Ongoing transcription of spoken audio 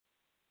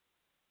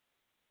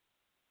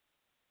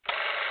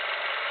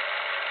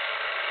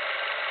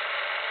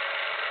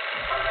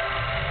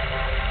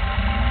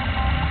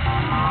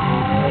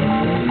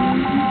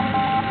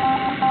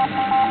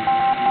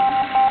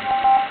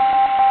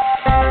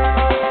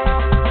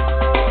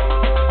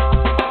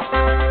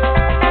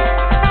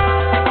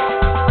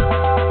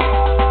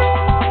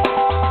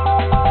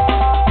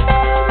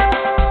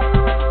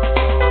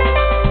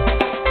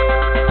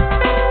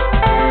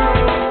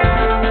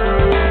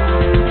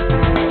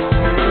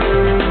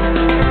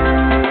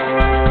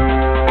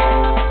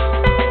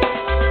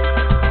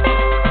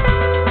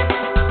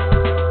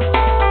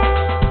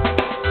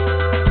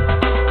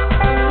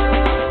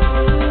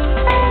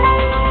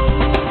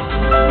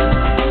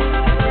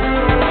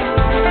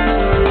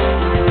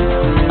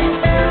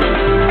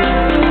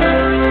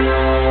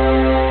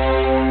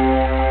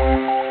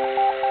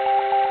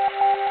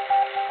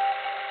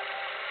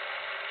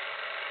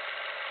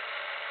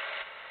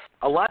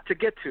lot to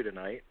get to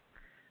tonight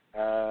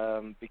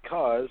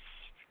because,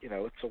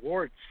 it's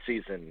awards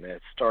season.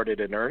 It started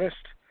in earnest,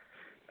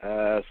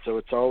 so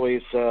it's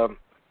always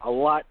a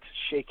lot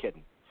shaken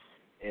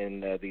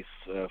in these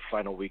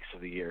final weeks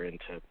of the year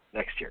into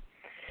next year.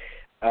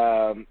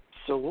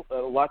 So a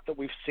lot that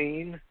we've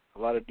seen, a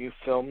lot of new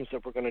films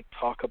that we're going to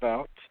talk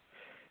about.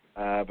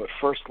 But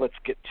first, let's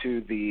get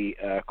to the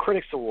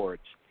Critics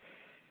Awards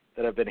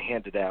that have been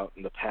handed out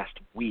in the past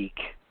week.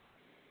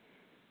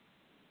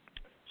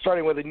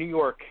 Starting with the New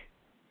York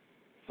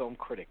Film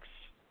Critics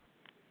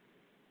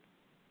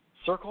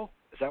Circle.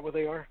 Is that what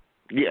they are?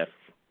 Yes.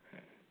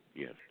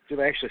 Yes. Do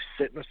they actually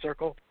sit in a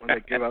circle when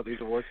they give out these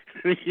awards?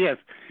 Yes,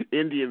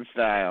 Indian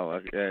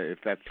style, if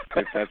that's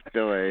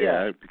still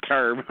a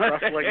term.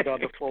 Cross-legged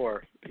on the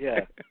floor, yeah.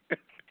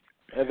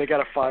 And they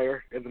got a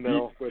fire in the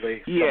middle where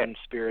they summon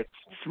spirits.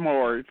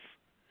 S'mores.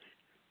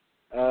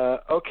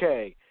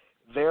 Okay,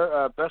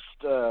 their best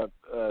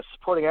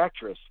supporting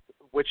actress,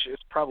 which is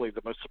probably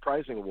the most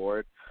surprising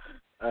award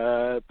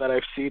that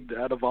I've seen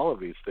out of all of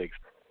these things,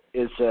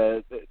 is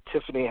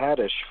Tiffany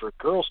Haddish for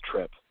Girls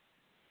Trip.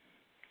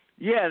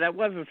 Yeah, that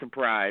was a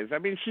surprise. I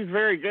mean, she's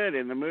very good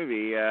in the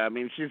movie.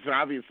 She's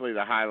obviously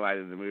the highlight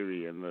of the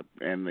movie and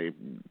the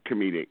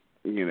comedic,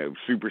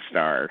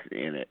 superstar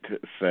in it.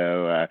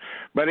 So,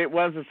 but it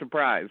was a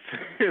surprise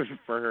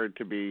for her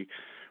to be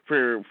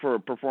for a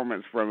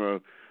performance from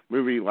a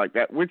movie like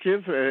that, which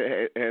is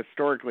a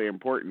historically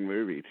important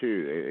movie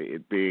too.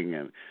 It being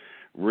a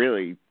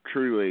really,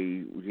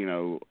 truly,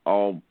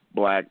 all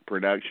black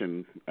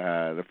production.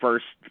 The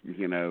first,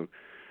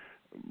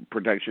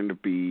 production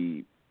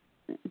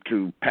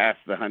to pass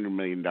the $100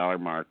 million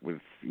mark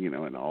with,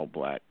 an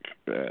all-black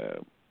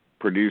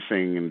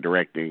producing and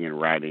directing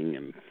and writing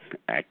and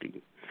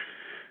acting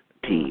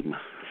team.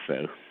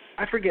 So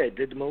I forget,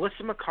 did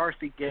Melissa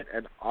McCarthy get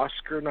an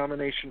Oscar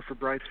nomination for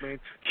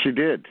Bridesmaids? She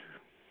did.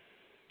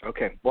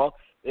 Okay, well,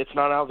 it's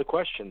not out of the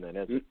question then,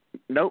 is it?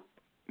 Nope.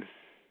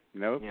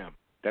 Nope. Yeah.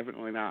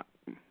 Definitely not.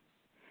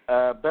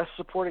 Best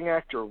supporting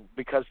actor,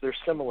 because they're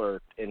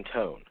similar in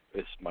tone,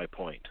 is my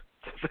point.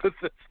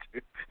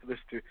 There's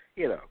two,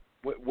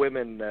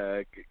 women,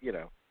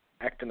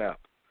 acting up,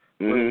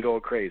 women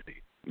going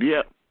crazy.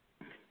 Yeah.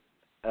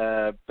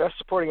 Best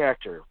supporting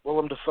actor,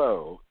 Willem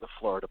Dafoe, The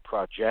Florida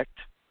Project.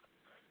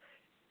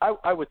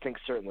 I would think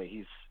certainly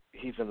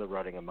he's in the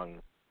running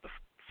among the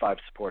 5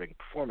 supporting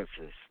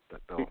performances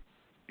that they'll.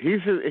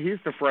 He's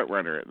the front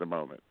runner at the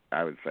moment,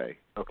 I would say.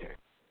 Okay.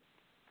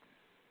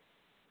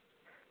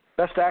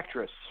 Best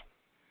actress,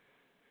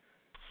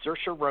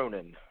 Saoirse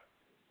Ronan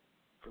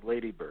for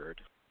Lady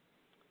Bird.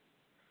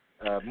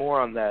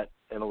 More on that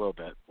in a little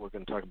bit. We're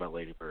going to talk about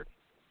Lady Bird.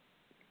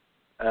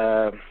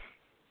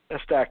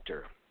 Best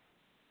actor,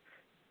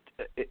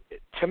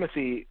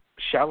 Timothée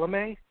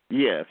Chalamet.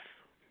 Yes.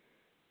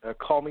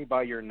 Call Me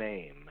by Your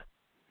Name.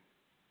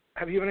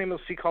 Have you been able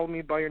to see Call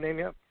Me by Your Name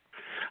yet?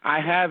 I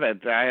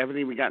haven't. I haven't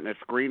even gotten a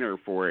screener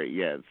for it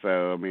yet.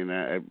 So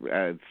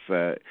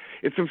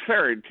it's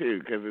absurd too,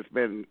 because it's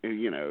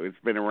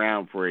been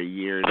around for a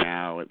year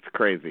now. It's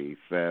crazy.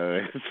 So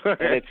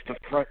and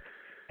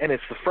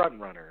it's the front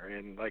runner,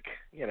 and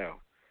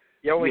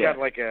you only got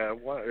like a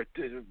one or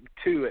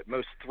two at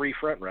most 3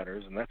 front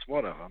runners, and that's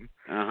one of them.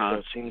 Uh-huh. So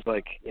it seems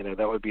like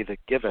that would be the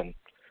given.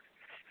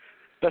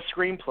 Best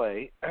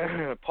screenplay,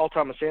 Paul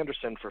Thomas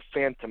Anderson for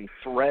Phantom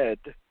Thread.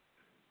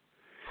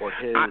 For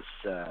his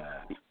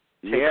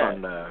take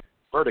on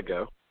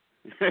Vertigo.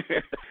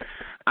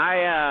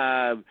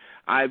 I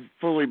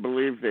fully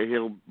believe that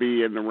he'll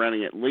be in the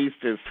running at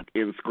least in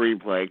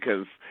screenplay,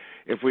 because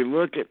if we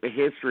look at the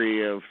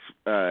history of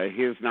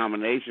his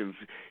nominations,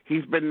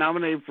 he's been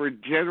nominated for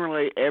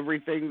generally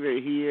everything that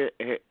he,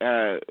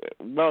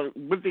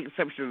 with the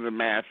exception of The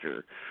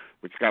Master,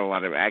 which got a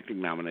lot of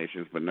acting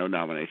nominations, but no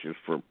nominations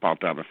for Paul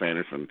Thomas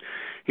Anderson.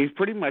 He's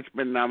pretty much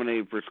been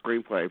nominated for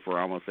screenplay for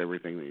almost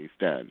everything that he's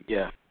done.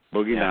 Yeah.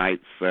 Boogie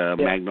Nights,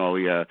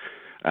 Magnolia,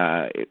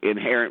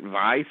 Inherent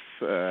Vice,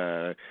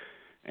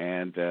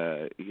 and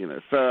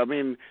so I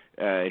mean,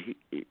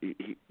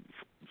 it's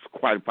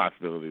quite a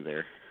possibility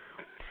there.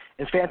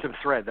 In Phantom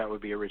Thread, that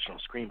would be original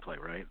screenplay,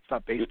 right? It's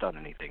not based on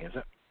anything, is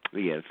it?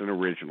 Yeah, it's an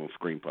original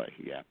screenplay.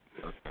 Yeah.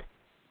 Okay.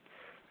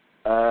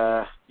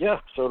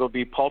 So it'll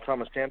be Paul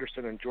Thomas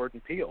Anderson and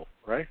Jordan Peele,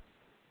 right?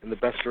 In the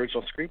best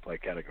original screenplay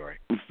category.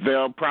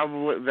 They'll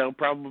probably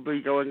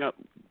be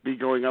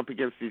going up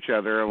against each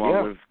other,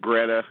 along with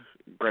Greta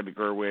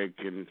Gerwig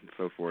and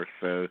so forth.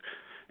 So,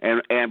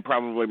 and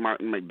probably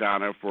Martin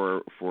McDonagh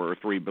for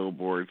 3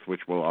 Billboards,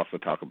 which we'll also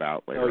talk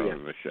about later on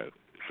in the show.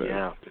 So,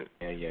 yeah.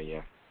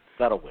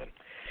 That'll win.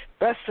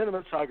 Best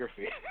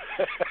cinematography.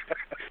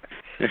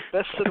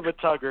 Best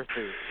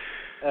cinematography.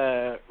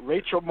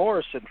 Rachel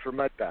Morrison for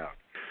Mudbound.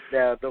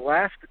 Now, the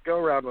last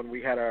go-around when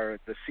we had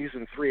the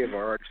season 3 of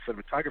our Art of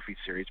Cinematography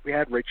series, we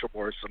had Rachel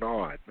Morrison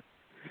on.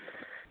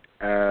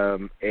 I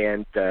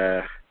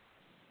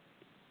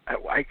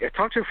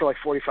talked to her for like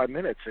 45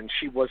 minutes, and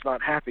she was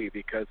not happy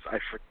because I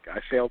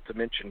failed to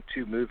mention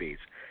 2 movies.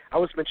 I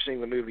was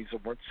mentioning the movies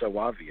that weren't so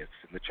obvious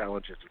and the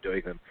challenges of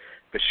doing them,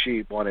 but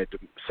she wanted to.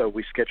 So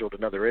we scheduled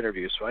another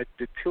interview. So I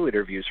did 2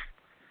 interviews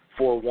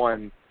for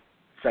one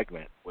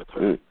segment with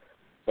her. Mm.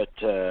 But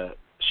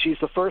she's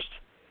the first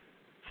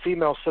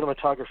female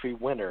cinematography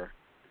winner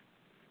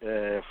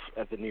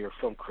at the New York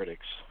Film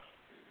Critics.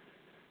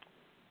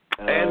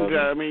 And,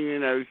 I mean, you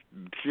know,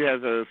 she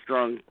has a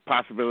strong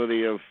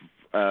possibility of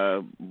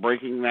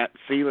breaking that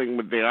ceiling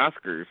with the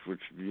Oscars, which,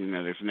 you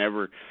know,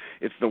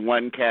 it's the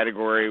one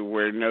category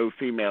where no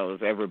female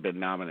has ever been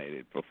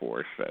nominated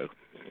before, so.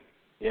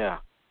 Yeah.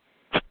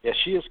 Yeah,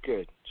 she is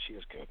good. She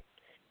is good.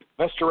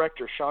 Best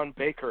Director, Sean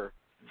Baker,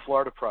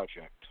 Florida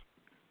Project.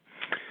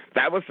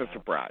 That was a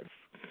surprise.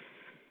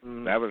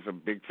 Mm. That was a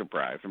big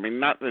surprise. I mean,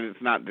 not that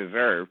it's not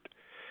deserved.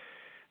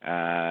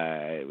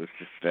 It was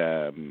just,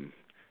 I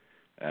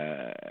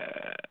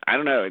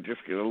don't know, it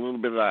just got a little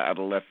bit out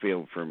of left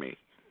field for me.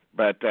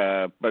 But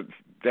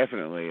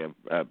definitely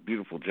a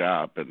beautiful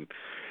job. And it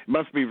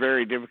must be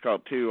very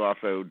difficult, too,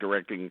 also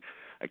directing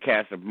a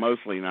cast of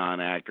mostly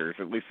non-actors,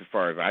 at least as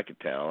far as I could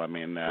tell. I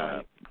mean,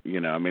 right. You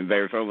know, I mean,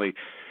 there's only,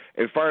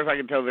 as far as I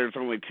can tell, there's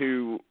only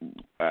 2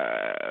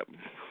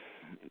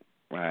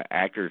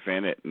 actors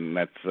in it, and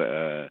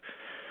that's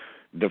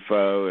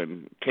Defoe,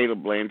 and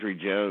Caleb Landry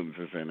Jones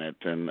is in it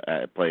and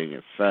playing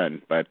his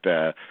son. But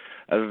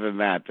other than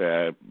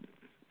that,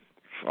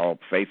 all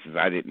faces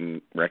I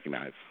didn't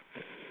recognize.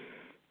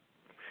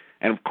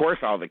 And, of course,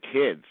 all the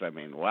kids. I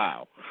mean,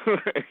 wow.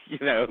 You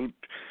know,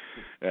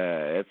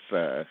 it's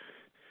an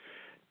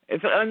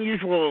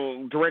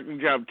unusual directing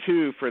job,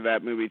 too, for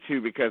that movie,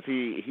 too, because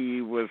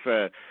he was,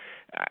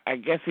 I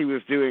guess he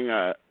was doing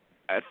a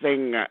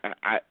thing,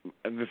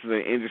 this is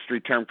an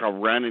industry term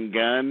called run and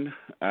gun,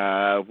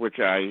 which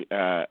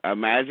I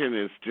imagine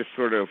is just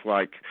sort of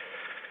like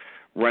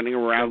running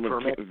around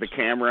with the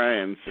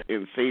camera and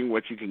seeing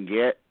what you can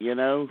get, you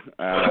know.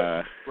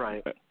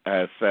 Right.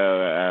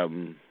 So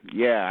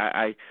yeah,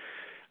 I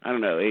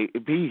don't know.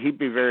 He'd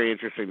be very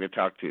interesting to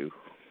talk to.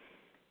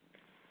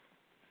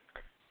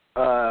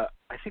 I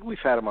think we've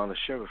had him on the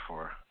show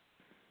before,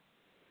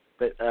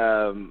 but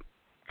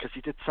because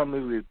he did some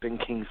movie with Ben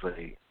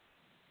Kingsley.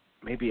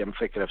 Maybe I'm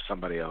thinking of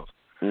somebody else.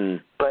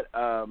 Mm. But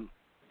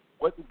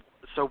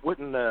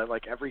wouldn't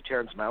like every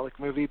Terrence Malick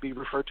movie be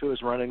referred to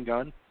as run and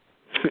gun?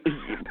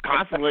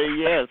 Possibly,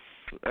 yes.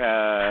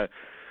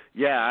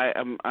 Yeah,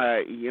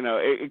 you know,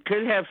 it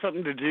could have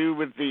something to do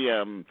with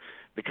the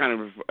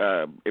kind of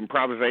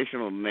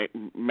improvisational,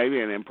 maybe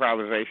an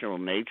improvisational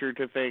nature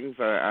to things.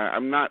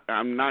 I'm not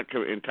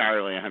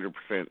entirely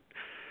 100%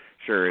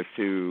 sure as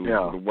to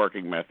the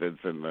working methods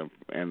and the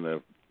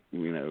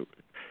you know,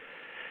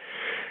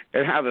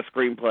 and how the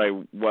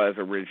screenplay was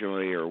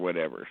originally or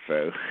whatever.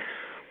 So,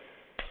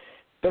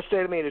 Best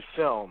Animated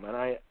Film, and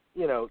I,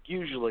 you know,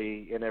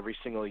 usually in every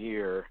single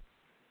year,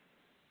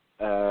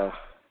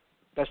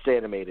 Best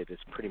Animated is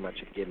pretty much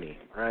a gimme,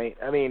 right?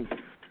 I mean,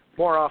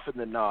 more often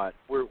than not,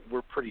 we're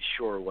pretty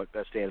sure what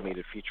Best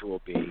Animated Feature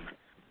will be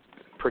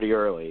pretty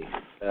early,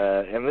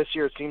 and this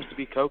year it seems to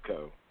be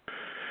Coco,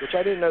 which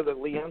I didn't know that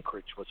Lee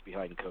Unkrich was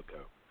behind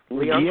Coco.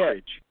 Lee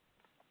Unkrich,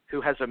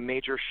 who has a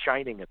major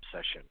Shining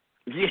obsession.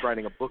 He's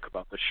writing a book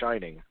about The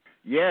Shining.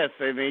 Yes,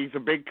 and he's a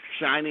big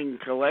Shining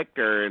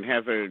collector and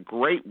has a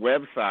great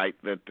website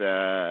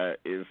that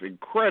is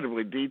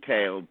incredibly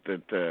detailed.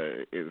 That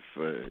is,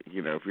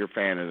 you know, if you're a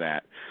fan of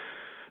that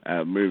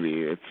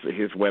movie,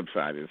 his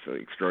website is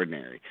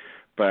extraordinary.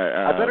 But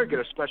I better get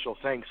a special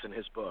thanks in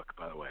his book,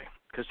 by the way,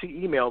 because he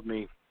emailed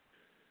me.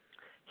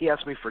 He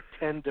asked me for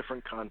 10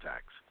 different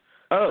contacts,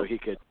 so he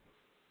could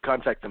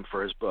contact them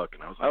for his book,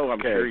 and I was like, I'm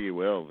sure you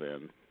will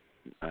then.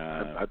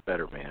 I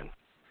better, man.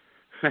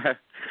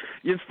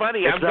 It's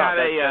funny. I've got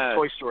that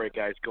Toy Story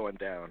guy's going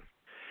down.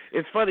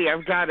 It's funny.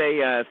 I've got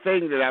a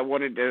thing that I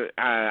wanted to.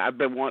 I've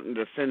been wanting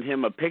to send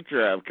him a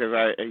picture of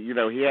because you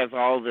know, he has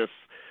all this,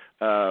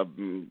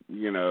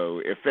 you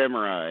know,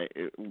 ephemera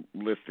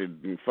listed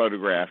and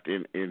photographed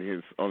on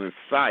his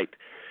site.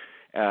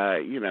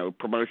 You know,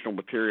 promotional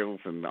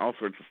materials and all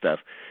sorts of stuff.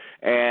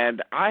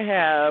 And I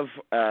have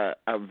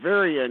a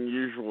very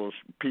unusual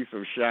piece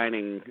of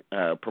Shining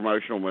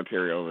promotional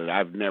material that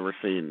I've never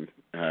seen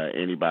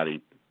anybody.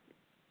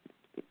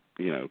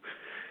 You know,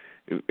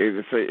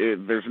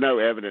 there's no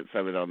evidence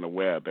of it on the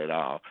web at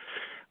all.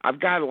 I've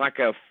got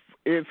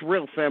it's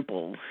real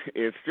simple.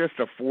 It's just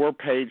a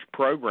 4-page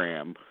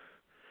program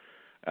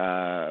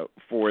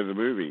for the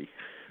movie.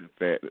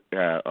 That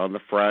on the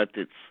front,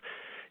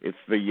 it's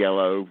the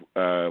yellow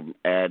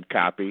ad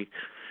copy.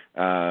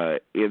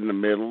 In the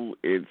middle,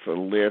 it's a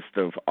list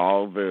of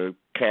all the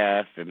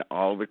cast and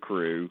all the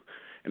crew,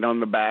 and on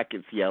the back,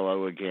 it's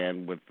yellow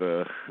again with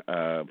the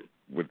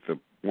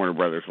Warner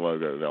Brothers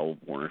logo, the old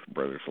Warner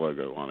Brothers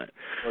logo on it.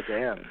 Oh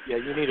damn! Yeah,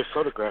 you need to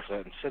photograph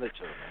that and send it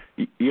to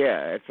him.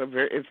 Yeah,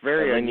 it's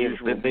very and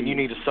unusual. Then you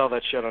need to sell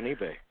that shit on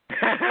eBay.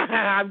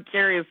 I'm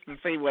curious to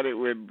see what it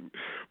would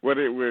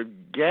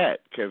get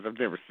because I've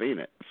never seen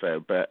it. So,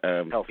 but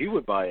hell, he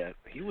would buy it.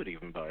 He would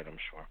even buy it, I'm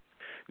sure.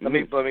 Let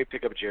me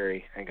pick up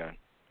Jerry. Hang on.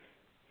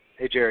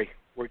 Hey Jerry,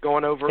 we're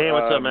going over. Hey,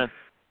 what's up, man?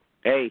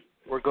 Hey,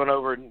 we're going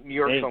over New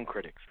York Film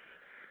Critics.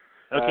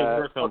 Okay, New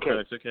York Film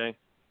Critics. Okay.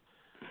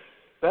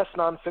 Best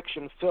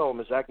nonfiction film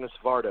is Agnes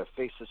Varda,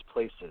 Faces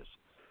Places.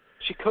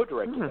 She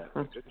co-directed that,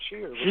 didn't she?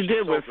 Or she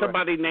did with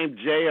somebody named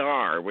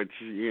J.R., which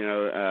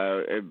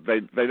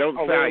they don't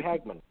cite. Larry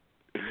Hagman.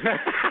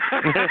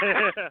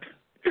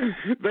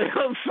 They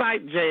don't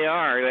cite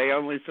J.R. They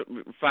only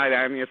cite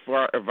Agnes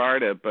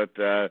Varda, but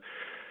I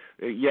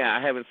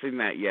haven't seen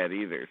that yet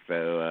either. So,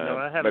 no,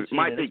 I haven't but it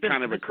might be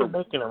kind of a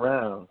making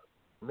around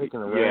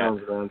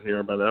around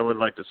here, but I would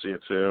like to see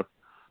it too.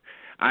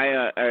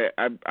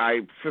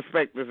 I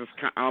suspect this is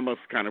almost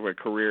kind of a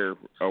career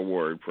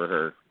award for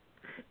her.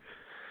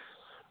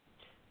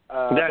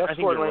 That's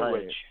foreign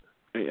language.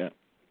 Right.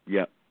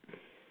 Yeah.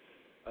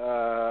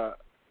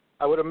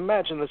 I would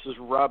imagine this is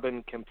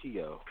Robin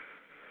Campillo,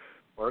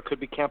 or it could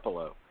be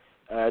Campillo.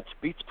 It's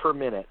beats per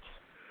minute,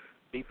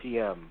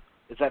 BPM.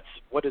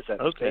 What is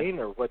that? Okay. Spain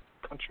or what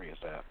country is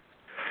that?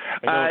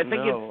 I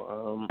think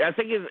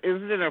is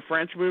it in a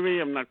French movie?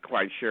 I'm not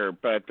quite sure,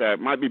 but it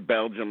might be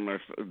Belgian or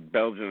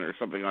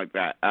something like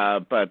that.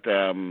 But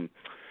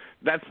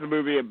that's the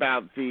movie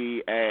about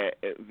the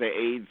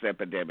AIDS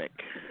epidemic.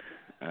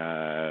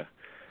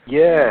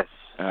 Yes.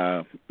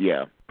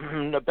 Yeah.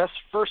 The best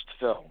first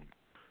film.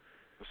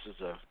 This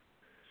is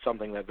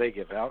something that they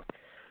give out.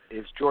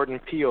 Is Jordan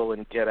Peele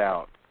in Get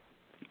Out?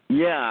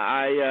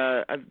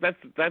 Yeah,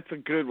 that's a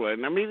good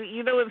one. I mean,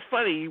 it's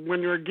funny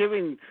when you're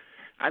giving.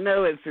 I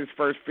know it's his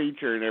first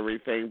feature and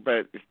everything,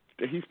 but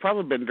he's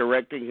probably been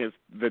directing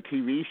the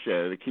TV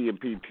show, the Key and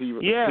Peele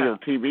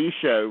TV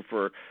show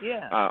for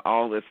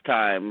all this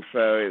time.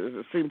 So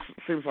it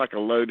seems like a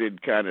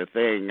loaded kind of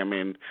thing. I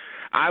mean,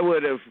 I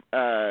would have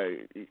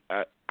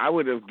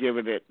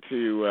given it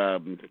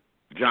to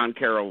John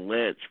Carroll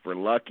Lynch for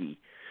Lucky,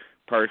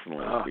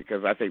 personally,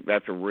 because I think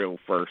that's a real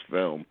first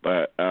film.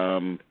 But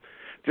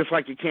just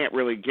like you can't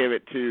really give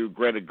it to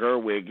Greta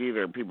Gerwig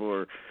either. People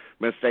are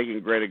mistaking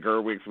Greta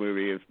Gerwig's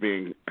movie as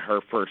being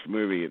her first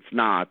movie. It's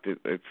not.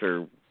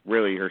 It's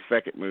really her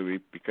second movie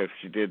because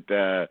she did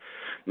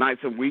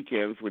Nights and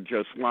Weekends with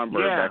Joe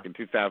Swanberg back in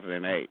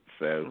 2008.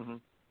 So. Mm-hmm.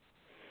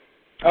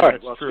 All right.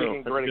 That's well, true. Speaking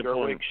of That's Greta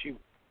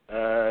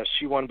Gerwig,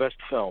 she won Best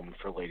Film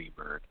for Lady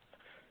Bird.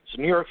 So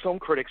New York Film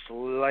Critics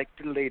liked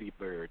Lady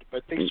Bird,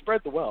 but they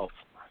spread the wealth.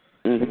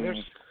 Mm-hmm. I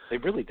mean, they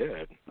really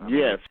did.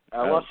 Yes.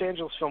 Los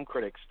Angeles Film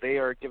Critics, they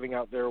are giving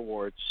out their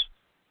awards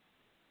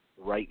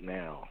right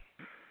now.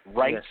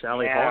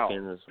 Sally now.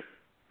 Hawkins.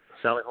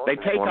 They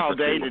take all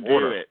day to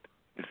do it.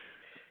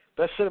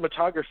 Best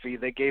cinematography,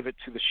 they gave it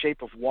to The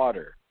Shape of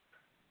Water,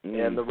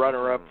 and the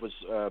runner-up was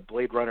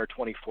Blade Runner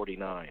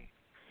 2049.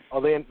 Oh,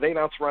 they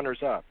announced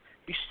runners-up.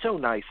 It'd be so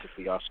nice if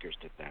the Oscars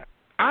did that.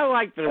 I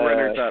like the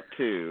runners-up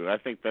too. I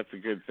think that's a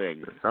good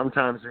thing.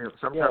 Sometimes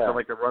I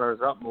like the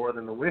runners-up more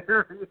than the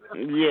winner.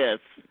 Yes.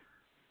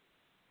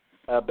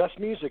 Best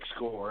music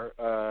score,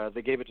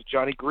 they gave it to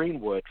Johnny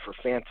Greenwood for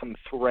Phantom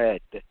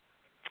Thread.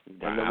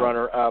 Wow. And the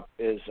runner-up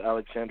is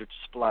Alexander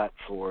Desplat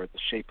for The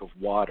Shape of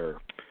Water.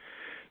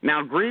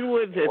 Now,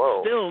 Greenwood has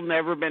still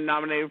never been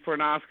nominated for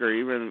an Oscar,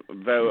 even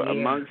though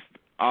amongst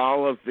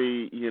all of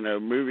the,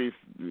 movies,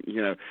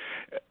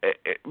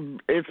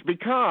 it's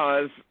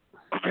because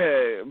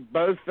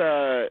both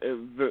of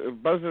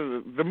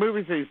the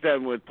movies that he's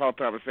done with Paul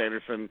Thomas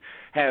Anderson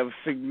have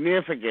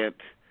significant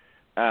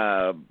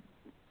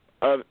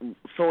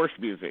source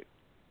music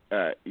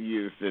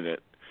used in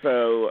it.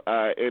 So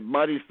it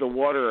muddies the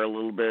water a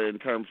little bit in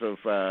terms of,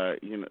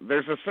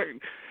 there's a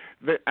certain.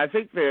 I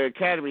think the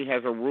Academy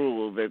has a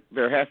rule that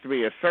there has to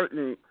be a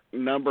certain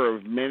number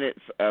of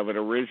minutes of an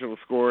original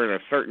score and a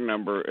certain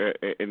number.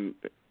 And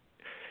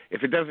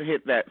if it doesn't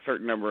hit that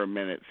certain number of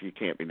minutes, you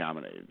can't be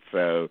nominated.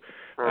 So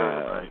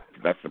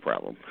that's the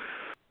problem.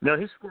 No,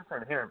 his score for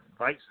Inherent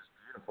Vice is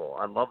beautiful.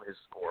 I love his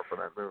score for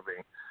that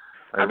movie.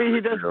 I mean,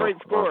 he does great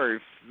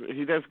scores.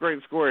 He does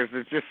great scores.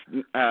 There's just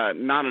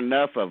not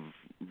enough of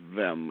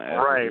them.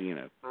 Right.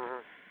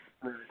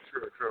 Mm-hmm.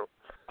 True.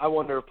 I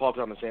wonder if Paul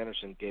Thomas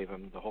Anderson gave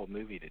him the whole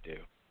movie to do.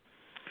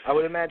 I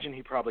would imagine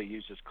he probably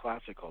uses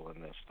classical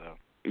in this, though.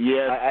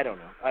 Yeah. I don't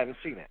know. I haven't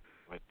seen it,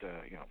 but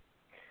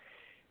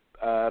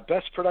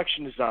best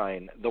production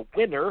design. The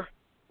winner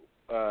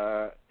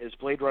is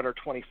Blade Runner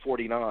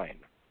 2049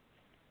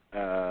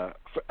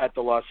 at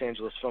the Los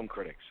Angeles Film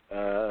Critics.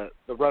 The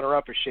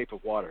runner-up is Shape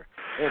of Water.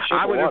 And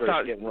Shape of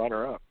Water is getting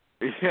runner-up.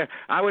 Yeah,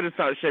 I would have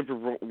thought Shape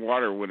of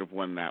Water would have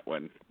won that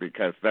one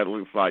because that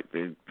looks like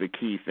the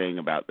key thing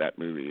about that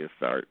movie is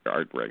the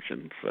art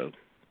direction. So,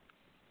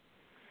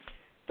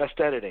 best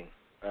editing,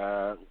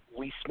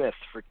 Lee Smith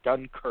for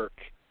Dunkirk.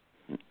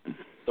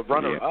 The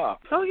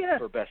runner-up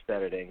for best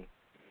editing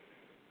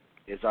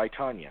is I,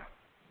 Tonya.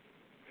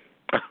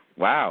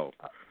 Wow.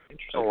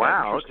 Interesting. Oh,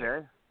 wow.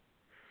 Okay.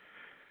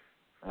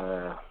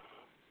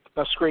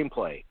 Best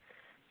screenplay,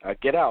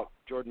 Get Out,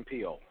 Jordan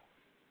Peele.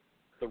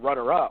 The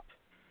runner-up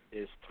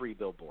is Three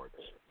Billboards.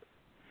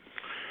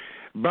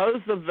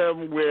 Both of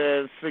them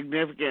with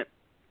significant,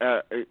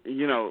 I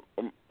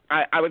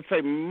would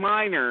say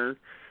minor,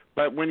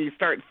 but when you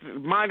start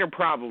minor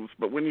problems.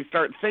 But when you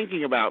start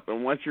thinking about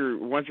them, once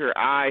your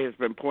eye has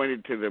been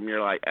pointed to them,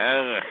 you're like,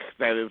 ugh,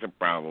 that is a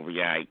problem.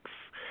 Yikes,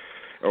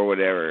 or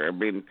whatever. I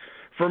mean,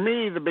 for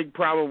me, the big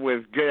problem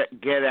with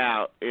Get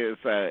Out is,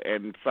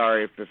 and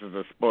sorry if this is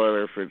a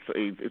spoiler, if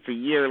it's a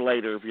year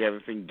later if you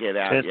haven't seen Get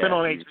Out It's yet. been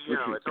on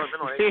HBO. It's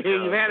been on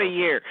HBO. You've had a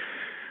year.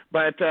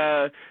 But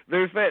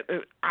there's that.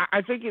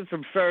 I think it's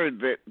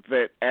absurd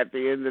that at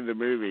the end of the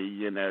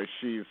movie,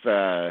 she's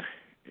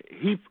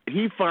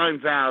he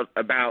finds out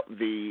about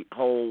the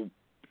whole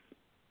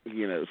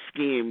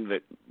scheme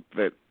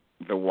that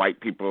the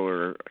white people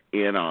are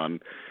in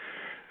on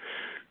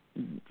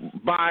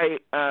by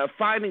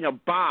finding a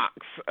box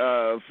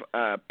of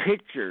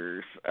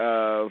pictures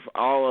of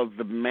all of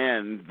the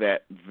men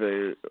that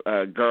the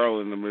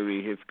girl in the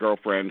movie, his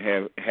girlfriend,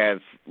 has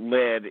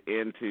led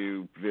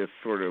into this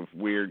sort of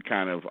weird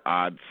kind of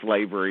odd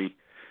slavery.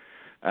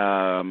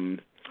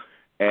 And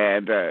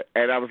I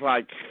was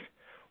like,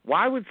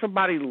 why would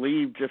somebody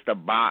leave just a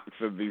box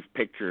of these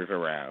pictures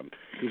around?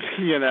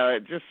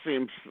 It just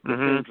seems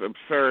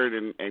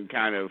absurd and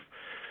kind of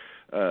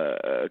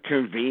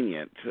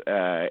convenient.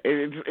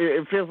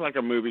 It feels like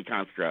a movie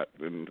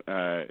construct, and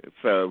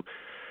so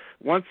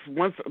once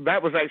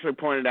that was actually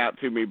pointed out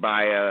to me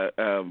by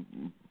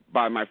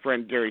my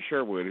friend Gary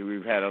Sherwood, who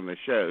we've had on the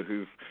show,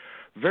 who's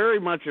very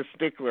much a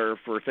stickler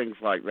for things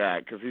like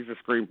that because he's a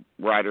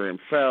screenwriter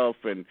himself,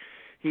 and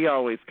he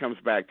always comes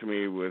back to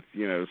me with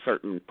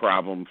certain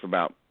problems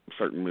about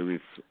certain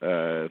movies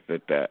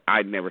that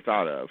I'd never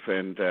thought of,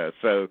 and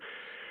so.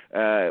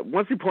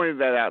 Once he pointed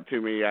that out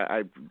to me,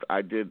 I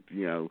did,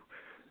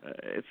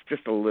 it's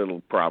just a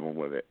little problem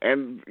with it.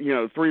 And,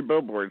 Three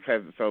Billboards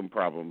has its own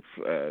problems,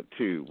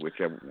 too, which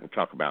we'll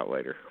talk about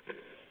later.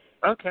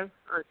 Okay.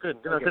 All right,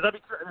 good. Because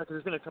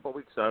it's been a couple of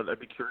weeks, so I'd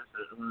be curious.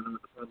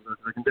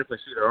 I can definitely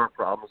see there are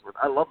problems with it.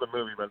 I love the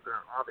movie, but there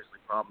are obviously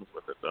problems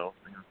with it, though.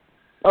 Yeah.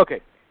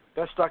 Okay.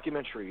 Best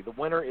documentary. The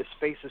winner is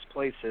Faces,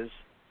 Places.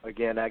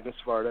 Again, Agnes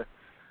Varda.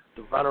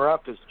 The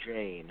runner-up is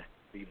Jane,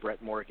 the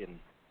Brett Morgan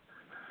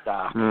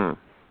doc.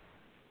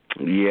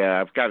 Yeah,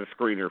 I've got a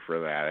screener for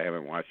that. I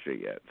haven't watched it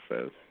yet,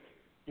 so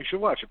you should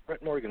watch it.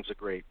 Brett Morgan's a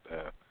great.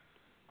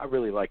 I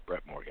really like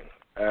Brett Morgan.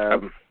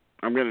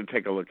 I'm going to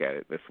take a look at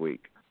it this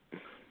week.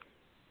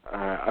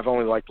 I've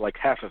only liked like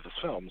half of his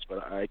films, but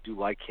I do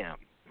like him.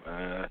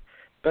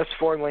 Best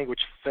foreign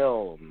language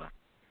film.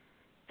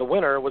 The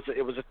winner was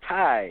a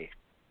tie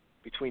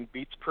between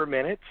Beats Per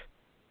Minute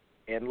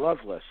and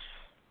Loveless.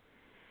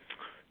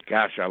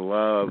 Gosh, I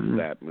love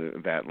that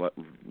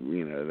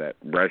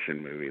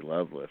Russian movie,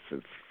 Loveless.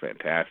 It's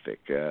fantastic.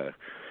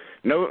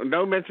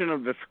 No mention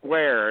of The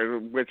Square,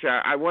 which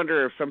I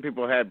wonder if some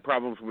people had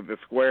problems with The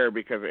Square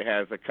because it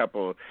has it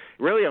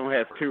really only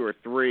has 2 or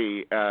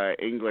 3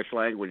 English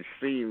language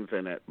scenes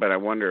in it, but I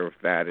wonder if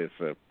that is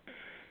a...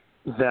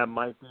 That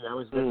might be.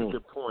 That's a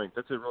good point.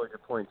 That's a really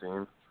good point,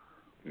 Dan.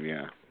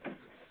 Yeah.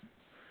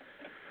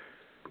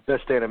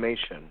 Best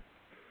animation.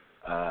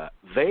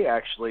 They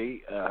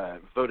actually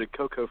voted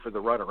Coco for the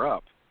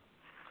runner-up,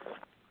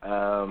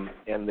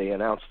 and they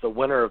announced the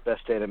winner of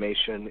Best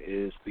Animation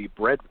is The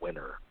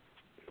Breadwinner.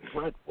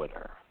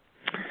 Breadwinner.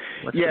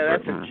 Yeah,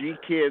 that's a G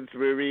Kids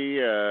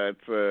movie.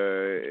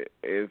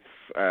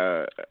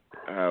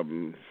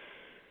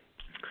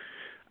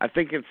 I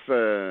think it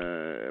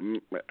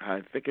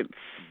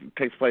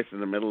takes place in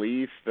the Middle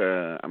East.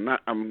 I'm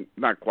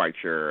not quite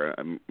sure,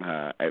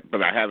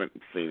 but I haven't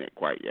seen it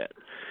quite yet.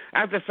 I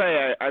have to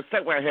say I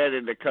set my head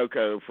into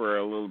Coco for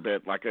a little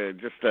bit, I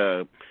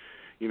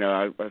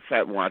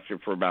sat and watched it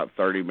for about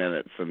 30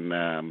 minutes,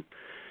 and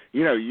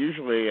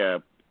usually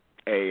a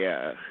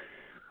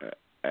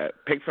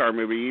Pixar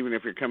movie, even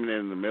if you're coming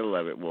in the middle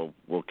of it, will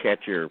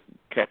catch your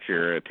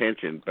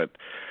attention. But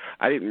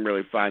I didn't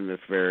really find this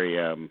very.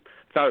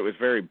 Thought it was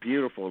very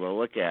beautiful to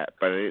look at,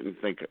 but I didn't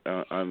think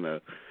on the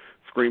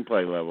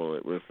screenplay level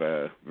it was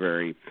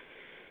very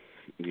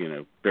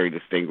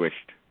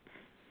distinguished.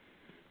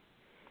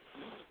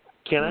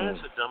 Can I ask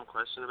a dumb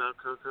question about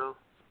Coco?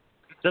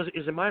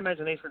 In my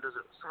imagination, does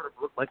it sort of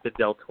look like the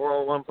Del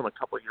Toro one from a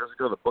couple of years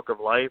ago, The Book of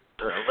Life?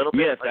 A little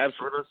bit, yes,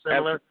 sort of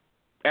similar?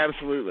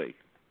 Absolutely.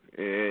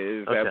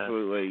 It is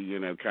absolutely,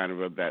 kind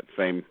of that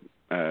same,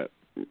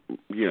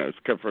 it's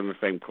cut from the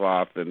same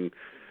cloth, and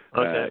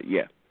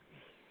yeah.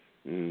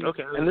 Mm.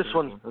 Okay. And this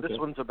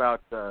one's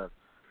about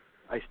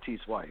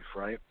Ice-T's wife,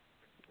 right?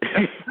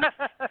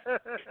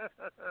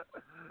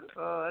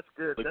 Oh, that's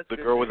good. The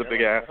girl with the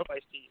big ass.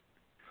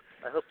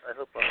 I hope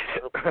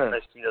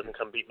Ice-T doesn't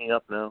come beat me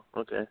up now.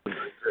 Okay.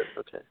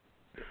 Okay.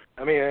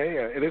 I mean,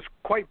 it is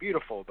quite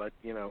beautiful, but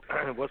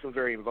it wasn't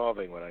very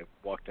involving when I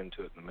walked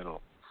into it in the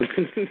middle.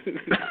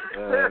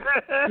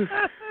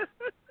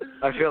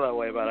 I feel that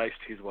way about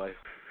Ice-T's wife.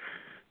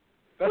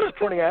 Best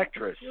Supporting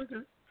Actress.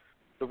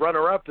 The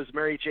runner-up is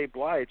Mary J.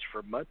 Blige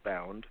for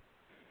Mudbound,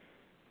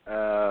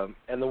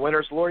 and the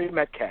winner's Laurie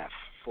Metcalf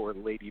for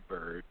Lady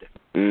Bird.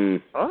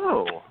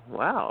 Oh,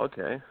 wow.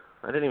 Okay.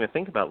 I didn't even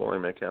think about Laurie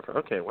Metcalf.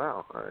 Okay,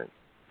 wow. All right.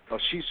 Oh,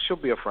 she'll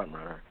be a front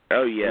runner.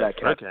 Oh, yeah.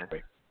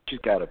 Okay. She's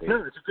got to be.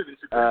 No, it's a great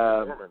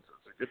performance.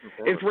 It's a good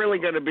performance. It's really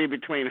going to be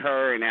between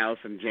her and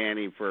Allison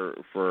Janney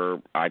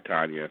for I,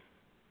 Tonya.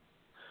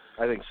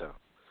 I think so.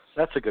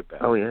 That's a good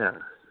bet. Oh, yeah.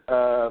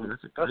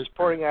 Best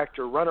supporting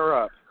actor,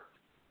 runner-up.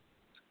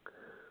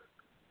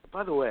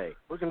 By the way,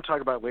 we're going to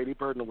talk about Lady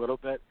Bird in a little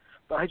bit,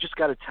 but I just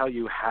got to tell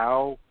you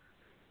how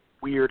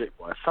weird it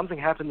was. Something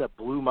happened that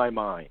blew my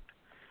mind.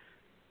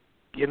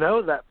 You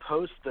know that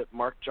post that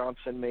Mark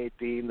Johnson made,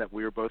 Dean, that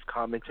we were both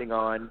commenting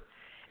on,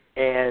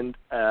 and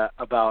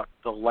about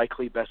the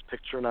likely Best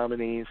Picture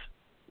nominees?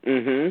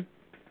 Mm-hmm.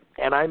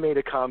 And I made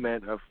a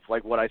comment of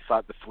like what I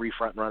thought the three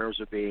front runners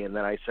would be, and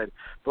then I said,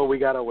 "But we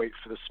got to wait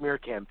for the smear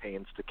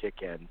campaigns to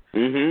kick in."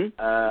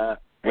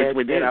 Mm-hmm. Which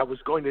we did. And I was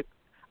going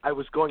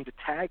to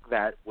tag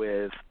that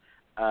with,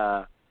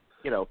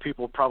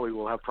 people probably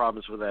will have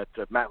problems with that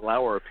Matt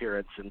Lauer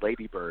appearance in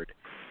Lady Bird.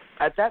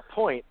 At that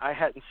point, I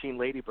hadn't seen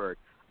Lady Bird.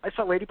 I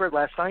saw Lady Bird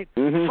last night.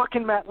 Mm-hmm.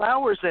 Fucking Matt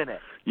Lauer's in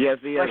it. Yes,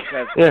 he is.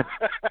 Yeah.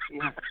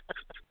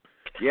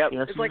 Yep.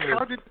 Yes, It's like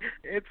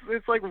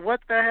it's like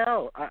what the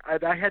hell?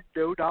 I had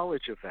no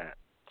knowledge of that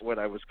when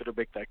I was going to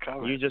make that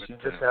comment. You just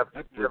have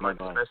like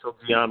special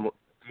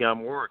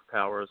Dionne Warwick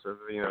powers of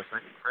Second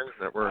Friends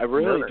Network. I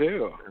really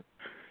do.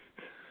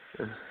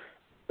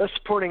 Best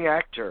supporting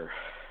actor,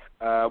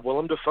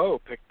 Willem Dafoe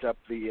picked up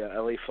the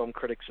LA Film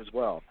Critics as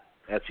well,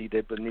 as he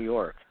did with New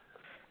York,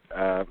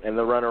 and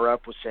the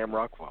runner-up was Sam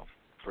Rockwell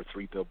for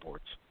 3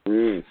 Billboards.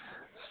 Mm.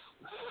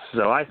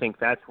 So I think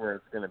that's where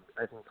it's going to.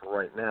 I think for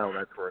right now,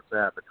 that's where it's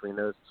at between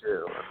those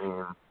two. I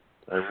mean,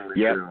 I really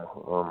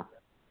do.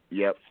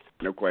 Yep,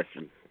 no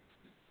question.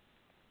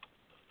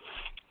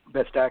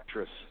 Best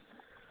actress.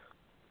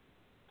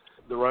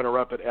 The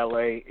runner-up at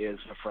L.A. is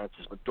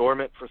Frances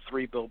McDormand for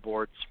 3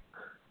 Billboards.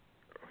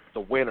 The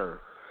winner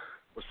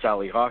was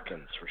Sally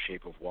Hawkins for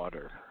Shape of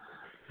Water.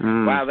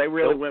 Wow, they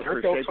really went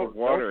for Shape of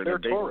Water in a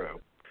big way.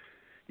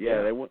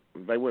 Yeah, they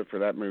went for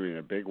that movie in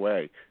a big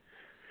way.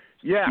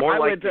 Yeah, more I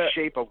like would, the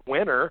Shape of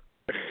Winter.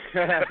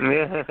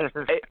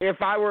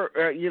 If I were,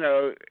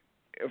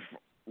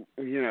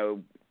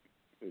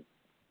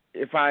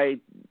 if I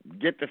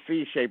get to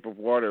see Shape of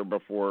Water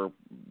before,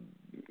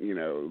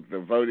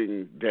 the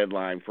voting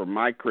deadline for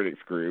my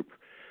critics group,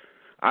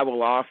 I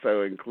will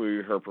also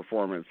include her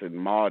performance in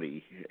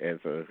Maudie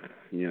as a,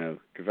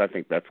 because I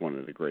think that's one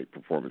of the great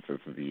performances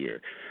of the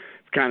year.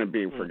 It's kind of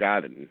being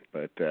forgotten,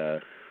 but.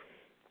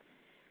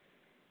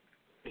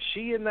 Is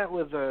she in that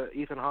with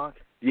Ethan Hawke?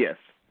 Yes.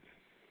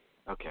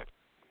 Okay.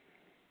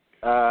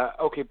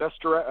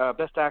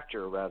 Best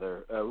actor,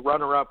 rather.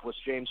 Runner-up was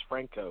James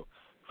Franco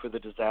for The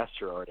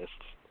Disaster Artist.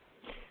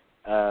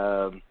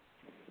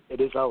 It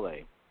is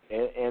L.A.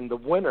 And the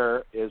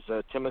winner is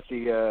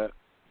Timothy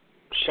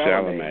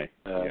Chalamet,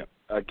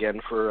 again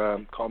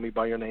for Call Me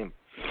By Your Name.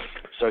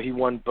 So he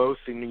won both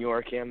the New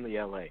York and the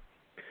L.A.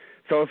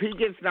 So if he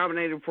gets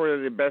nominated for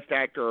the Best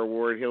Actor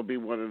award, he'll be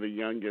one of the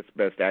youngest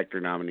Best Actor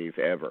nominees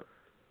ever.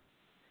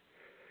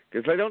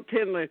 Because they don't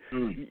tend to,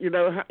 you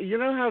know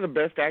how the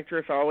Best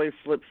Actress always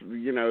slips,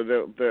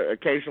 they'll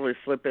occasionally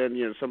slip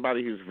in,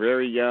 somebody who's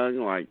very young,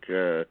 like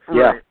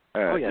Tatum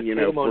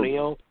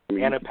O'Neal,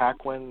 Anna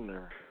Paquin,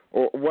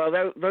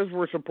 those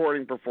were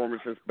supporting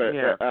performances, but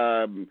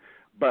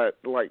but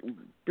like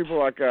people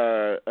like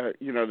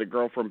the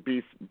girl from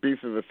Beast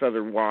of the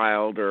Southern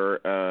Wild,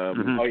 or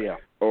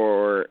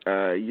or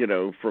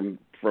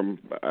from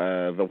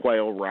the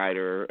Whale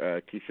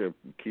Rider, Keisha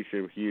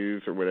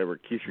Hughes or whatever.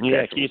 Keisha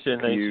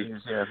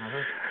Hughes. Yeah.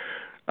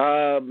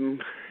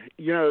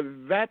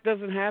 That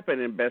doesn't happen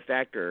in Best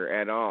Actor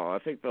at all. I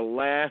think the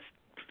last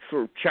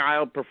sort of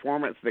child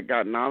performance that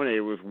got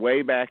nominated was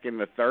way back in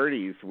the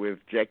 30s with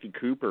Jackie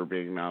Cooper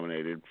being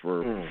nominated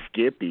for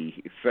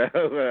Skippy.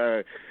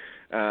 So,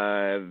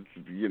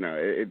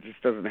 it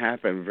just doesn't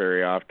happen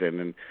very often,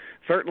 and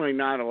certainly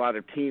not a lot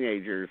of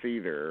teenagers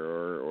either,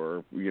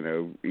 or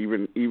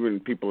even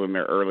people in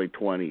their early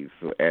 20s,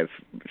 as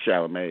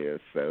Chalamet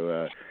is.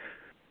 So,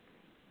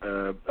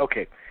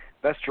 okay,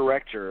 Best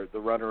Director. The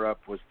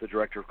runner-up was the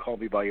director of Call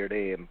Me By Your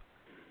Name,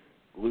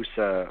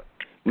 Luca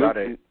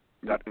Guadagnino.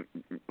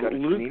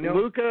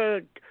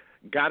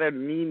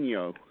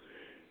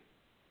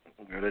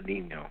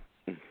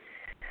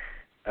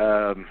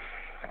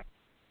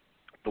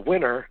 The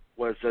winner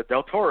was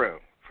Del Toro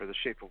for The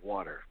Shape of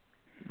Water.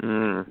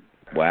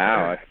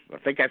 Wow, I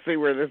think I see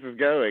where this is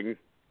going.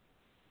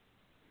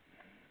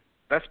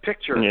 Best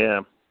Picture.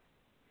 Yeah.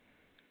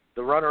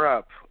 The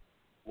runner-up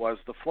was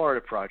The Florida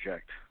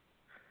Project,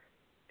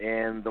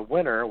 and the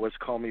winner was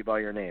Call Me By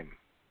Your Name.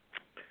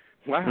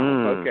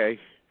 Wow. Okay.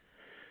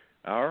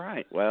 All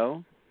right.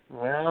 Well,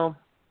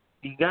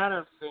 you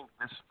gotta think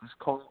this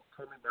Call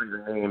Me By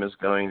Your Name is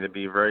going to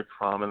be very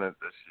prominent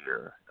this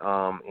year.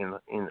 I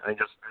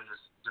just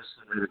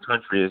the way the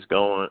country is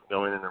going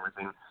and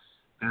everything.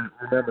 And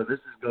remember, this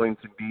is going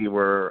to be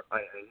where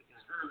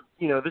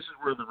this is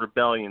where the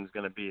rebellion is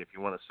going to be, if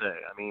you want to say.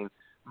 I mean,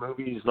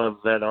 movies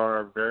that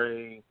are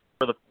very.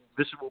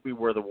 This will be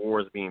where the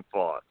war is being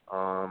fought.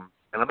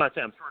 And I'm not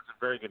saying I'm sure it's a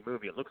very good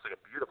movie. It looks like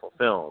a beautiful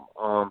film.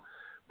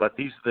 But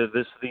these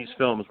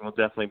films will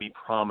definitely be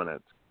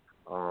prominent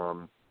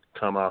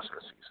come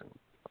Oscar season.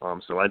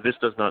 So this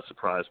does not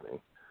surprise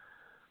me.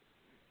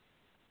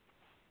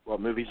 Well,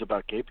 movies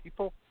about gay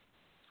people?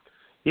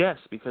 Yes,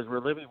 because we're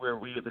living where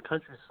the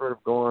country's sort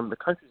of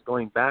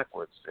going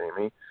backwards,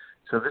 Jamie.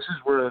 So this is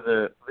where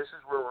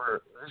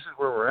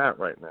we're at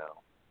right now.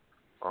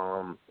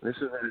 This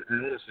is, I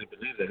honestly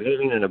believe that. I don't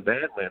mean in a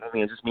bad way. I don't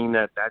mean I just mean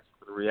that's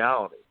the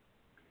reality.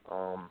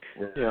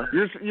 Yeah.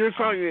 You're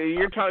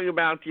talking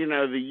about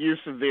the use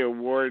of the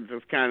awards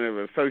as kind of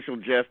a social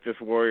justice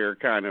warrior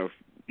kind of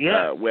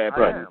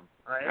weapon.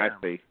 I am.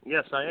 see.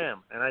 Yes, I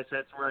am, and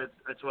that's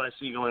what I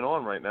see going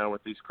on right now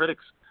with these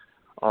critics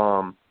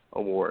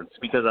awards.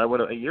 Because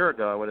a year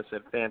ago I would have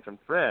said Phantom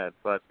Thread,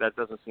 but that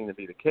doesn't seem to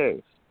be the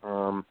case.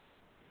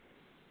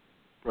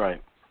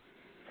 Right.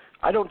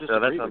 I don't disagree so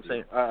that's with what I'm you.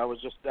 saying. I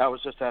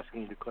was just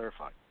asking you to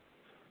clarify.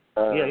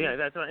 Yeah,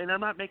 that's right. And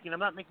I'm not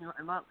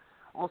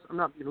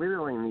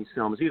belittling these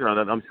films either.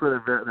 I'm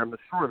sure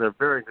they're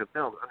very good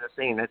films. I'm just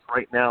saying that's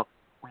right now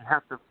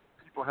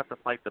people have to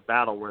fight the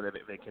battle where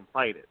they can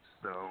fight it.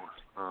 So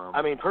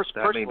I mean,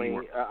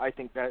 personally, I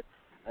think that's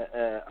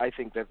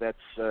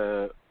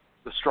the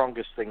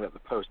strongest thing that the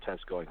Post has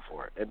going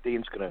for it. And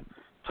Dean's going to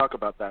talk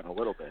about that in a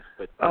little bit.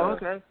 But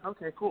okay,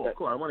 cool.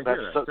 I want to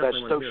hear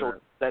that.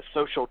 That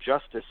social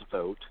justice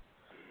vote,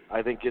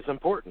 I think, is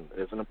important.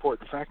 It's an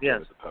important factor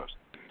of the Post.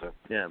 So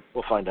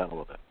we'll find out in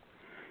a little bit.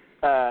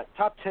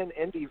 Top 10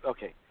 indie.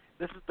 Okay,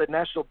 this is the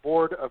National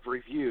Board of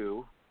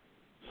Review.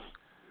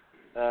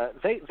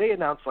 They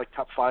announced like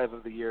top 5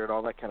 of the year and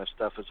all that kind of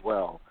stuff as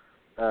well.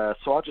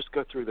 So I'll just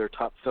go through their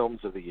top films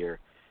of the year.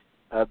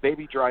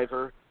 Baby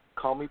Driver,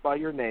 Call Me by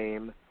Your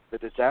Name, The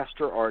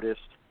Disaster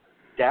Artist,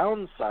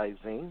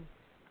 Downsizing,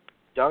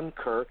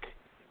 Dunkirk,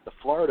 The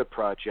Florida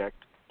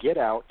Project, Get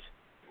Out,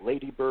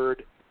 Lady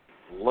Bird,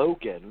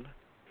 Logan,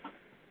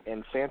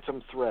 and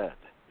Phantom Thread.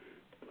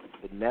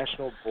 The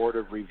National Board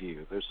of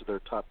Review. Those are their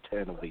top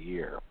 10 of the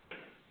year.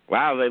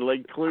 Wow, they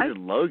included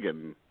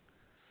Logan.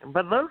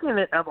 But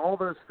Logan, of all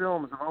those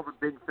films, of all the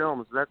big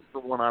films, that's the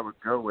one I would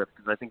go with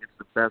because I think it's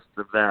the best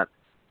of that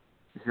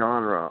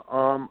genre.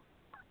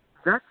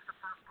 That's the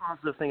first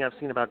positive thing I've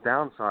seen about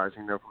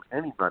downsizing, from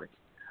anybody.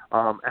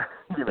 That's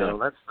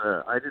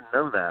I didn't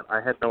know that.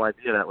 I had no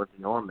idea that would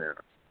be on there.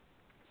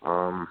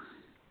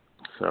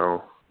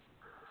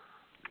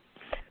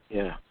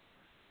 Yeah.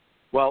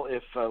 Well,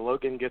 if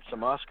Logan gets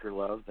some Oscar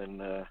love, then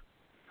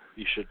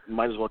you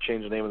might as well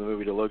change the name of the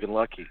movie to Logan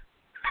Lucky.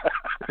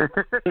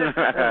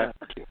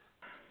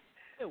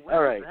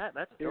 All right.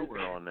 That's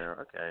nowhere on there.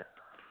 Okay.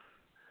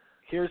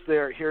 Here's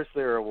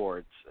their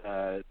awards.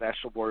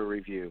 National Board of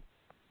Review.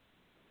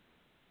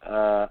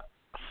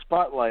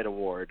 Spotlight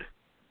Award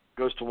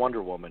goes to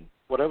Wonder Woman,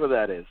 whatever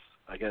that is.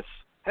 I guess.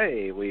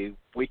 Hey, we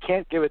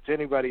can't give it to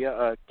anybody.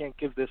 Can't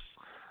give this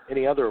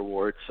any other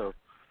award. So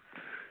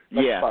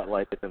let's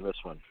spotlight it in this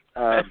one.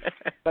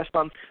 Best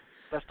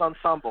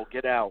Ensemble,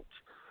 Get Out.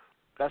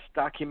 Best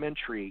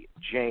Documentary,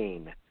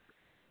 Jane.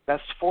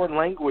 Best Foreign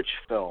Language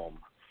Film,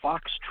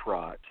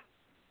 Foxtrot.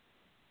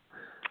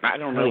 I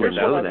don't even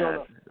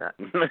know that.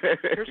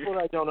 Here's what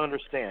I don't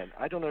understand.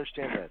 I don't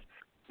understand this.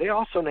 They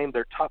also named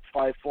their top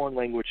 5 foreign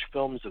language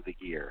films of the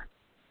year.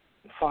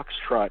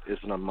 Foxtrot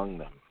isn't among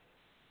them.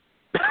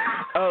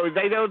 Oh,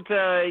 they don't.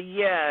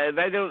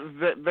 They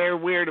don't. They're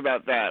weird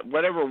about that.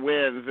 Whatever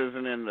wins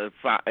isn't in the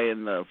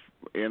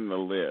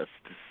list.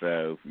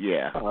 So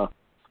yeah.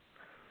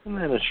 Isn't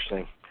that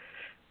interesting?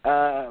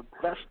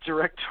 Best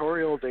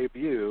Directorial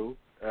Debut,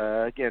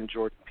 again,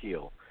 Jordan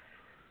Peele.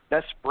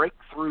 Best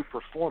Breakthrough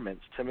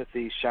Performance,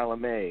 Timothée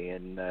Chalamet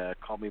in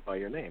Call Me by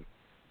Your Name.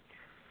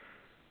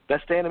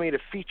 Best Animated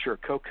Feature,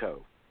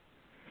 Coco.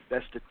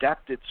 Best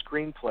Adapted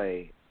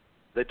Screenplay,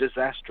 The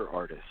Disaster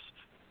Artist.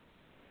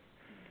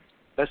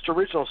 Best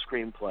Original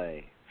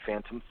Screenplay,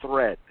 Phantom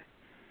Thread.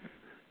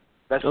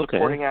 Best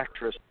Supporting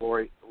Actress,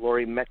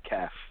 Laurie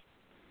Metcalf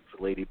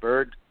for Lady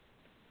Bird.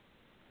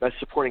 Best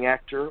Supporting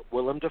Actor,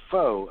 Willem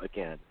Dafoe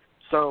again.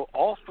 So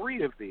all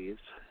 3 of these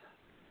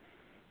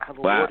have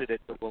awarded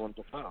it to Willem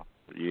Dafoe.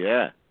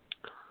 Yeah.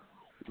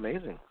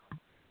 Amazing.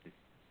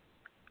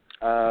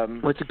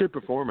 It's a good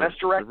performance.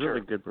 Best Director. It's a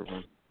really good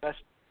performance.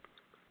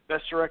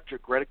 Best Director,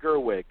 Greta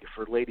Gerwig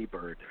for Lady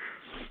Bird.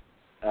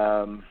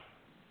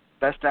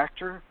 Best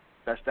Actor,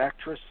 Best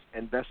Actress,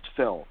 and Best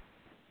Film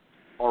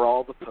are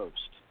all the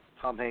Post.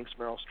 Tom Hanks,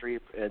 Meryl Streep,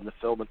 and the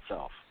film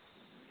itself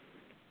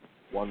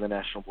won the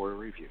National Board of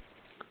Review.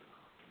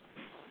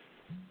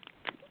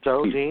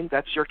 So, Dean,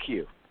 that's your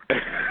cue.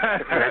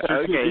 That's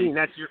your cue, Dean.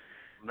 That's your.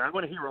 I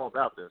want to hear all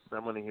about this. I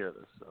want to hear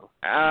this. So.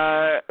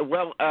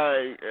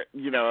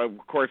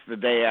 Of course, the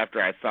day after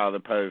I saw the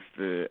Post,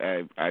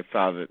 I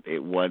saw that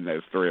it won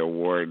those 3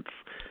 awards,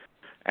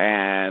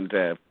 and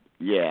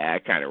I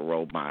kind of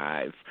rolled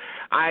my eyes.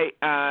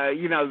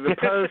 The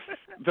Post,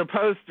 the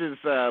Post is,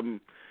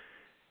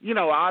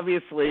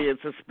 obviously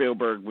it's a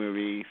Spielberg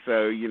movie,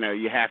 so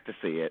you have to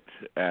see it.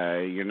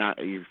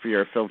 If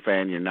you're a film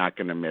fan, you're not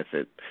going to miss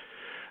it.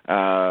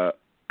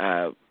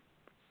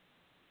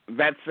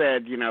 That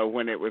said,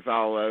 when it was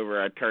all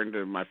over, I turned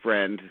to my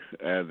friend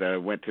that I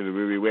went to the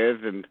movie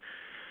with, and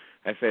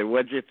I said,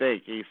 "What'd you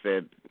think?" He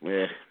said,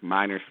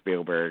 "Minor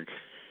Spielberg,"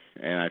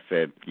 and I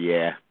said,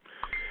 "Yeah."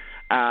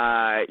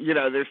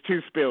 There's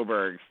two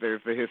Spielbergs.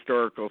 There's the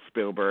historical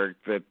Spielberg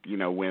that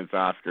wins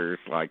Oscars,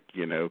 like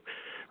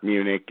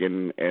Munich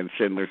and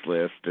Schindler's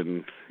List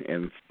and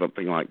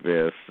something like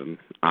this, and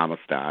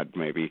Amistad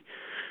maybe,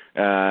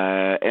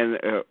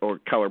 or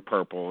Color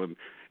Purple, and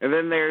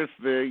then there's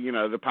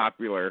the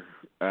popular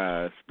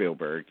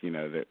Spielberg,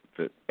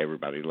 that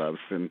everybody loves,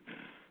 and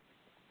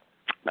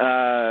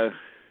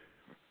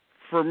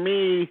for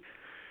me,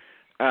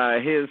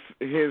 his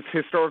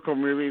historical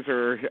movies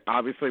are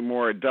obviously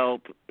more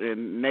adult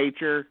in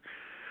nature,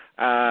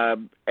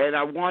 and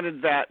I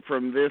wanted that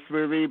from this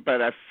movie,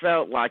 but I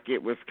felt like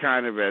it was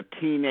kind of a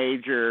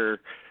teenager's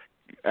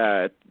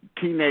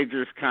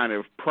kind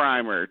of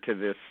primer to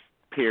this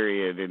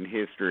period in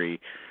history.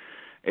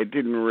 It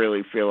didn't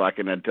really feel like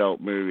an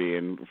adult movie,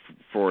 and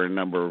for a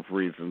number of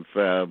reasons.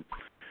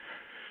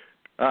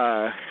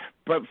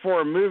 But for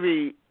a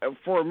movie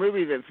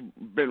that's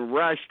been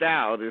rushed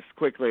out as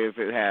quickly as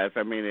it has,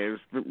 I mean,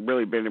 it's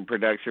really been in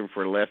production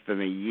for less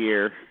than a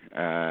year.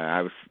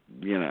 I'm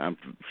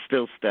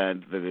still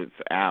stunned that it's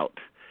out,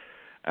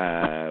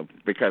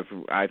 because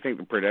I think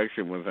the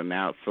production was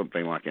announced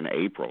something like in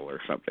April or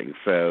something.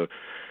 So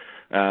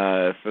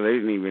they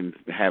didn't even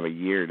have a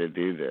year to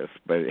do this,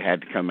 but it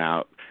had to come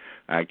out.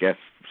 I guess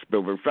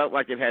Spielberg felt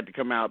like it had to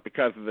come out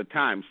because of the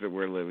times that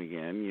we're living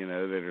in,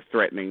 that are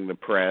threatening the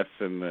press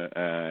and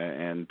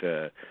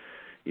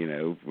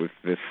with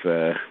this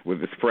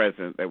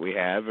president that we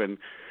have, and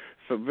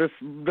so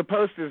the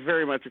Post is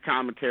very much a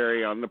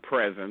commentary on the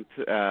present,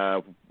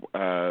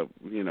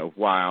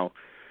 while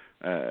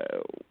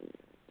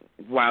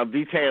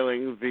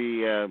detailing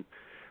the. Of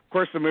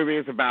course, the movie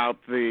is about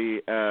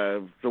the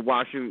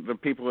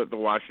people at the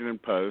Washington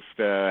Post.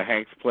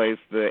 Hanks plays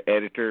the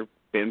editor,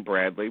 Ben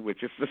Bradley,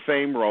 which is the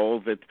same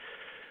role that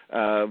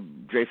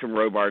Jason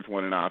Robards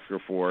won an Oscar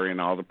for in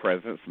All the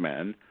President's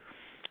Men.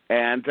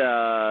 And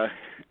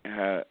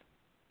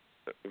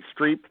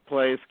Streep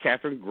plays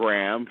Katharine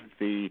Graham,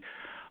 the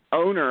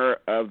owner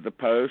of the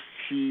Post.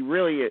 She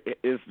really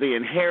is the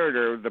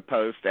inheritor of the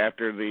Post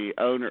after the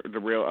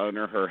real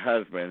owner, her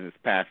husband, has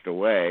passed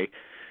away.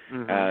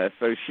 Mm-hmm.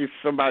 So she's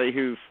somebody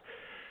who's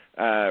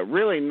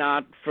really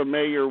not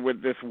familiar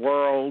with this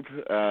world,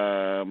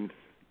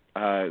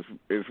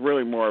 is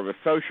really more of a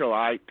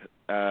socialite,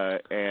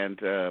 and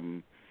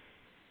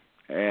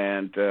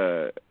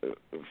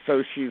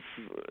so she's,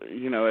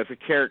 as a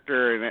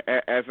character and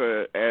as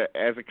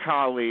a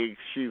colleague,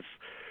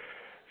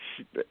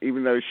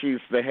 even though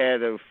she's the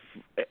head of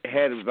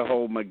the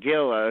whole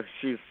Megillah,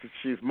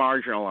 she's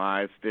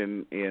marginalized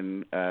in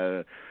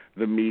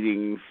the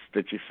meetings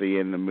that you see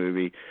in the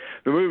movie.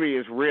 The movie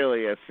is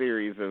really a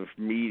series of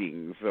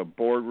meetings,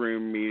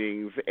 boardroom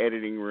meetings,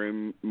 editing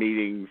room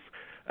meetings,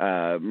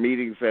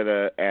 meetings at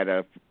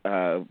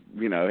her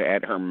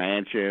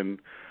mansion.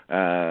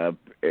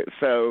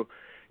 So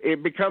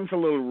it becomes a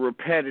little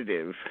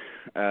repetitive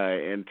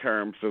in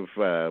terms of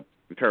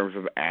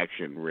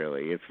action.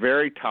 Really, it's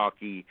very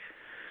talky.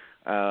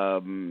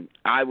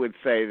 I would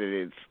say that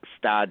it's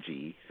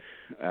stodgy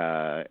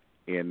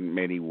in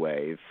many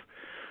ways.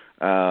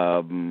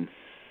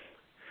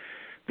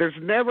 There's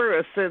never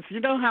a sense,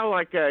 how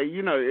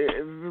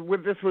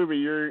with this movie,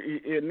 you're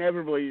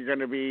going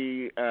to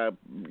be,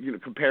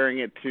 comparing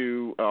it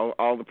to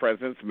All the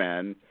President's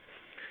Men.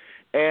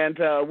 And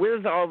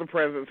with All the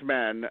President's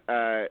Men,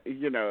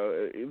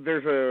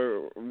 there's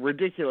a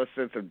ridiculous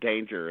sense of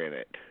danger in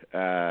it.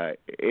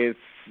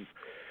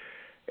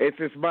 It's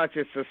as much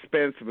a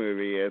suspense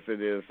movie as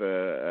it is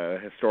a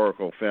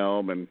historical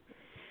film, and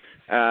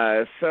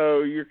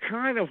so you're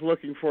kind of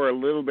looking for a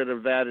little bit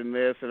of that in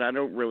this, and I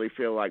don't really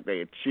feel like they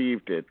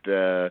achieved it.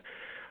 I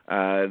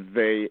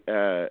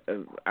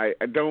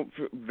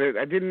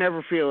didn't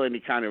never feel any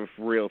kind of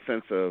real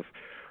sense of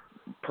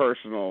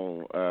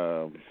personal,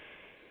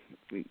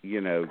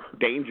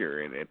 danger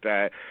in it.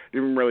 I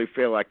didn't really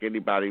feel like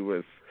anybody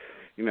was,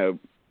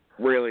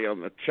 really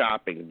on the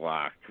chopping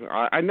block.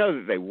 I know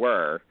that they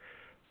were.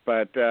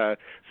 But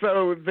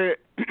so to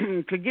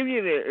give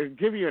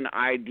you an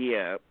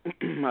idea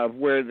of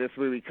where this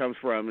movie comes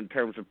from in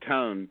terms of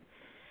tone,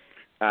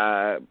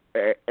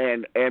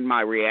 and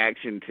my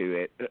reaction to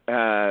it,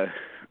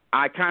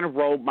 I kind of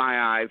rolled my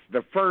eyes.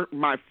 The first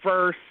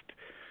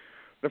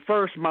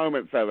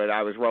moments of it,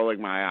 I was rolling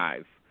my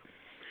eyes.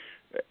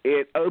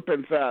 It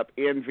opens up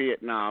in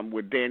Vietnam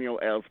with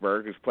Daniel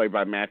Ellsberg, who's played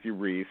by Matthew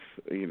Rhys,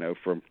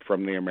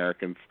 from The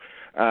Americans.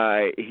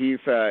 He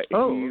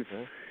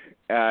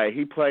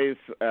plays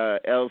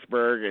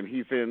Ellsberg, and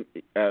he's in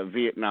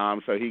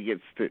Vietnam, so he's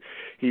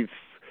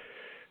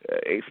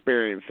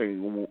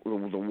experiencing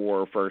the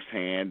war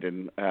firsthand.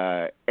 And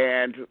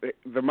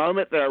the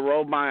moment that I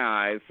rolled my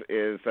eyes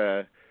is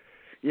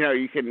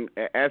you can,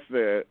 as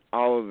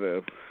all of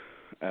the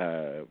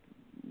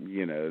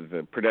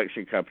the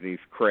production company's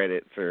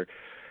credits are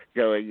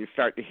going, you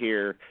start to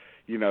hear,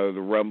 the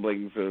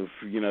rumblings of,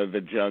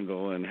 the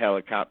jungle and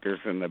helicopters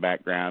in the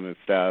background and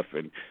stuff,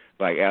 and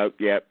like, oh,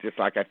 yep, just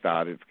like I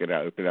thought, it's going to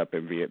open up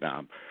in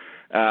Vietnam.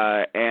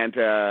 And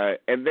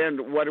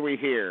then what do we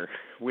hear?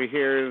 We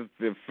hear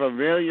the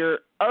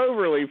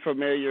overly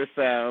familiar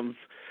sounds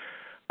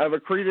of a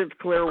Creedence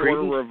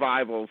Clearwater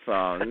Revival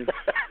song.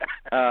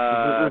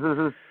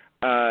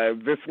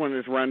 This one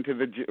is Run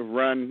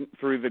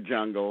Through the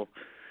Jungle.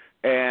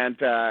 And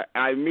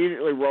I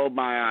immediately rolled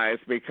my eyes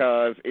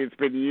because it's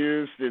been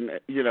used in,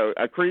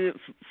 a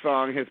Creedence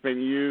song has been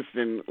used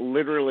in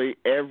literally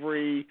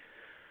every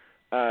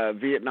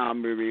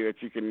Vietnam movie that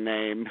you can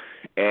name,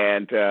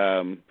 and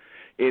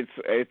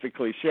it's a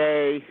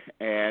cliche.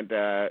 And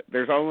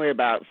there's only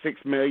about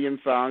 6 million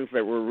songs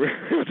that were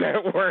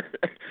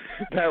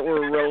that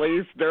were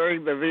released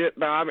during the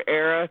Vietnam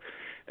era.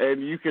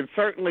 And you can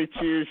certainly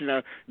choose,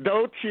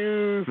 don't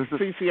choose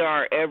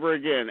CCR ever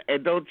again,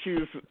 and don't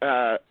choose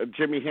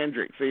Jimi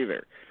Hendrix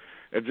either.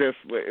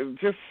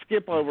 Just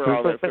skip over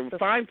all this and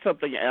find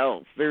something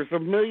else. There's a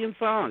million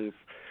songs.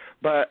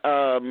 But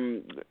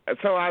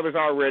so I was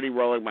already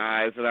rolling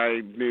my eyes, and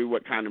I knew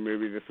what kind of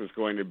movie this was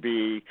going to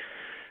be.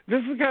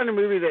 This is the kind of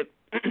movie that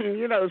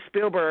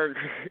Spielberg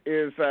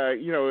is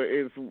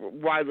is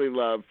widely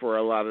loved for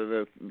a lot of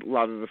the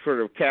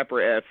sort of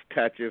Capra-esque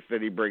touches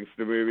that he brings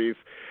to movies.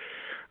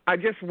 I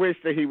just wish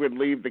that he would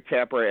leave the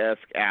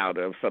Capra-esque out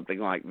of something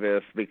like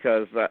this,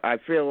 because I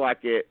feel like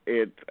it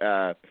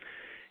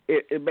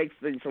makes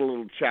things a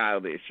little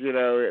childish.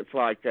 It's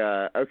like,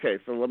 okay,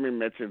 so let me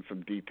mention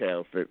some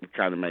details that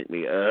kind of make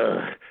me,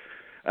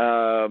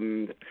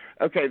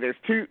 okay, there's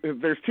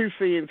two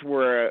scenes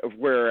where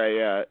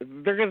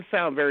they're going to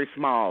sound very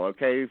small,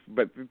 okay,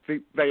 but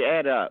they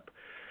add up.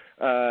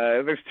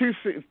 There's two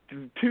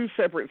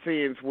separate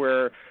scenes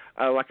where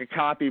like a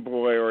copy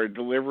boy or a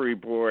delivery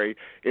boy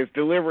is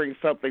delivering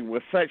something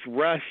with such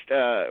rushed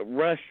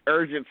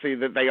urgency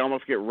that they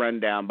almost get run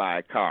down by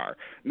a car.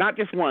 Not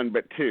just one,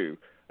 but two.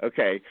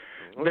 Okay.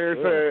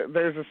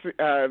 There's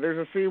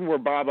a scene where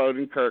Bob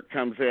Odenkirk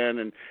comes in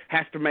and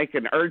has to make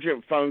an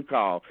urgent phone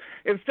call.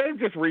 Instead of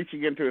just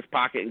reaching into his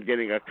pocket and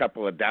getting a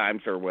couple of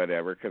dimes or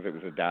whatever, because it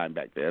was a dime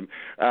back then,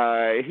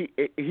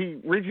 he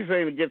reaches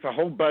in and gets a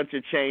whole bunch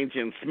of change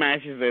and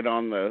smashes it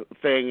on the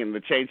thing, and the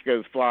change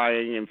goes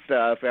flying and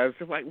stuff. And I was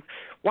just like,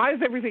 why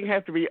does everything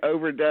have to be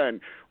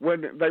overdone?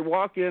 When they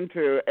walk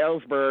into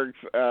Ellsberg's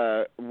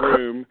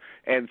room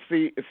and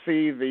see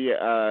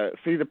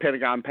the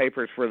Pentagon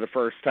Papers for the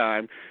first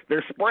time,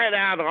 they're spread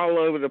out all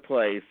over the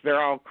place.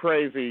 They're all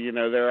crazy, I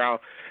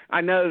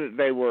know that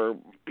they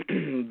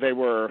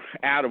were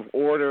out of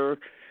order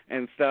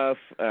and stuff,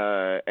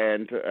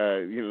 and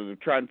they're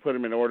trying to put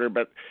them in order,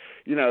 but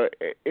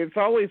it's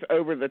always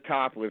over the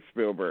top with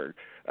Spielberg.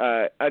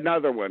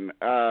 Another one,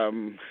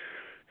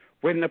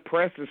 when the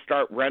presses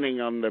start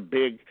running on the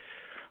big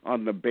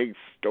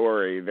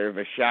story, there's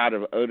a shot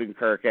of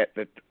Odenkirk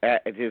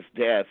at his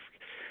desk,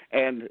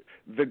 and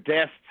the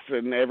desks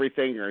and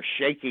everything are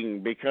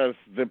shaking because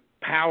the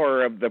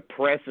power of the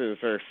presses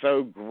are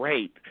so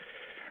great.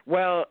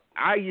 Well,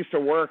 I used to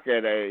work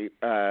at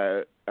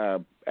a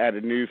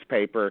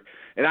newspaper,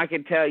 and I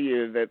can tell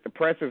you that the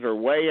presses are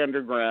way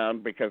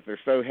underground because they're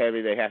so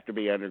heavy they have to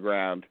be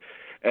underground,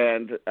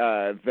 and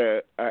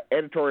the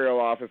editorial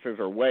offices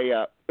are way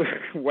up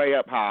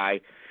high,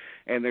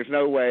 and there's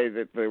no way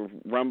that the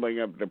rumbling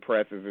of the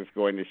presses is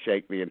going to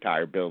shake the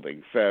entire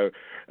building. So,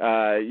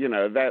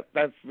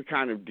 that's the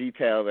kind of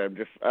detail that I'm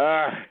just,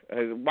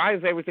 why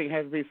does everything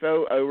have to be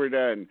so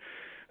overdone?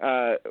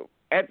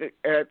 At the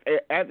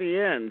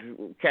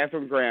end,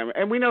 Katharine Graham,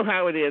 and we know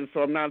how it ends, so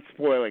I'm not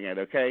spoiling it,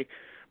 okay?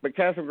 But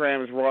Katharine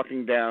Graham is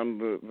walking down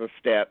the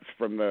steps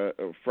from the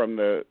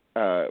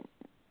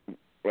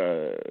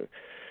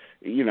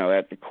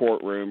at the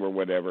courtroom or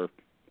whatever,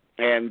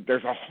 and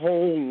there's a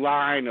whole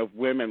line of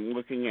women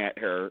looking at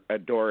her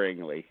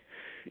adoringly.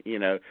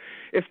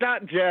 It's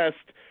not just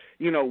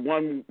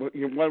one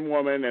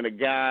woman and a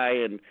guy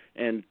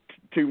and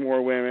two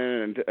more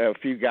women and a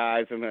few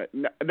guys and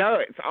no,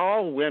 it's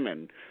all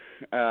women.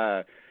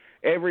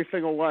 Every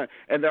single one,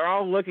 and they're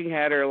all looking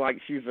at her like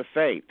she's a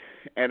saint.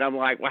 And I'm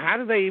like, well, how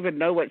do they even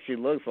know what she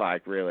looks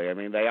like, really? I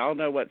mean, they all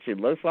know what she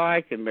looks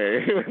like, and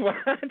they're well,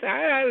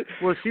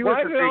 she was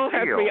why do it all deal.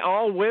 have to be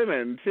all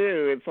women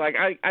too? It's like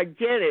I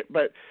get it,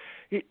 but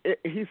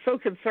he's so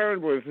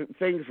concerned with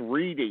things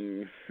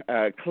reading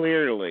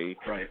clearly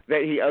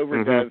that he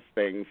overdoes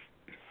things.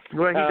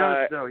 Well, he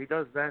does. No, he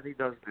does that. He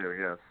does do.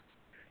 Yes.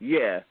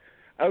 Yeah.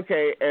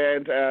 Okay,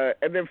 and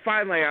then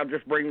finally, I'll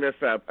just bring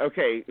this up.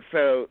 Okay,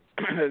 so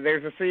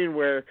there's a scene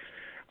where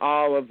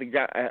all of the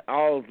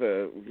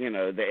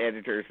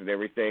editors and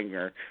everything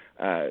are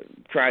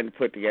trying to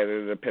put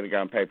together the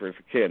Pentagon Papers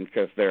again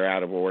because they're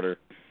out of order,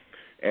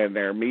 and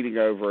they're meeting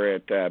over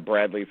at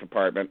Bradley's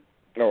apartment,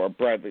 or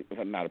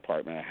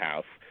a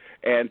house,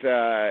 and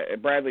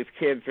Bradley's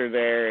kids are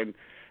there, and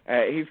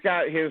He's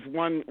got his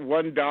one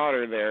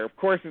daughter there. Of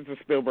course, it's a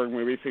Spielberg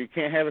movie, so you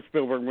can't have a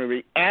Spielberg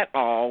movie at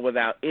all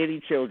without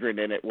any children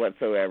in it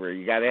whatsoever.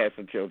 You got to have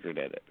some children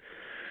in it.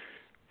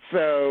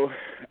 So,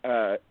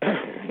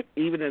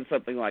 even in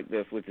something like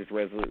this, which is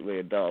resolutely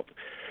adult,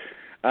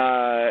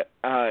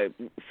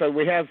 so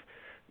we have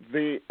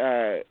the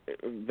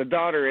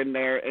daughter in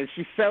there, and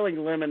she's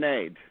selling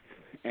lemonade.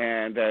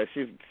 And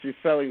she's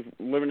selling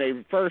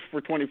lemonade first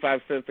for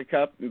 25 cents a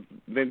cup, and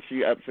then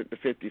she ups it to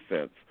 50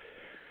 cents,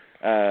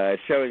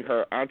 showing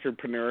her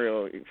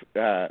entrepreneurial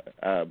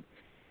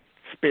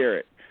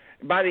spirit.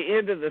 By the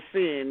end of the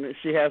scene,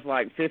 she has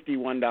like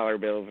 $51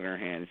 bills in her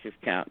hand. She's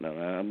counting them,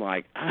 and I'm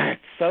like,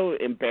 it's so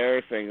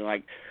embarrassing.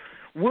 Like,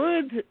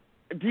 do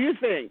you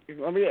think?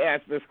 Let me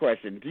ask this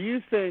question: do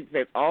you think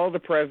that All the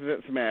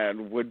President's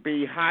Men would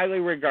be highly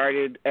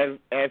regarded as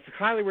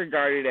highly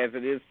regarded as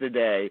it is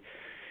today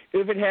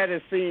if it had a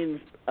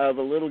scene of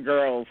a little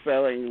girl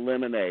selling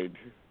lemonade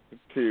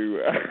to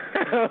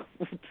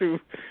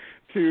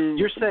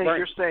You're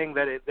saying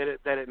that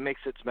it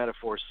makes its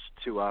metaphors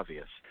too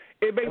obvious.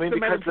 It makes the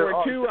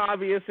metaphor too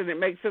obvious, and it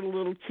makes it a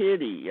little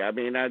kiddie. I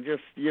mean,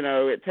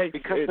 it takes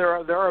there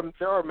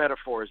are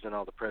metaphors in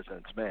All the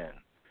President's Men.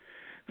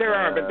 There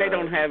are, but they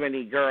don't have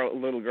any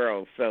little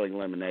girls selling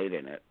lemonade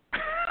in it.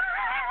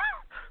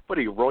 What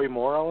are you, Roy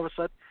Moore, all of a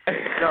sudden?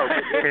 No,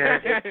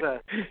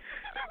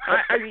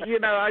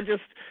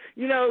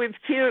 it's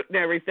cute and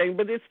everything,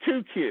 but it's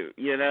too cute.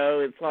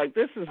 It's like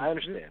this is. I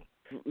understand.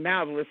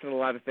 Now I've listened to a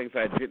lot of things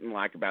I didn't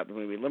like about the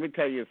movie. Let me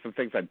tell you some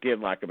things I did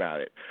like about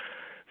it.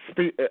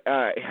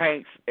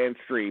 Hanks and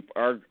Streep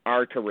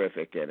are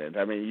terrific in it.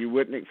 I mean, you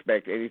wouldn't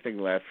expect anything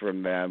less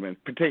from them, and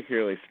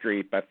particularly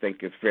Streep, I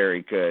think, is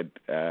very good,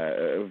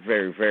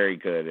 very, very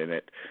good in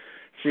it.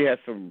 She has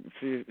some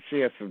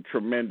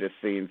tremendous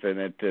scenes in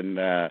it, and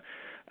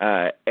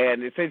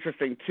it's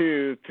interesting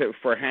too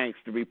for Hanks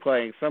to be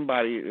playing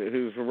somebody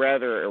who's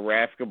rather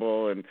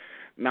irascible and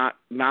not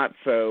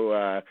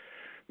so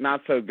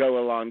go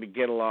along to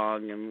get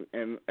along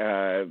and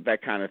that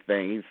kind of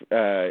thing.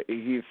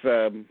 He's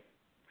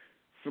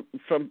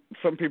some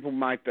people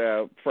might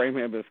frame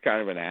him as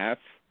kind of an ass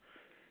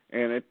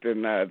in it,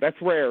 and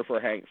that's rare for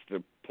Hanks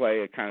to play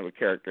a kind of a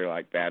character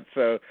like that.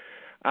 So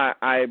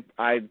I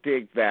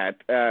dig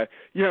that.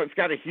 It's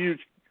got a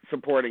huge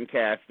supporting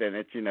cast in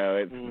it.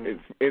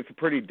 It's a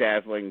pretty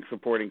dazzling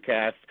supporting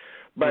cast,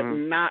 but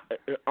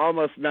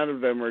almost none of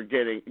them are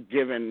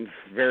given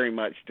very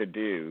much to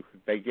do.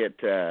 They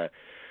get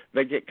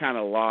kind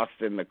of lost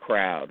in the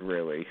crowd,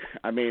 really.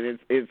 I mean,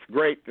 it's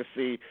great to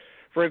see.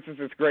 For instance,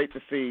 it's great to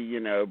see,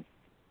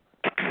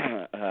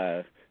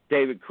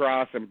 David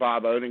Cross and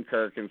Bob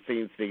Odenkirk in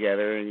scenes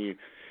together, and you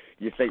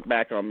think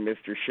back on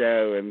Mr.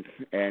 Show,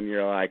 and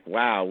you're like,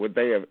 wow, would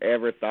they have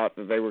ever thought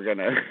that they were going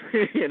to,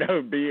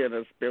 be in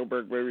a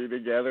Spielberg movie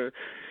together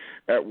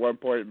at one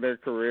point in their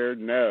career?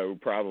 No,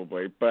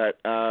 probably. But,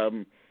 I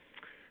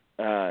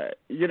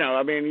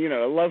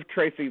love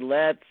Tracy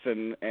Letts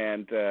and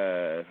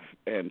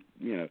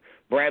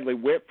Bradley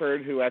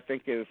Whitford, who I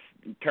think is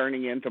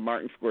turning into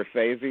Martin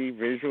Scorsese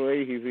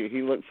visually.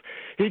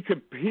 He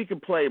could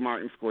play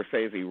Martin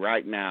Scorsese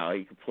right now.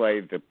 He could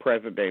play the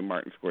present day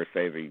Martin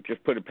Scorsese.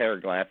 Just put a pair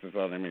of glasses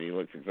on him and he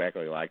looks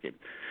exactly like him.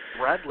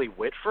 Bradley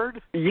Whitford?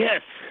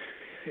 Yes,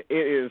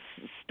 it is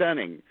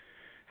stunning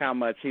how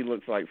much he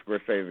looks like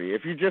Scorsese.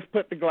 If you just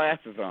put the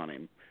glasses on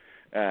him,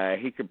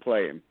 he could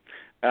play him.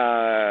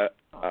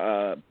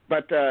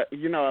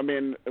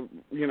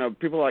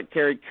 People like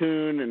Carrie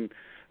Coon and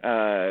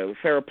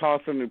Sarah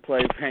Paulson, who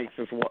plays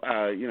Hanks's,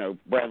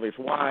 Bradley's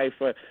wife,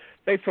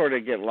 they sort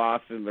of get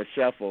lost in the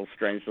shuffle,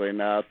 strangely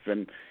enough.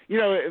 And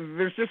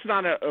there's just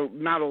not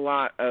a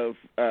lot of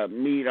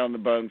meat on the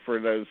bone for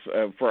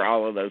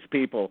all of those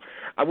people.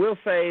 I will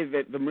say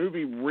that the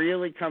movie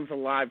really comes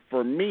alive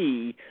for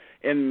me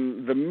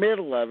in the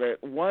middle of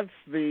it once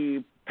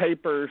the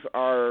papers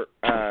are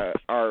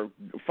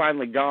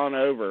finally gone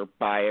over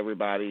by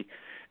everybody,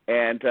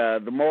 and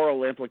the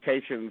moral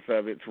implications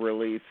of its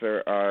release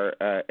are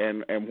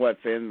and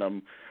what's in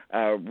them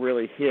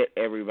really hit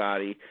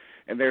everybody.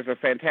 And there's a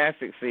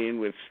fantastic scene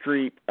with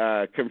Streep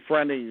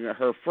confronting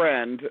her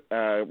friend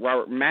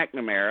Robert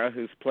McNamara,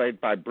 who's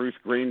played by Bruce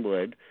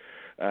Greenwood,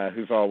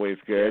 who's always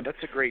good. Yeah,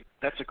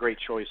 that's a great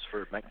choice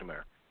for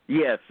McNamara.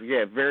 Yes,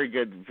 yeah, very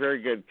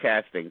good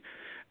casting.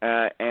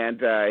 And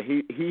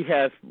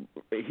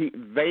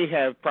they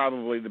have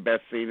probably the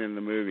best scene in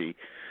the movie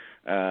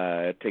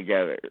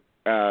together.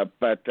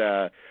 But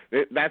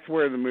that's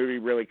where the movie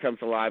really comes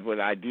alive with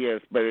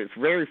ideas, but it's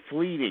very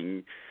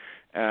fleeting.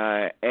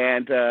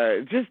 And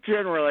just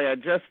generally, I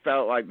just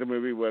felt like the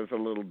movie was a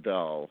little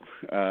dull.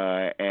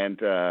 And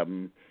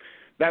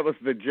that was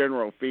the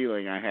general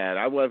feeling I had.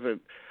 I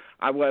wasn't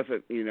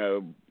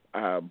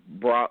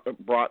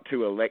brought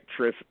to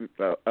electricity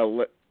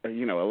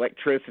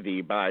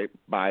by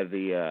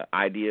the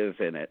ideas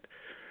in it,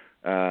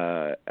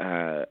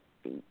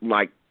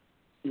 like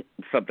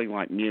something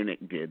like Munich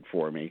did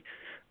for me.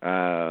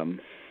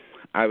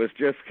 I was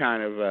just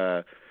kind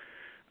of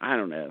I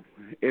don't know.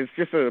 It's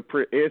just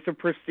it's a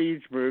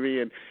prestige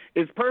movie, and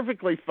it's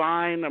perfectly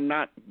fine. I'm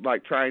not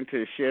like trying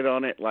to shit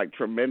on it like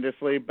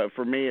tremendously, but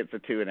for me, it's a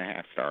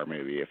 2.5 star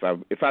movie.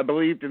 If I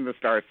believed in the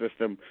star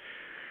system,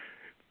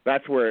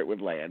 that's where it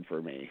would land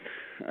for me.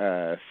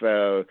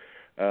 So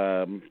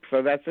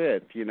that's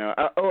it. You know.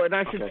 And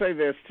I should say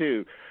this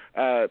too.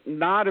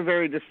 Not a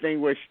very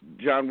distinguished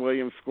John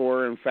Williams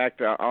score. In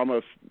fact,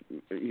 almost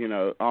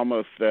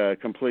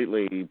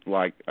completely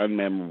like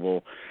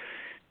unmemorable.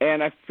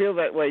 And I feel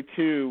that way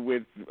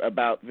too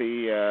about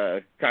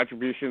the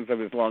contributions of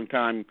his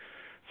longtime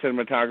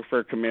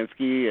cinematographer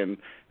Kaminsky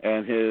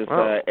and his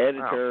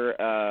editor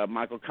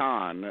Michael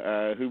Kahn,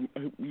 who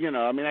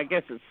I mean I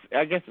guess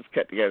it's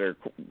cut together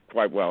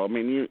quite well. I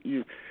mean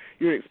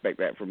you'd expect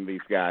that from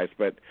these guys,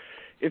 but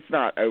it's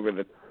not over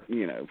the.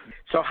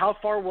 So how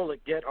far will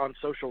it get on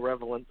social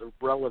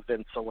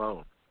relevance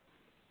alone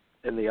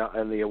in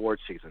the award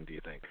season? Do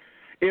you think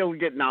it'll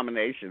get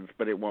nominations,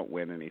 but it won't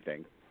win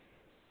anything?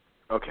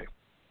 Okay.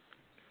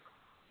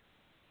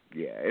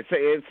 Yeah,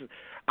 it's.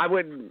 I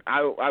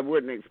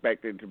wouldn't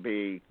expect it to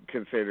be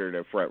considered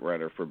a front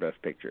runner for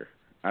Best Picture.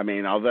 I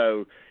mean,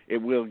 although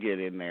it will get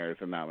in there as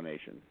a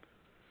nomination.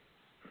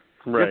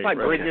 Right.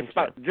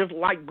 Just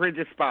like Bridge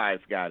of Spies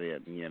got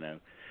in,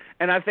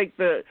 And I think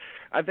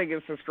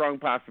it's a strong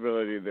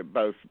possibility that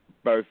both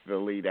the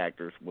lead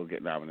actors will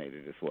get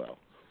nominated as well.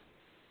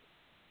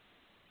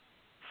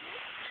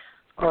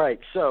 All right,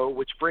 so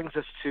which brings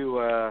us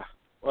to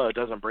it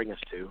doesn't bring us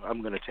to.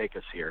 I'm going to take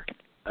us here.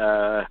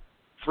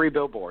 3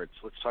 Billboards.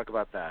 Let's talk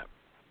about that.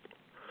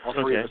 All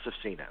three of us have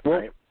seen it,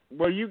 right?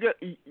 Well, you go.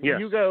 Yes.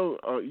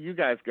 You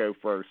guys go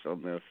first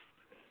on this.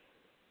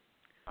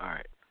 All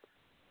right.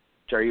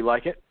 Jerry, you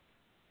like it?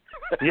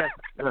 Yes,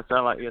 I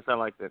liked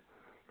it.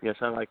 Yes,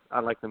 I like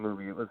the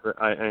movie.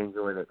 I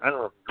enjoyed it. I don't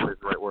know if enjoyed is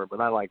the right word, but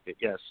I liked it.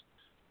 Yes.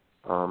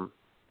 Right.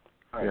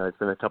 Yeah, it's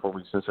been a couple of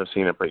weeks since I've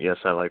seen it, but yes,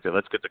 I liked it.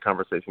 Let's get the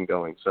conversation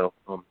going. So,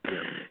 All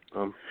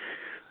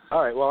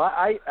right. Well,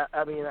 I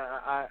mean,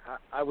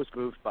 I was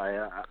moved by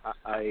it.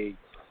 I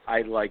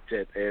liked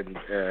it, and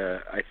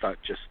I thought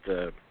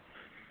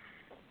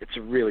it's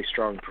a really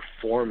strong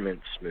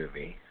performance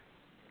movie.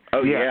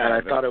 Oh yeah, and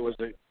I thought it was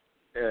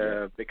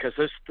because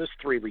those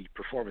 3 lead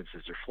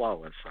performances are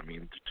flawless. I mean,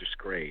 they're just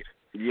great.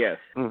 Yes.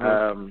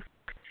 Mm-hmm.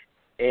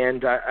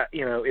 And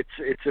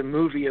it's a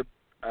movie.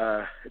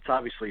 It's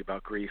obviously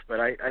about grief, but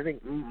I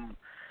think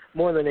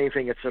more than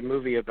anything, it's a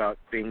movie about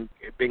being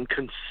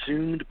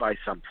consumed by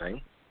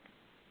something,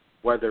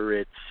 whether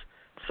it's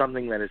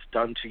something that is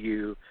done to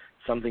you,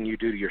 something you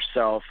do to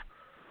yourself,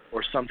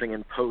 or something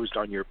imposed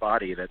on your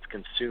body that's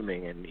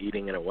consuming and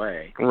eating it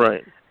away.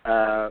 Right.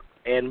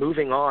 And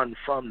moving on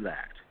from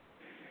that.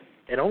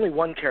 And only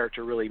one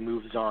character really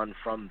moves on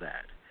from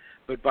that.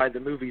 But by the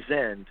movie's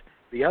end,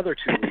 the other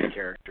 2 lead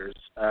characters,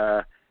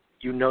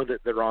 that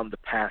they're on the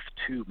path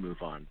to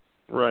move on.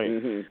 Right.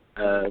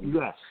 Mm-hmm.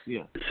 Yes.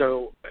 Yeah.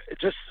 So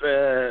just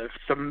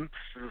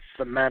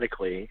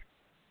thematically,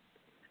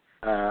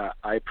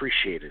 I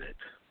appreciated it.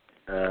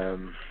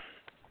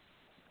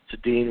 So,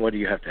 Dean, what do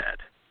you have to add?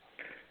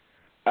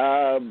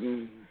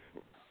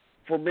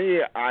 For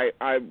me,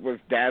 I was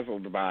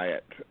dazzled by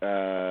it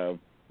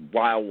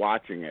while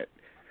watching it.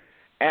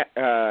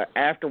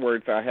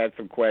 Afterwards, I had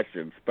some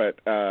questions, but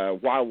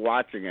while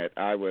watching it,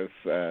 I was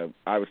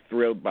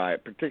thrilled by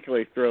it.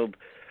 Particularly thrilled.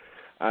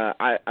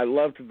 I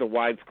loved the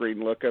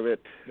widescreen look of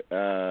it.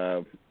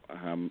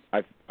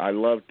 I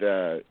loved,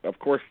 of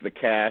course, the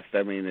cast.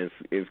 I mean,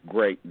 is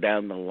great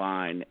down the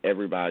line.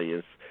 Everybody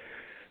is,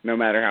 no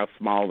matter how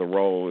small the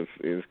role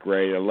is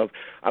great. I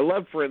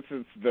love, for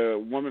instance, the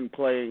woman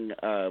playing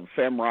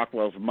Sam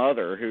Rockwell's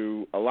mother,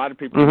 who a lot of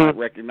people might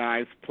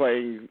recognize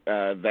playing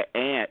the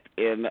aunt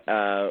in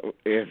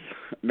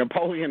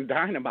Napoleon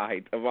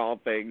Dynamite, of all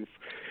things.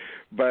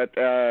 But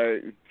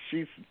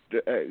she's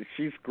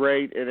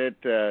great in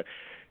it.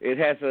 It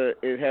has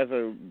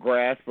a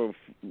grasp of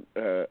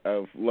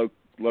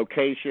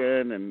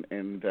location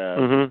and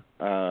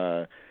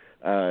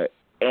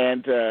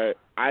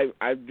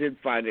I did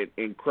find it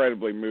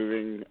incredibly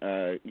moving.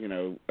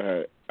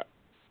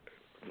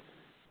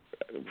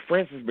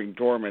 Frances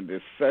McDormand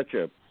is such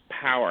a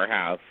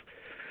powerhouse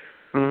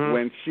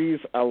when she's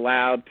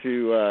allowed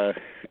to,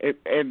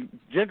 and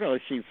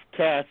generally she's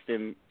cast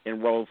in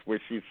roles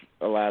where she's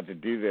allowed to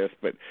do this.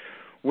 But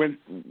when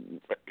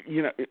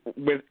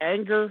with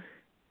anger,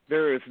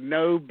 there is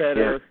no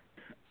better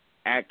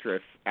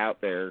actress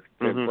out there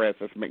than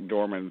Frances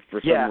McDormand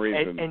for some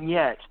reason. And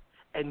yet,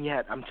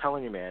 I'm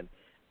telling you, man,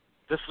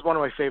 this is one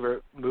of my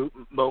favorite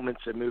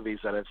moments in movies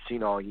that I've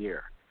seen all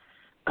year.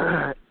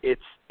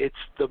 It's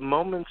the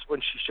moments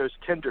when she shows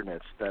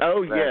tenderness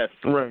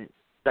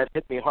that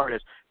hit me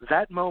hardest.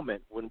 That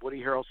moment when Woody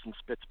Harrelson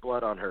spits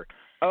blood on her,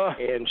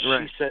 and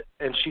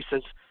she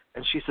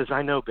says,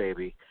 "I know,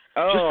 baby."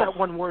 Just that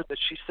one word that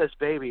she says,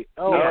 "baby."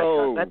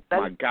 Oh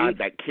my God,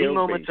 that killed me.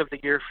 Moments of the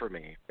year for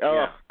me.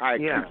 I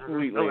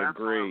completely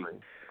agree.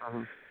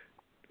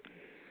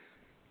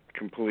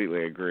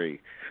 Completely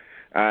agree.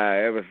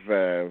 It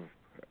was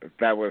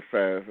that was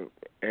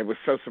it was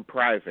so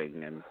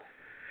surprising. And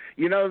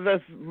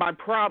my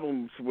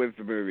problems with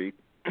the movie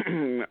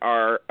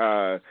are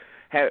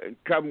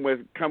come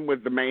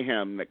with the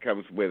mayhem that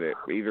comes with it,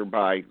 either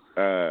by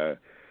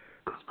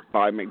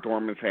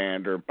McDormand's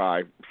hand or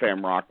by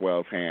Sam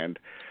Rockwell's hand.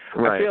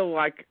 Right.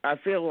 I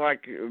feel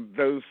like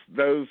those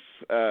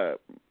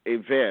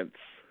events,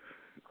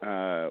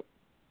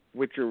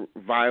 which are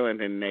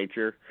violent in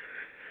nature,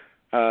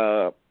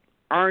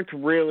 aren't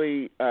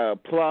really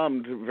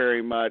plumbed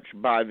very much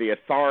by the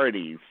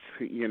authorities.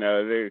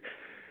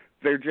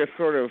 They're just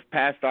sort of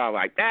passed off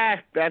like,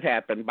 that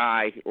happened,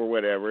 bye, or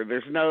whatever.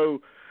 There's no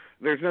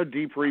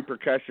deep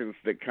repercussions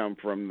that come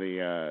from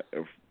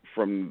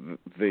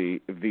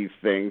these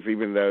things,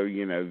 even though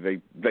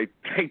they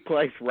take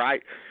place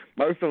right.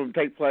 Most of them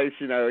take place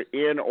in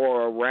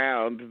or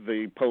around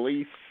the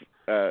police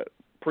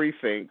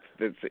precinct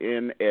that's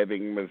in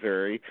Ebbing,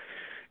 Missouri.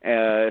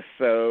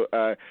 So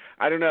I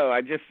don't know.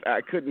 I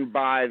couldn't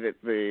buy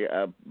that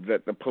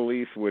the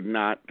police would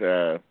not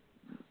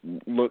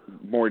look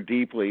more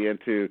deeply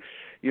into.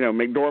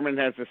 McDormand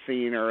has a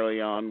scene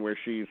early on where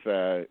she's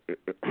at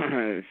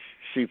the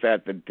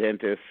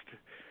dentist,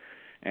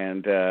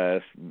 and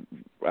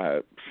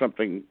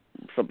something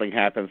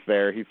happens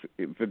there.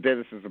 The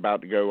dentist is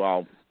about to go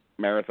all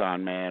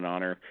Marathon Man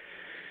on her,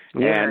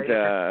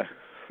 and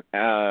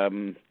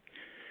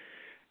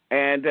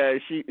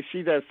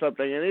she does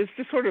something, and it's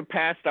just sort of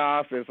passed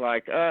off as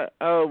like,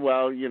 oh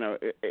well,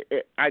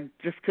 I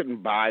just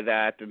couldn't buy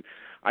that, and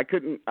I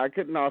couldn't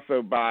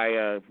also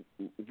buy.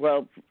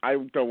 Well, I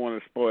don't want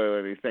to spoil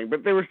anything,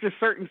 but there was just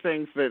certain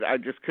things that I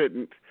just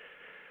couldn't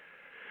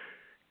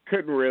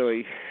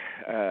really,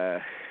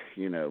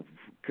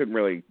 couldn't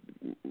really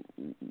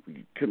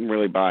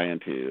buy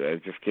into. I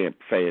just can't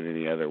say it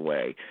any other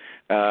way.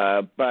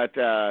 But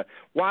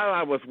while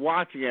I was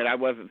watching it, I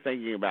wasn't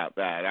thinking about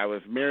that. I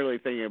was merely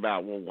thinking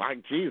about, well,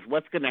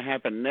 what's going to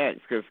happen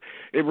next? Because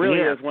it really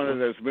is one of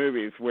those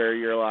movies where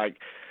you're like,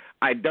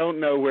 I don't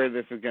know where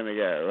this is going to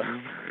go.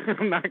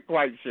 I'm not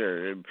quite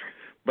sure,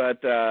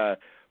 but I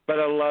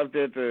loved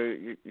it.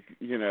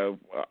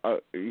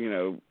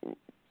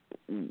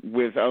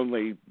 With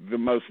only the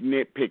most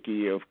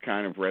nitpicky of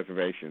kind of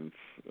reservations.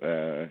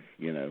 It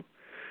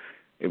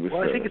was.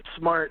 Well, I think it's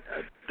smart.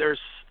 There's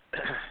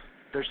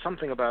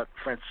something about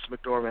Frances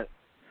McDormand,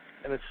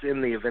 and it's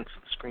in the events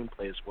of the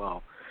screenplay as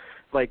well.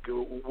 Like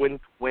when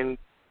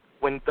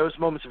those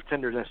moments of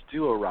tenderness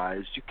do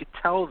arise, you could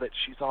tell that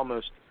she's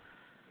almost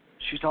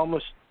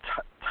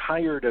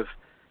tired of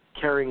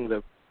carrying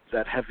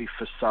that heavy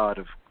facade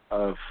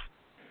of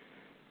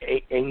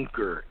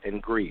anger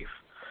and grief.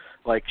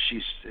 Like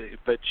she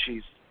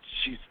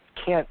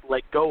can't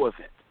let go of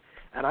it,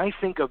 and I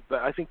think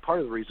part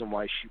of the reason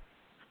why she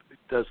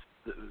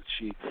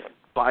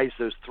buys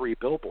those 3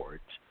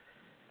 billboards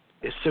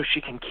is so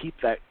she can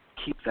keep that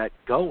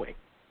going.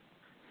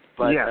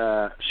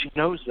 But she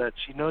knows that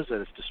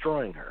it's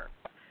destroying her,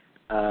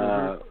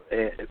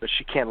 but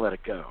she can't let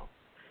it go.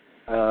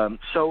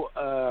 So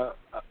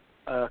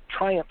a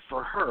triumph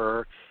for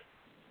her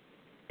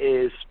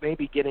is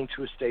maybe getting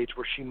to a stage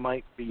where she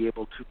might be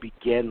able to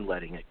begin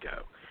letting it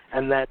go.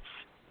 And that's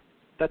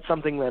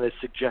something that is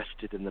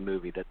suggested in the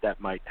movie, that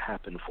might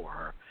happen for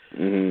her.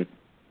 Mm-hmm.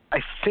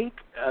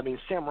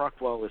 Sam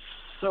Rockwell is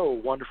so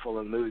wonderful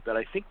in the movie, but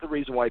I think the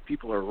reason why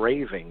people are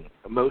raving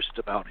most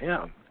about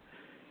him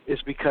is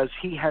because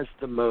he has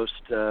the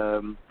most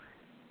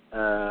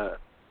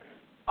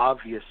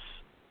obvious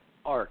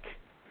arc,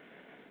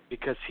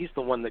 because he's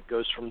the one that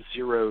goes from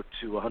 0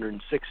 to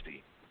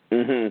 160.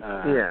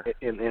 Mm-hmm.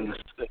 In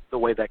the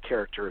way that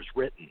character is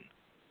written.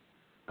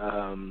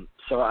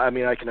 So I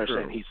can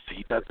understand he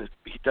does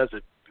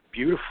it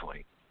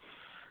beautifully.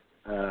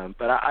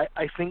 But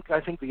I think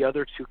the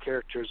other 2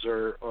 characters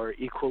are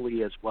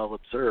equally as well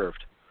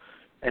observed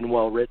and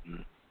well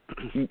written.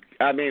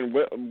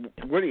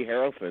 Woody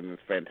Harrelson is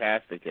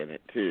fantastic in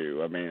it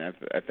too.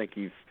 I think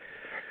he's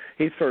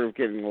sort of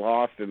getting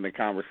lost in the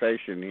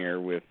conversation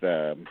here with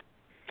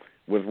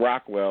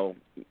Rockwell.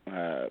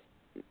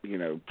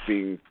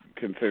 Being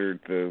considered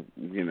the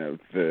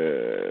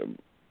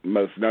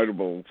most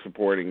notable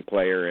supporting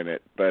player in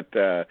it, but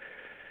I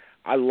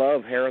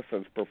love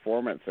Harrison's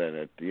performance in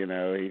it.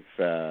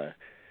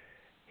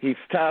 He's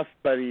tough,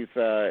 but he's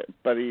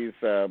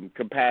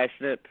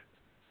compassionate,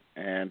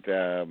 and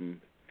I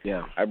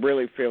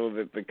really feel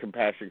that the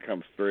compassion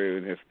comes through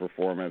in his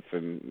performance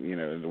and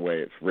in the way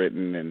it's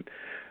written, and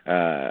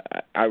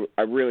I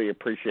really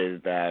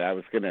appreciated that. I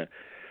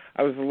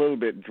was a little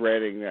bit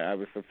dreading. I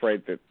was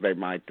afraid that they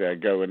might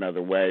go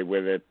another way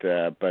with it,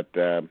 but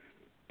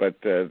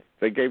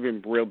they gave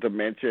him real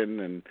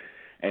dimension,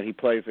 and he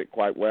plays it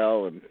quite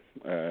well, and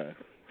so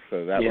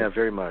that was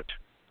very much.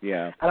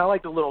 Yeah, and I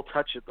like the little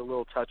touches in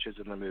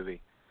the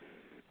movie,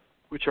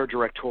 which are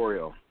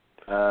directorial.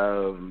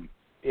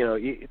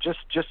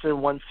 Just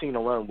in one scene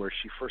alone, where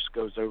she first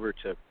goes over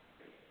to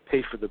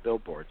pay for the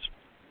billboards,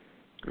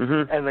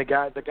 mm-hmm. and the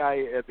guy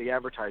at the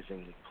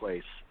advertising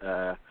place.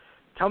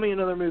 Tell me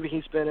another movie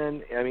he's been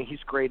in. I mean,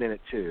 he's great in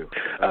it too.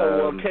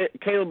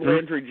 Caleb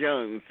Landry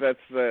Jones. That's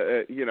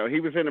he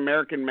was in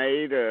American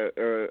Made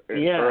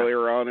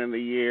earlier on in the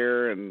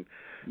year, and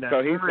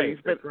so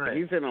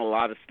he's in a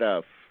lot of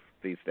stuff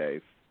these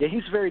days. Yeah,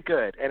 he's very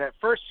good. And at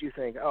first you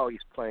think, oh,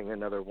 he's playing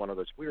another one of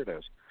those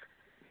weirdos.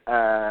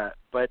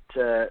 But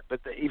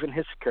even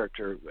his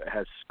character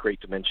has great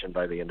dimension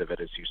by the end of it,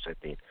 as you said,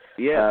 Dean.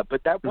 Yeah.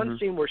 But that one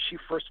scene where she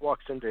first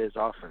walks into his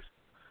office,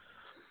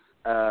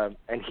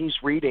 and he's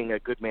reading "A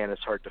Good Man Is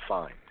Hard to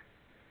Find,"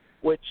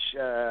 which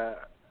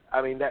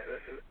I mean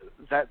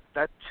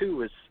that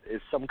too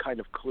is some kind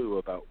of clue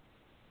about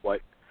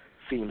what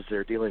themes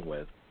they're dealing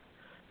with,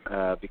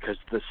 because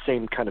the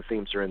same kind of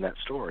themes are in that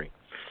story.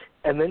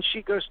 And then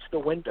she goes to the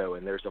window,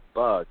 and there's a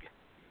bug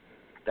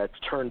that's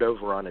turned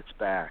over on its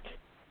back.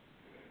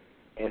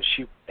 And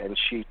she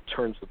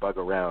turns the bug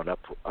around up,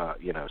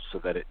 so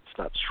that it's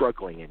not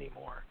struggling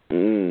anymore.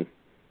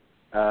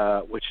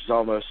 Which is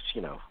almost,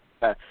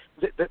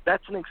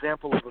 that's an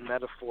example of a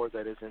metaphor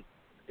that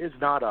is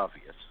not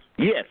obvious.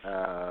 Yes.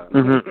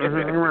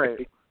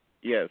 Right.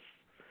 Yes.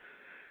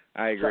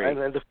 I agree.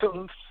 So, and the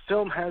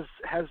film has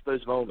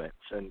those moments,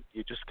 and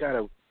you just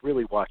gotta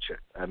really watch it.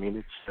 I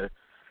mean,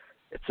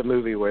 it's a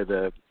movie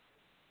where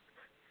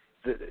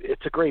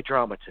it's a great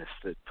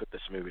dramatist that put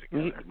this movie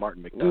together,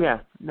 Martin McDonagh. Yeah,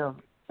 no,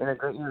 and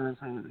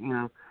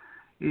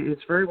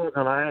it's very well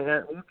done.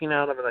 Looking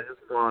out of it, I just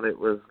thought it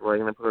was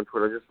like, and I put on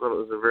Twitter, I just thought it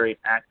was a very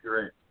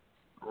accurate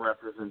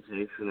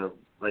representation of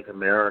like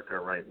America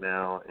right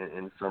now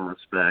in some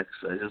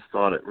respects. I just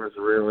thought it was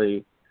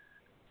really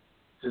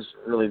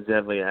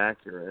deadly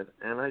accurate,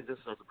 and I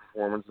just thought the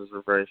performances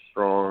were very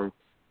strong,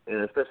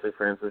 and especially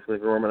Frances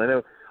McDormand. I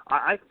know.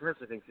 I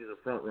personally think she's a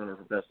front runner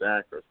for Best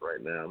Actress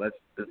right now.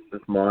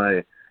 That's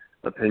my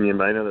opinion,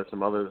 but I know there's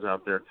some others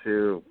out there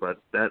too.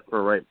 But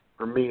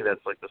for me,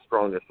 that's like the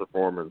strongest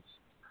performance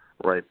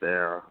right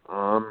there.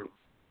 And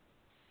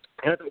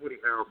I thought Woody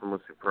Harrelson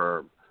was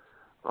superb.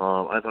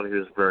 I thought he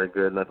was very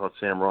good, and I thought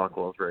Sam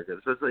Rockwell was very good.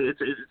 So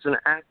it's an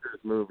actor's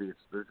movie.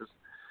 There's just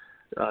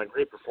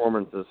great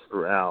performances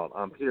throughout.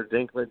 Peter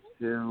Dinklage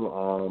too.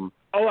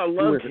 I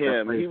loved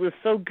him. He was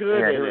so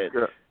good in it.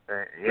 Good.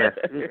 Yes,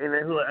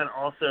 and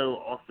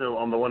also the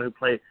one who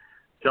played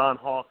John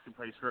Hawkes, who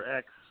plays her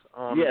ex,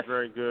 yes, is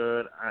very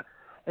good. And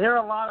there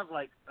are a lot of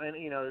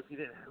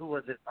who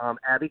was it?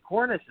 Abby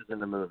Cornish is in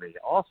the movie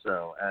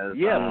also as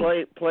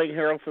playing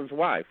Harrelson's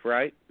wife,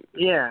 right?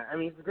 Yeah, I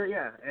mean it's great.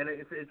 Yeah, and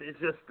it's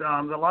just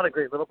a lot of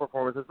great little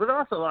performances, but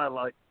also a lot of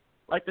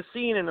like the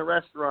scene in the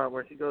restaurant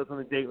where she goes on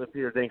a date with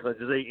Peter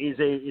Dinklage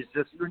is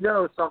just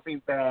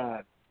something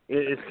bad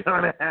it's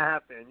going to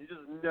happen. You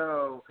just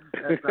know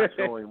that's not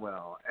going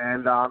well.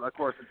 And, of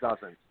course, it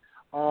doesn't.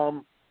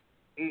 And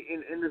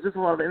there's just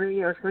a lot of,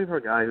 especially for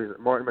a guy who's,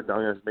 Martin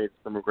McDonagh has made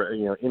some,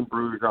 in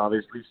Bruges,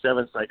 obviously,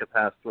 Seven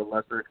Psychopaths to a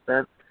lesser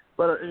extent.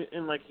 But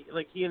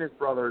he and his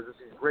brother are just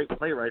great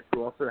playwrights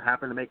who also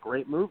happen to make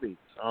great movies.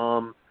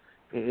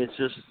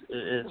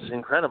 It's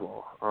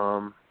incredible.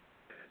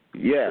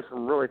 There's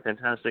some really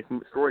fantastic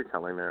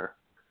storytelling there.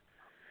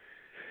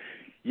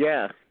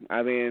 Yeah,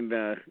 I mean,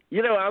 I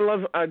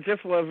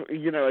just love,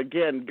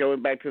 again,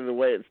 going back to the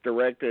way it's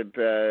directed,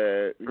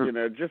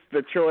 just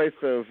the choice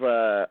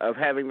of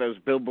having those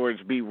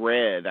billboards be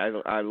red.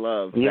 I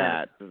love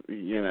that.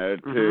 They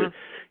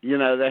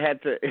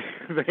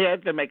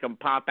had to make them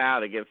pop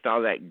out against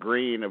all that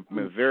green of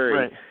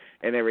Missouri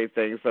and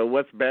everything. So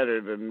what's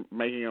better than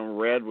making them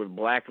red with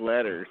black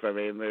letters? I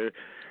mean,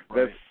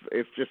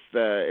 it's just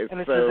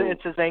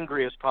it's as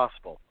angry as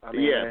possible. I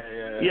mean,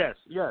 yes.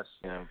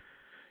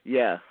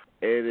 Yeah,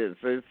 it is.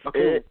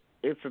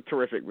 It's a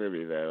terrific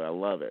movie, though. I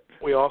love it.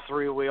 We all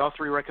three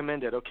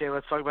recommend it. Okay,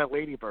 let's talk about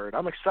Lady Bird.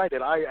 I'm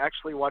excited. I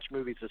actually watched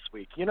movies this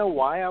week. You know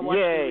why I watched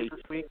movies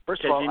this week?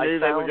 First of all, you knew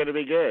they were going to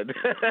be good.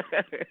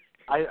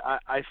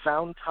 I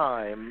found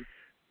time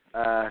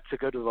to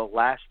go to the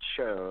last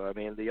show. I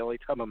mean, the only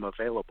time I'm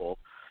available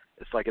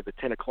is like at the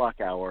 10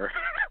 o'clock hour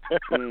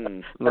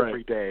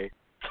every day.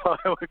 So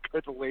I would go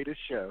to the latest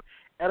show.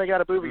 And I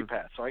got a movie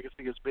pass, so I can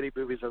see as many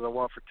movies as I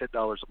want for $10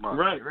 a month.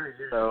 Right.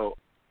 So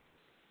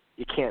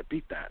you can't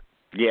beat that.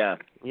 Yeah.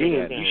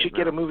 You should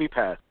get a movie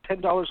pass.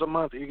 $10 a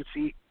month, you can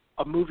see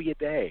a movie a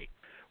day.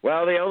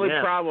 Well, the only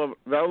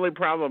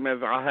problem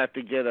is I'll have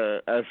to get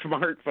a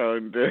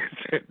smartphone to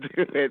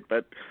do it.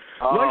 But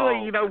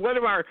luckily, one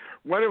of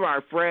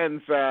our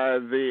friends,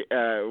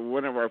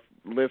 one of our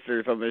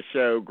listeners on the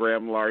show,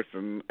 Graham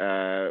Larson,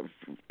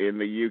 in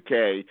the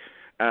UK.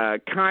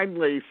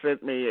 Kindly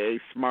sent me a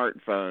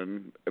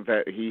smartphone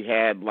that he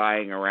had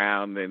lying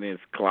around in his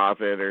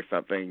closet or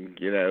something,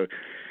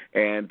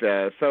 and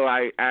so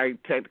I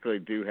technically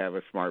do have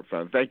a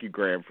smartphone. Thank you,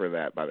 Graham, for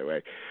that, by the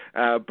way.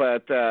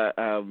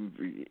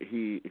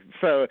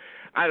 So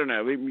I don't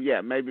know.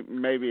 Yeah,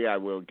 maybe I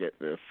will get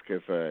this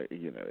because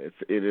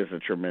it is a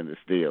tremendous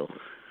deal.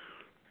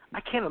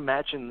 I can't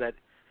imagine that.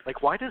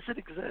 Like, why does it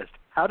exist?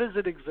 How does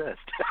it exist?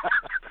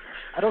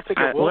 I don't think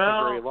it will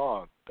for very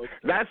long.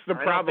 That's the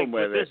problem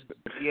with it.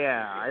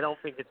 Yeah, I don't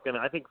think it's gonna.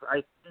 I do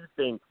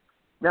think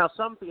Now,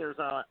 some theaters,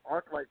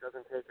 ArcLight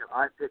doesn't take it,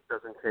 iPic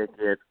doesn't take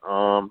it,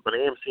 but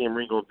AMC and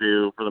Regal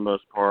do for the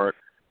most part.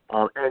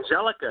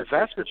 Angelica. The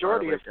vast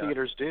majority of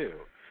theaters do.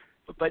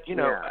 But, you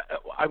know,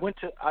 I went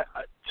to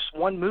just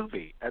one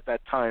movie at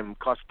that time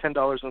cost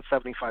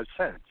 $10.75.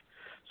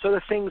 So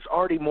the thing's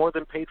already more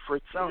than paid for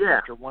itself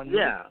after one movie.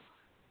 Yeah.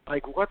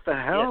 Like, what the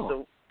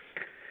hell?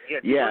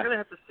 We're going to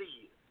have to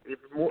see. If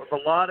a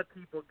lot of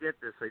people get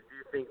this, I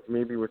do think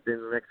maybe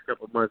within the next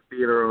couple of months,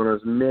 theater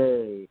owners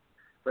may.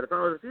 But if I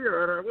was a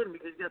theater owner, I wouldn't,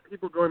 because you got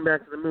people going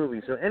back to the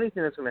movie. So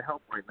anything that's going to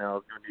help right now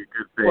is going to be a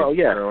good thing. Well,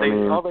 yeah, so,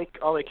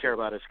 all they care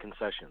about is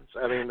concessions.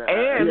 I mean,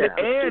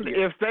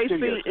 if they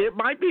see, it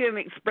might be an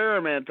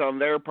experiment on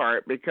their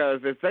part,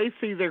 because if they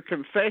see their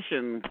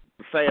concession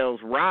sales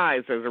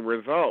rise as a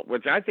result,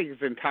 which I think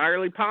is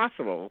entirely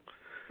possible,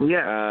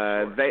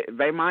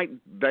 they might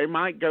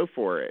go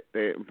for it.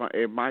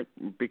 It might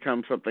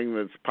become something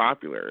that's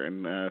popular,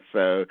 and it's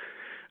the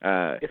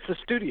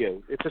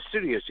studio. It's the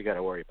studios you got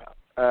to worry about.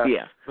 But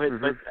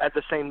at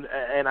the same,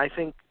 and I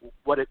think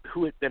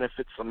who it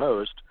benefits the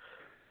most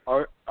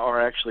are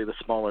actually the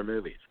smaller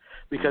movies,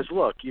 because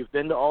look, you've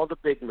been to all the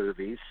big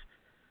movies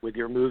with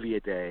your movie a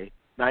day.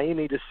 Now you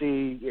need to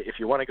see, if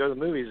you want to go to the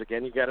movies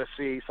again, you got to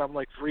see something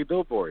like Three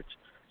Billboards.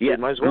 You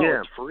might as well.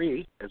 It's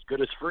free, as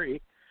good as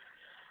free.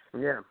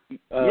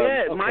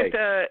 It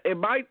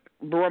might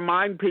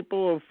remind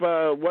people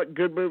of what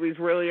good movies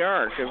really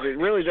are, because it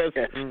really does.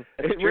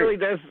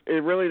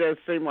 It really does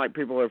seem like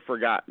people have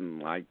forgotten.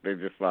 Like they're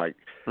just like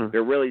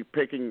they're really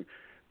picking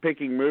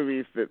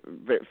movies that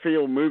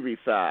feel movie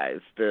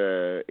sized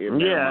in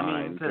their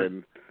mind.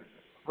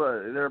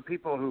 But there are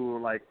people who,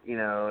 like, you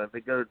know, if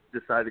they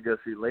decide to go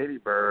see Lady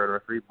Bird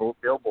or Three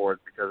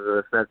Billboards because of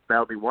this,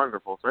 that'll be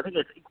wonderful. So I think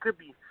it could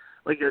be.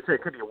 Like I said,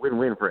 it could be a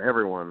win-win for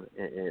everyone.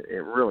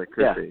 It really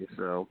could be.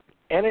 So,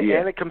 and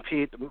it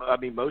competes. I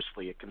mean,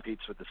 mostly it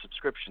competes with the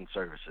subscription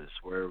services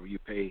where you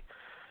pay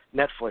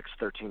Netflix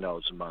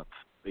 $13 a month.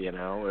 You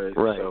know,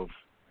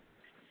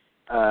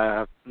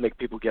 so make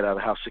people get out of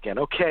the house again.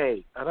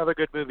 Okay, another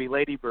good movie,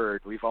 Lady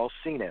Bird. We've all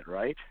seen it,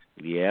 right?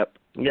 Yep.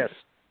 Yes.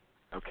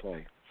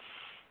 Okay.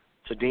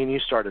 So, Dean, you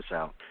start us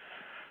out.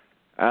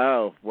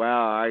 Oh, well,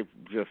 I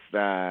just,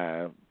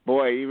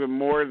 even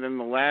more than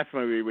the last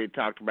movie we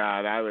talked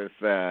about, I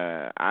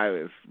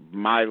was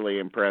mightily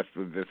impressed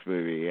with this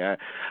movie. I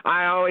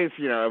always,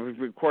 you know,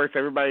 of course,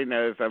 everybody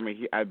knows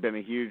I've been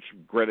a huge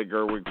Greta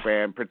Gerwig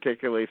fan,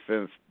 particularly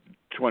since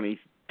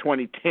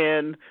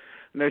 2010.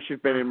 I know she's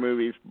been in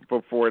movies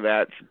before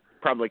that. She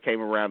probably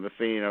came around the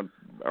scene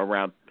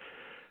around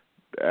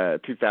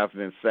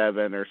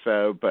 2007 or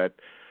so, but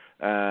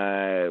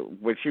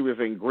when she was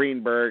in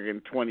Greenberg in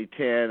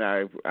 2010,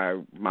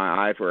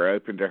 my eyes were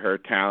open to her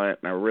talent,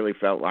 and I really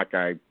felt like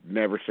I'd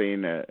never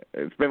seen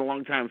it's been a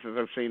long time since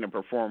I've seen a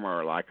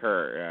performer like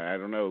her. I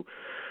don't know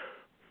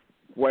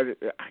I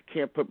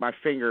can't put my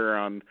finger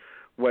on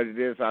what it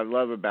is I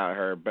love about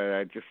her, but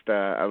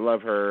I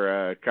love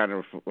her kind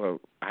of,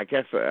 I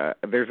guess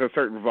there's a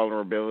certain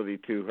vulnerability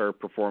to her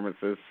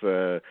performances,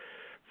 to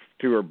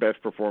her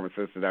best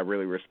performances that I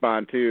really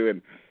respond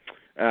to,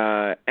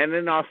 and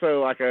then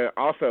also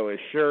a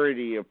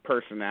surety of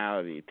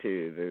personality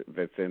too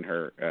that's in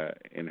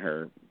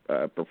her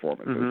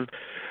performances,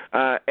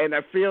 and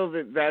I feel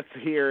that's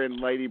here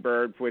in Lady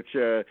Bird, which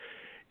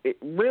it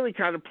really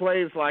kind of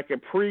plays like a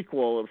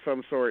prequel of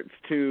some sorts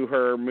to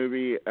her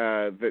movie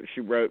that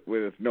she wrote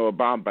with Noah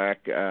Baumbach,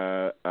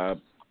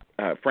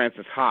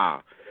 Frances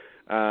Ha.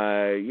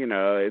 You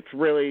know, it's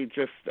really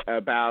just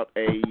about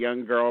a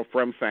young girl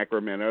from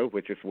Sacramento,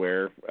 which is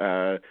where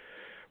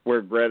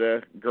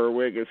Greta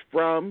Gerwig is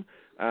from,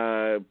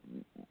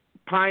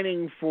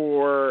 pining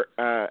for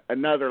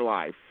another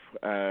life.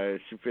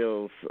 She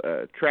feels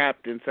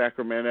trapped in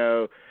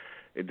Sacramento.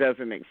 It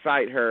doesn't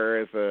excite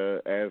her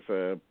as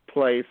a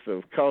place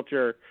of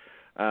culture.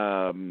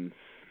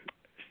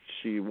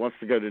 She wants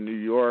to go to New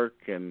York,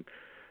 and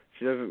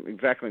she doesn't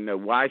exactly know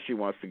why she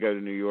wants to go to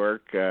New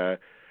York.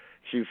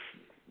 She's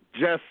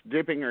just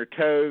dipping her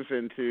toes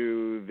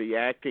into the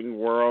acting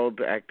world,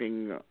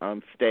 acting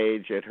on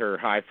stage at her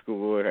high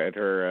school, at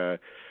her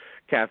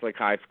Catholic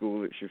high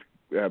school that she's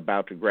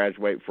about to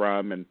graduate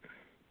from, and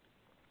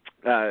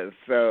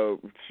so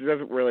she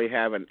doesn't really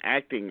have an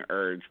acting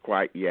urge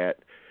quite yet.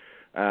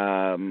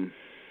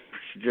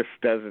 She just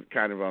does it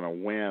kind of on a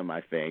whim,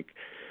 I think.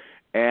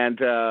 And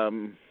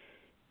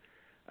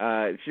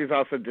she's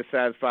also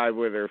dissatisfied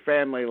with her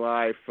family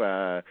life.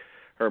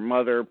 Her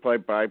mother,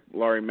 played by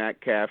Laurie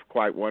Metcalf,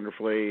 quite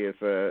wonderfully,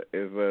 is a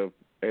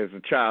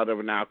child of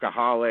an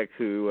alcoholic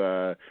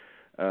who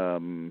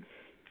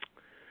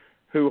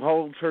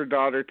holds her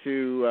daughter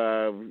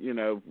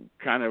to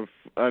kind of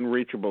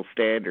unreachable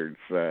standards.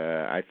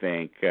 I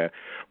think. I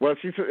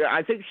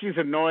think she's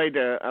annoyed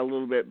a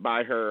little bit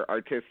by her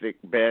artistic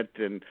bent,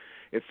 and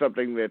it's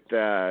something that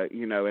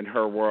in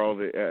her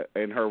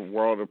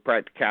world of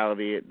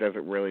practicality, it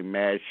doesn't really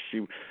mesh.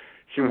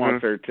 She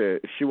wants her to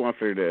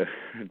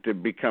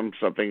become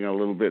something a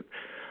little bit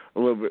a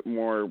little bit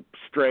more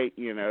straight.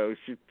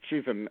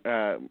 She's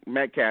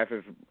Metcalf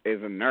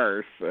is a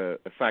nurse, a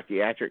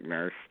psychiatric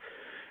nurse,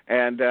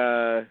 and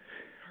her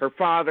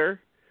father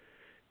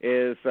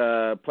is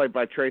played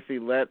by Tracy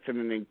Letts in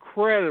an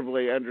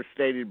incredibly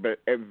understated but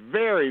a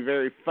very,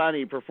 very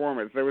funny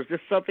performance. There was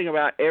just something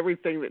about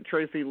everything that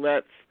Tracy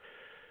Letts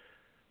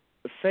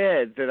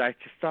said that I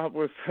just thought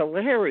was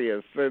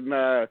hilarious.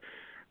 And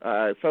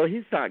so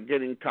he's not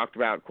getting talked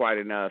about quite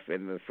enough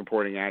in the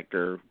supporting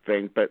actor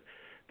thing, but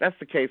that's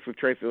the case with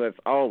Tracy Letts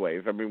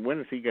always. I mean, when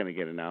is he going to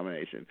get a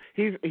nomination?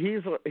 He's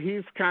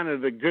kind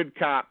of the good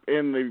cop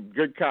in the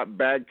good cop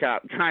bad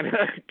cop kind of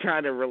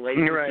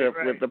relationship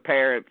right. with the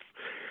parents,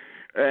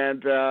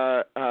 and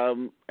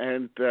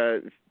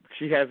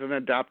she has an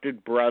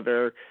adopted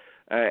brother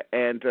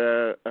and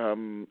a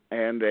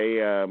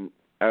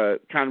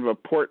kind of a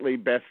portly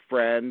best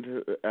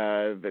friend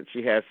that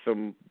she has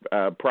some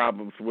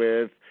problems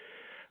with.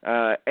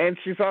 And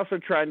she's also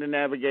trying to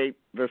navigate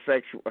her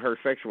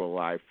sexual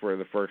life for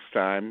the first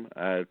time.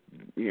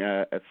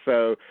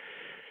 So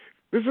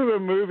this is a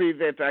movie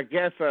that I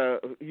guess,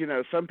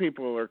 some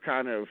people are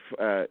kind of,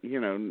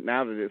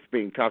 now that it's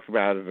being talked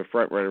about as a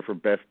front runner for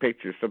Best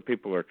Picture, some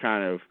people are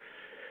kind of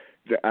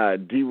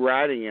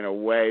deriding in a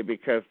way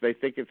because they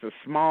think it's a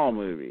small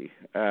movie,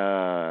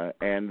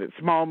 and that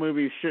small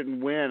movies shouldn't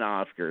win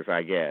Oscars,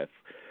 I guess.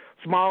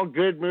 Small,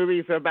 good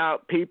movies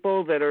about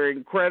people that are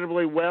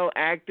incredibly well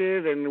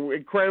acted and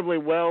incredibly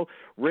well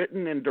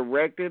written and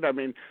directed. I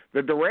mean,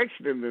 the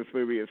direction in this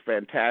movie is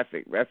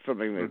fantastic. That's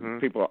something that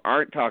people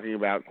aren't talking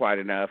about quite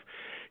enough,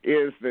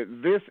 is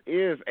that this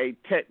is a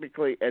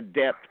technically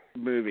adept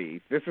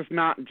movie. This is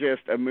not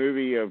just a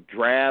movie of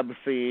drab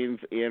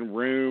scenes in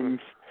rooms,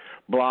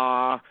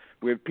 blah,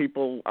 with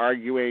people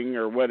arguing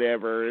or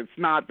whatever. It's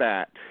not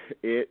that.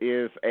 It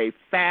is a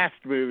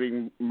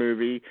fast-moving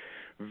movie,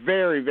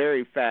 very,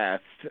 very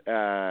fast.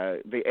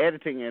 The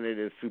editing in it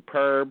is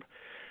superb.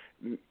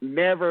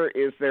 Never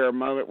is there a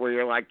moment where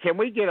you're like, can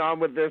we get on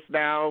with this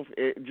now?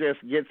 It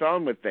just gets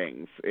on with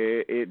things.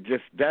 It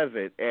just does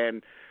it.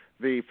 And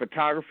the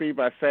photography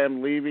by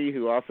Sam Levy,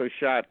 who also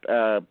shot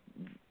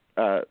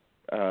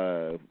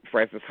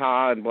Frances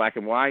Ha in black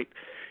and white,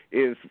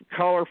 is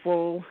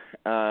colorful.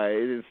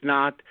 It is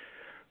not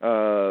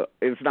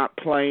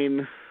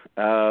plain.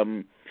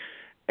 And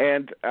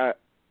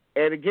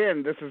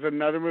again, this is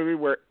another movie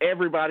where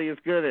everybody is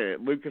good at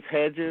it. Lucas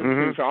Hedges,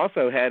 who's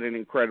also had an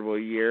incredible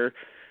year.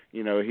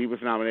 He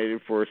was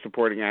nominated for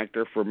supporting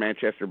actor for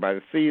Manchester by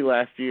the Sea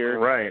last year.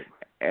 Right.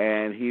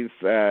 And he's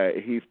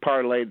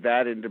parlayed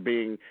that into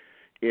being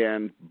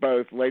in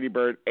both Lady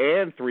Bird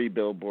and Three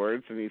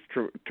Billboards, and he's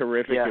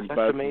terrific in both.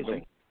 That's amazing. Of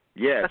them.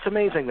 Yes. That's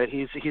amazing that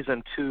he's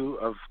in two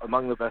of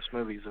among the best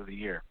movies of the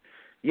year.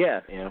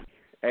 Yeah. Yeah.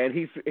 And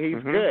he's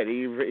good.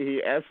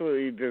 He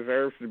absolutely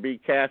deserves to be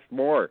cast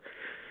more.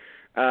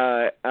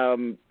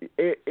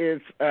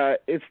 It's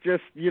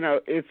just,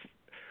 it's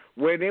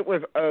when it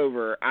was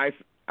over, I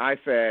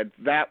said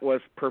that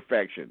was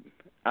perfection,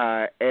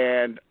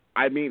 and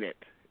I mean it.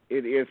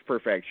 It is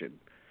perfection.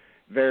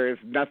 There is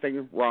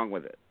nothing wrong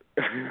with it.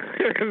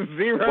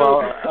 Zero.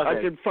 Well, okay.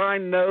 I can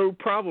find no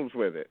problems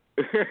with it.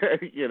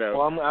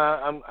 Well,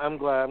 I'm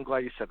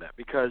glad you said that,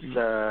 because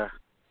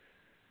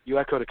you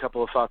echoed a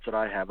couple of thoughts that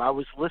I have. I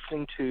was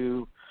listening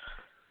to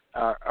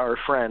our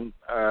friend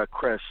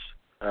Chris.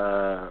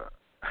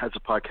 Has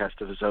a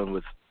podcast of his own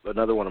with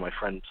another one of my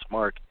friends,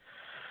 Mark.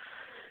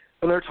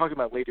 And they were talking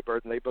about Lady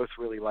Bird, and they both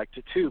really liked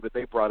it too, but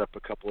they brought up a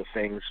couple of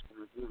things,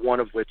 one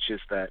of which is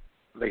that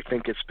they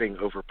think it's being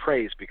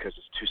overpraised because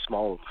it's too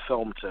small of a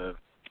film to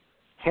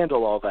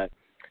handle all that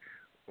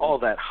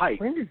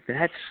hype. When did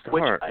that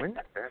start?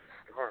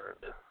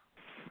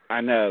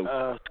 I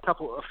know.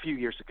 A few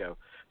years ago.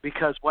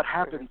 Because what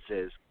happens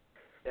is,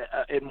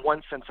 in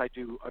one sense I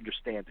do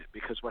understand it,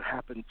 because what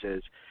happens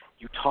is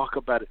you talk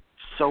about it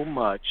so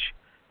much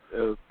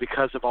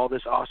because of all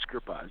this Oscar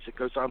buzz. It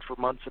goes on for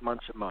months and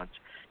months and months,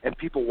 and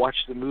people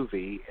watch the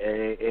movie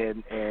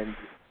and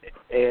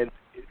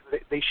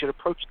they should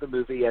approach the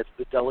movie as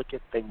the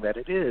delicate thing that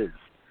it is.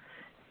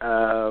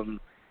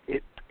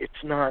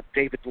 It's not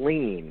David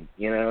Lean,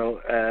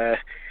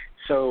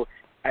 so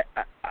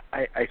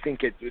I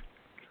think it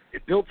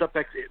builds up.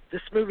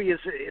 This movie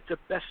it's a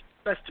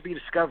best to be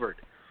discovered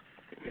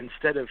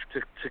instead of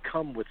to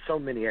come with so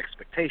many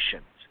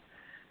expectations.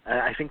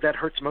 I think that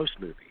hurts most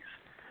movies.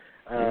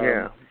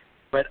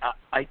 But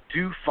I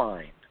do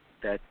find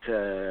that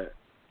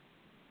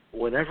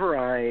whenever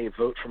I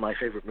vote for my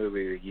favorite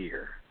movie of the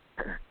year,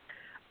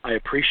 I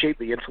appreciate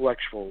the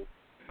intellectual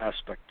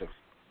aspect of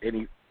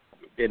any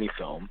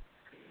film.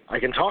 I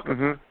can talk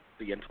about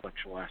the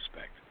intellectual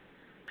aspect.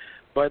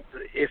 But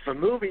if a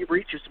movie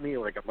reaches me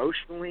like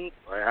emotionally,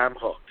 I'm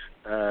hooked.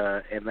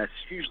 And that's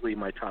usually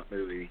my top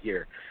movie of the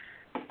year.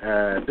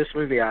 This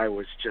movie, I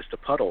was just a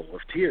puddle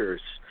of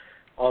tears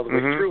all the way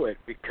through it,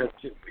 because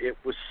it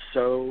was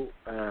so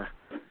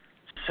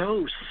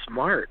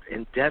smart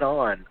and dead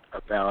on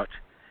about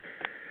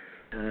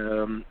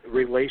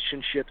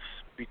relationships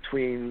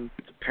between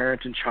the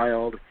parent and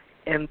child,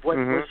 and what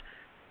was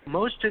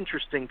most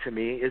interesting to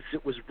me is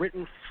it was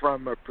written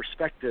from a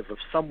perspective of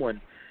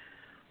someone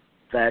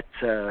that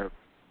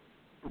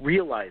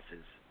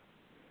realizes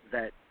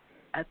that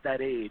at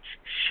that age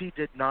she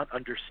did not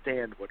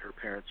understand what her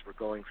parents were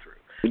going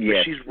through. Yes.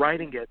 But she's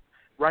writing it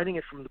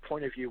from the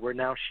point of view where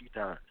now she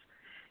does,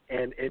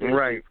 and it is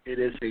Right. it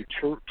is a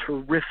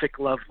terrific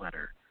love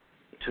letter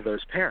to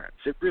those parents.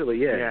 It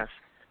really is. Yes.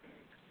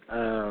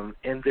 And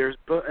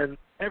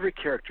every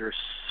character is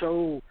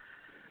so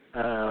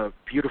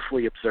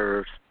beautifully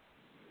observed.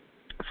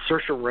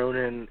 Saoirse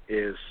Ronan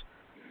is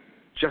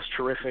just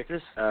terrific.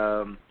 It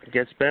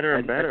gets better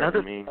and better. Another,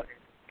 I mean,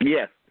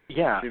 Yes.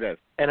 yeah. She does.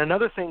 And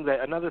another thing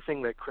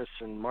that Chris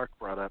and Mark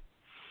brought up,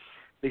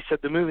 they said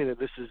the movie that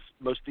this is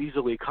most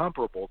easily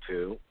comparable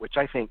to, which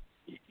I think,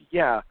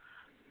 yeah,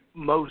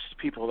 most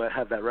people that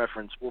have that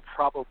reference will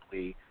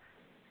probably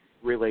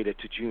relate it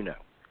to Juno.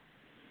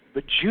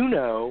 But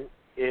Juno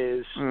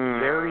is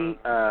very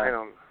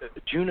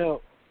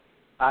Juno.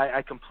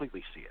 I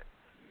completely see it,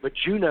 but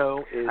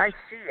Juno is I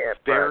see it,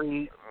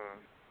 very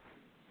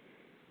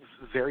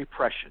very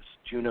precious.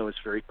 Juno is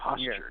very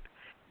postured,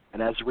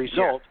 and as a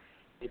result,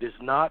 it is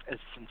not as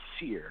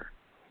sincere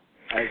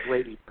as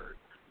Lady Bird.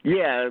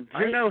 Yeah,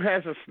 Juno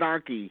has a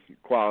snarky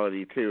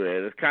quality to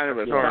it. It's kind of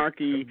a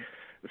snarky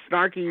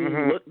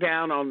look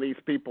down on these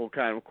people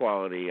kind of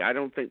quality. I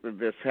don't think that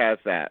this has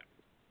that.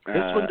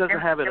 This one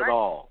doesn't have it at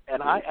all,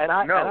 and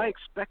I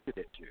expected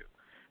it to.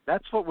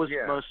 That's what was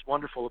most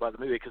wonderful about the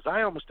movie, because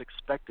I almost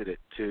expected it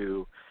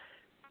to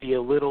be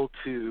a little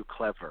too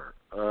clever.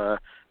 It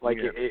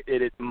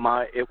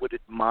would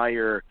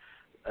admire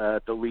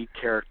the lead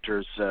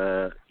character's,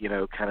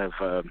 kind of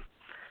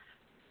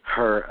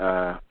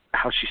her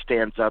how she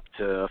stands up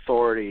to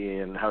authority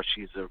and how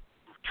she's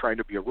trying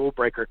to be a rule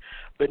breaker.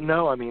 But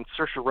no, I mean,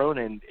 Saoirse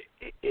Ronan,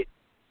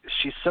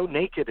 she's so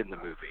naked in the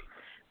movie.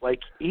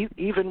 Like,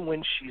 even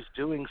when she's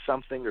doing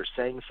something or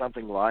saying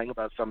something, lying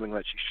about something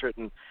that she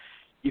shouldn't,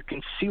 you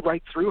can see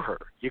right through her.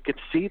 You can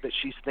see that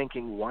she's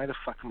thinking, why the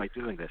fuck am I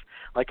doing this?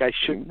 Like, I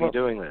shouldn't be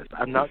doing this.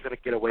 I'm not going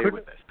to get away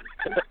with this.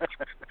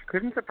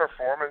 Couldn't the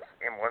performance,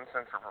 in one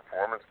sense, her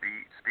performance be,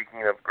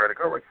 speaking of Greta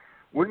Gerwig,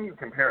 wouldn't you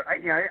compare, I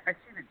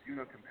see the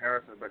Juno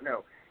comparison, but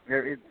no,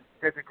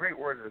 that's a great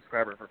word to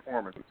describe her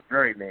performance. It's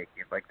very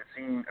naked. Like the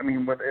scene, I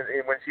mean, when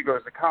she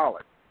goes to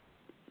college,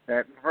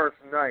 that first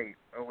night,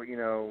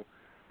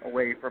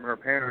 away from her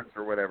parents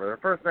or whatever, the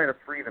first night of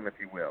freedom, if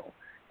you will,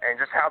 and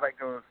just how that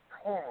goes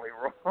totally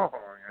wrong.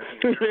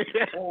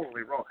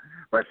 Totally wrong.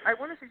 But I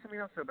want to say something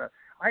else about.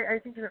 I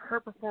think that her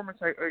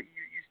performance. You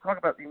talk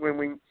about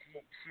when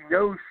she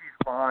knows she's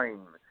fine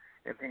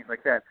and things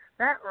like that.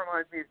 That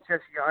reminds me of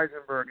Jesse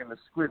Eisenberg in The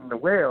Squid and the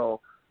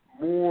Whale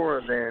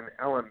more than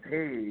Ellen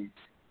Page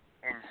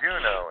in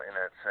Juno in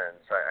that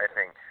sense. I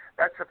think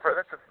that's.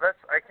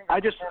 I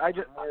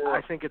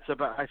think it's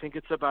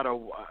about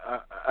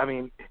I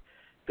mean,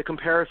 the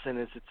comparison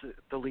is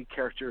the lead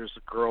character is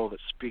a girl that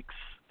speaks.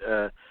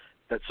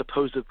 That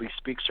supposedly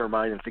speaks her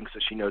mind and thinks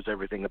that she knows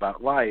everything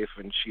about life,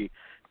 and she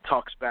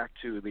talks back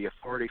to the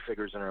authority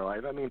figures in her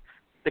life. I mean,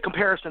 the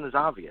comparison is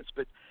obvious,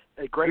 but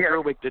Greta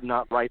Gerwig did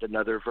not write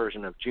another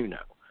version of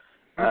Juno.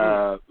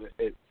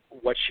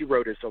 What she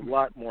wrote is a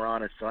lot more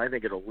honest, and I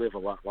think it'll live a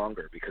lot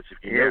longer, because if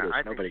you notice,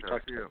 nobody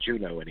talks about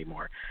Juno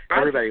anymore.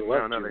 Everybody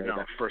loved Juno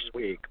that first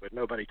week, but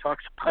nobody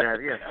talks about it.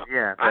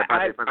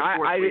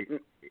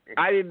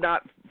 I did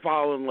not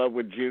fall in love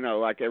with Juno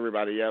like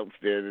everybody else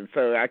did, and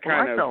so I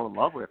fell in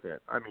love with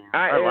it. I mean,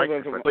 I liked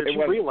it, but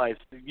you realize,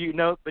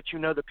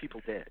 that people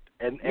did,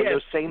 and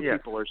those same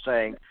people are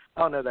saying,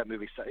 "Oh no, that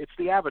movie sucks." It's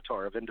the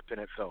Avatar of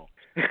independent film.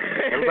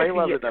 Everybody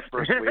loved it that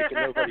first week,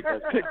 and nobody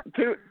does.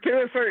 To a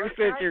certain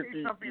extent, you're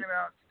something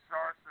about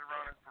Saoirse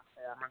Ronan's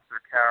performance,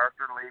 her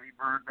character, Lady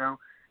Bird, though,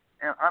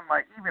 and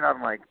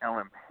unlike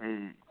Ellen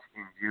Page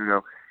in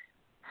Juno,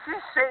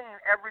 she's saying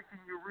everything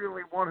you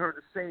really want her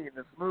to say in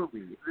this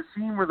movie. The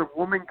scene where the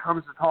woman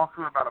comes to talk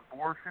to her about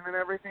abortion and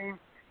everything.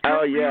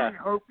 You're really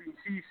hoping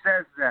she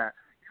says that.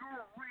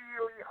 You're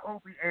really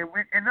hoping,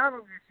 and not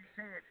only does she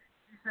say it,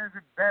 she says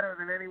it better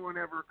than anyone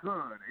ever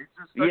could. It's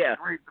just such a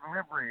great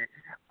delivery.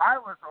 I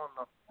was on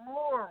the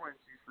floor when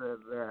she said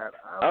that.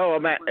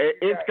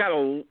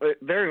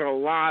 There's a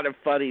lot of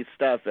funny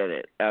stuff in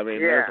it. I mean,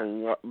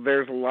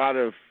 there's a lot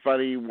of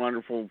funny,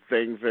 wonderful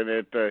things in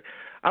it.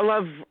 I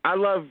love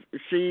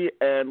she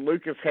and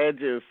Lucas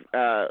Hedges.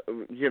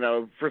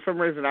 For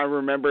some reason I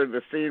remember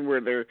the scene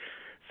where they're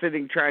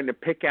sitting trying to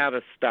pick out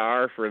a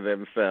star for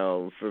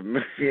themselves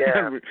and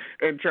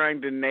and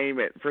trying to name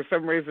it. For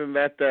some reason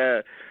that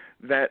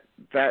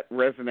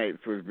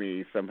resonates with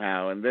me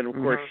somehow. And then of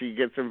course she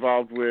gets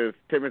involved with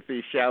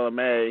Timothée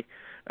Chalamet,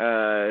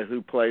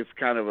 who plays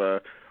kind of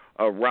a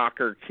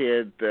rocker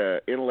kid,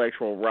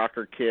 intellectual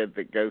rocker kid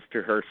that goes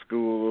to her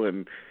school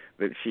and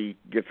that she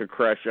gets a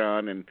crush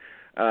on. And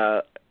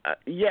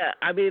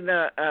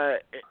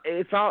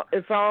it's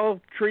all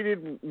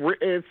treated.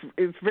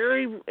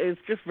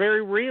 It's just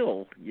very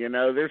real.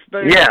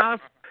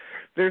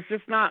 There's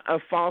just not a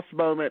false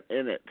moment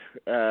in it.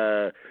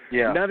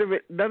 None of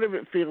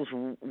it feels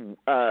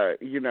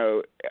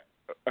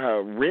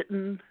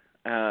written.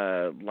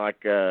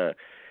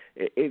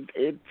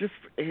 It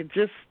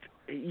just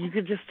you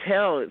could just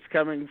tell it's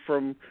coming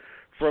from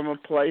a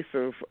place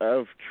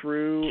of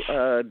true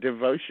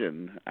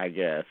devotion, I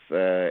guess.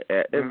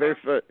 And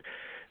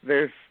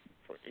there's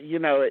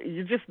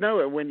you just know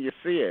it when you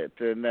see it,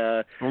 and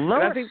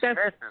Lois I think that's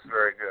Smith is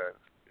very good.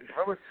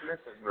 Lois Smith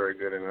is very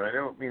good in it. I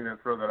don't mean to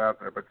throw that out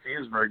there, but she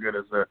is very good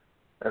as the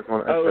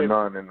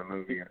nun in the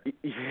movie.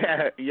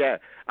 Yeah.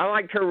 I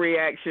liked her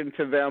reaction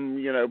to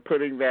them,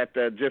 putting that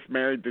 "Just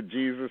Married to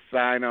Jesus"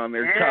 sign on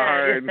their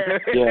car. And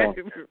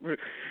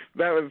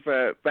that was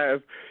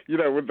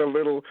with the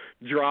little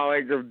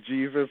drawing of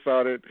Jesus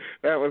on it.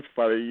 That was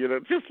funny.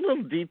 Just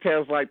little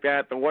details like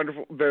that.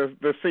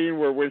 The scene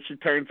where when she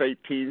turns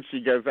 18,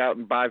 she goes out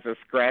and buys a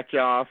scratch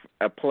off,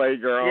 a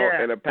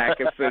Playgirl, and a pack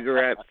of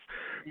cigarettes.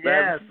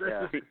 Yes.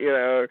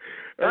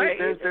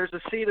 There's a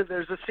scene in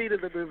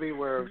the movie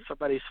where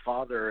somebody's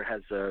father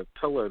has a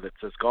pillow that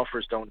says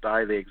 "Golfers don't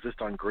die; they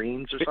exist on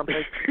greens" or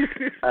something.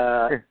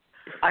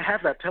 I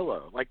have that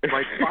pillow. Like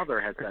my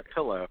father has that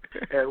pillow,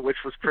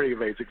 which was pretty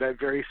amazing. That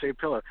very same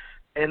pillow.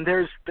 And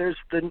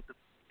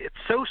it's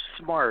so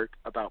smart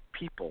about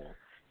people.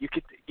 You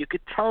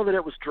could tell that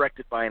it was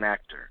directed by an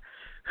actor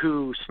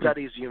who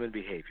studies human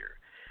behavior.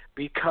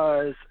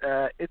 Because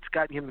it's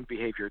got human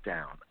behavior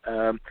down.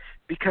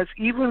 Because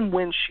even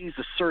when she's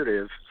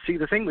assertive, see,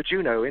 the thing with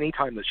Juno,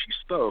 anytime that she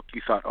spoke,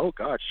 you thought, oh,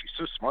 God, she's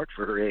so smart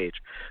for her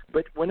age.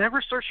 But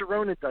whenever Saoirse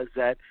Ronan does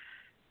that,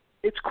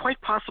 it's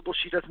quite possible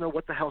she doesn't know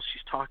what the hell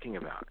she's talking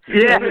about.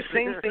 Yeah. And the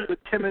same thing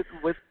with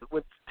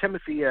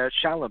Timothy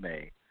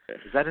Chalamet.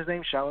 Is that his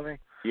name, Chalamet?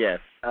 Yes.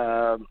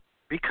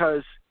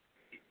 Because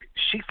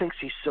she thinks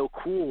he's so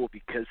cool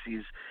because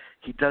he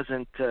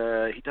doesn't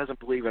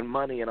believe in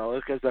money and all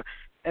this kind of stuff.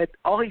 And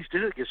all he's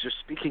doing is just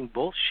speaking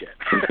bullshit.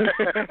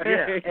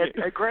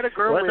 And Greta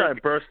Gerwig, I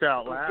burst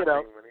out laughing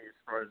when he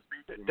started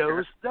speaking.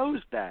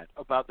 knows that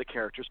about the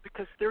characters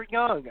because they're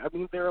young. I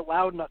mean, they're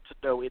allowed not to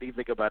know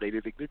anything about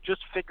anything. They're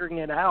just figuring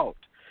it out.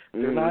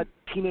 They're not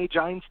teenage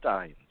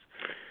Einsteins.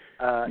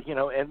 And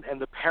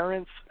the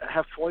parents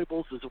have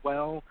foibles as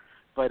well,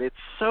 but it's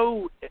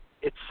so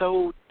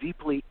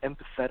deeply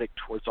empathetic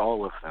towards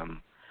all of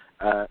them.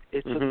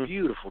 It's a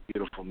beautiful,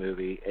 beautiful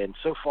movie, and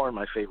so far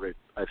my favorite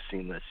I've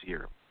seen this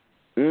year.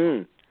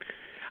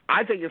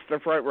 I think it's the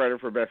front runner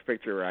for Best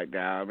Picture right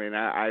now. I mean,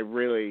 I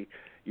really,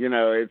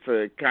 it's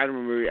a kind of a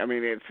movie. I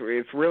mean,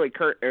 it's really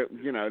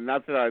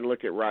not that I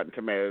look at Rotten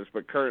Tomatoes,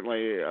 but currently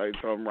it's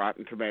on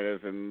Rotten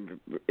Tomatoes and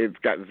it's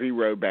got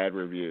 0 bad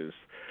reviews.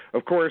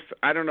 Of course,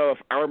 I don't know if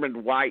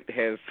Armand White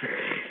has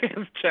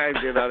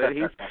chimed in on it.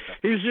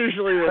 He's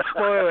usually the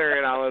spoiler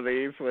in all of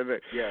these when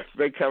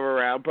they come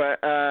around. But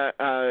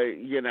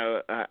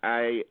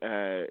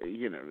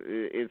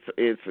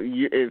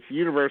it's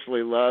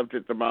universally loved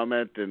at the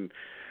moment, and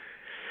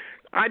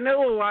I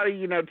know a lot of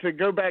to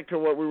go back to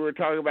what we were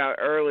talking about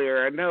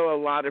earlier. I know a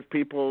lot of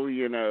people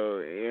in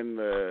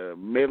the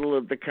middle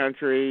of the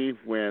country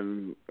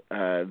when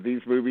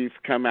these movies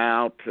come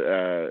out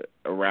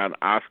around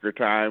Oscar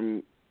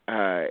time.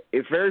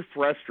 It's very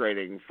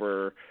frustrating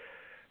for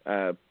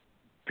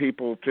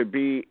people to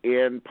be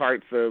in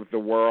parts of the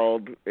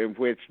world in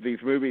which these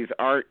movies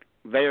aren't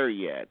there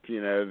yet.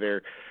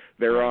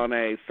 They're on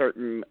a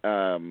certain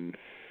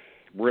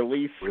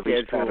release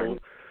schedule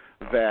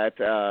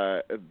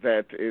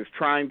that is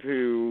trying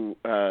to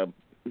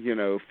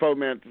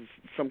foment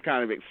some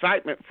kind of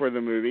excitement for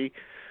the movie,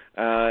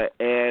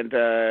 and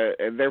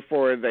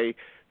therefore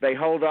they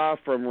hold off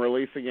from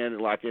releasing it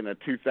like in a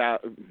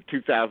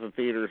 2,000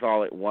 theaters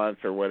all at once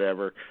or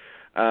whatever.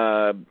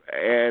 And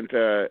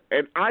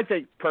I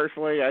think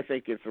personally,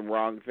 it's the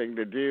wrong thing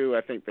to do.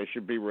 I think they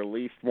should be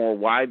released more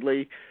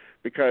widely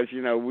because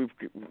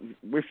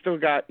we've still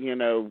got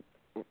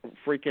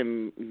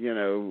freaking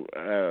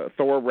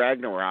Thor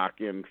Ragnarok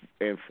in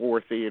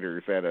 4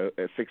 theaters at a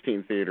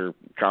 16 theater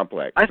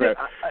complex. I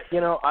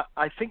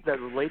think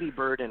that Lady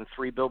Bird and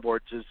 3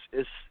 Billboards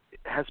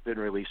has been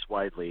released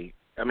widely.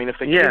 I mean, if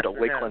they came to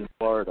Lakeland,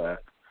 Florida,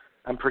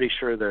 I'm pretty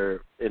sure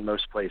they're in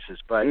most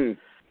places. But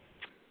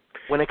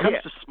when it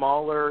comes to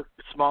smaller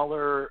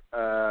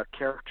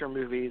character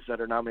movies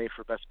that are nominated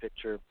for Best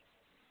Picture,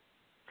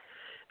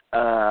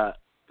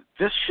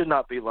 this should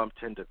not be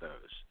lumped into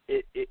those.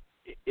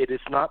 It is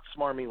not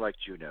smarmy like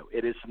Juno.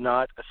 It is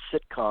not a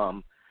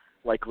sitcom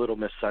like Little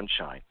Miss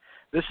Sunshine.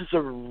 This is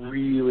a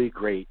really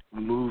great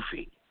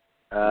movie,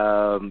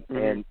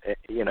 and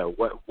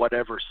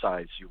whatever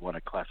size you want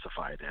to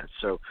classify it as.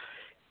 So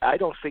I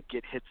don't think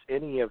it hits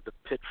any of the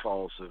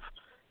pitfalls of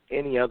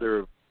any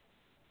other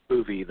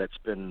movie that's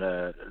been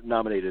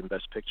nominated in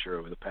Best Picture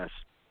over the past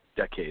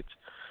decades.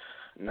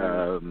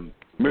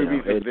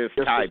 Movies of this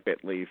type,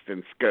 at least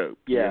in scope.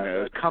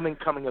 Yeah, coming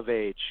of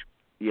age.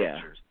 Yeah.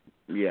 Pictures.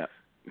 Yeah.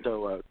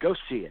 So go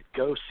see it.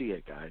 Go see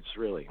it, guys.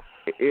 Really.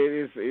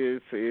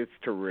 It's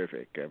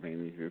terrific. I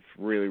mean, it's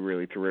really,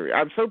 really terrific.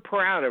 I'm so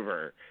proud of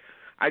her.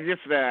 I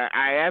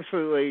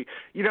absolutely,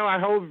 I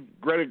hold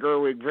Greta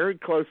Gerwig very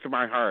close to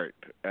my heart,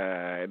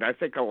 and I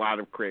think a lot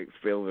of critics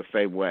feel the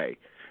same way.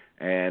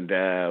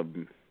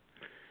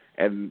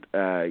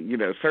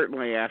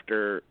 certainly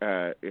after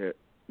I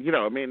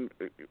mean,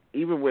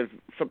 even with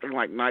something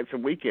like Nights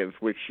and Weekends,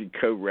 which she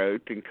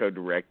co-wrote and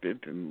co-directed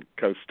and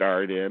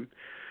co-starred in,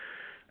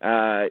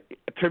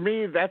 to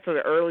me that's an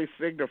early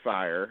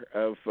signifier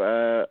of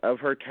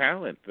her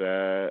talent,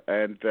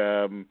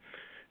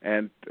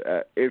 and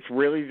it's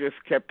really just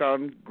kept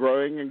on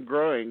growing and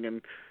growing,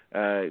 and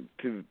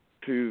to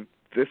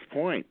this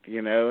point,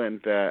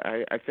 and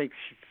I think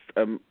she's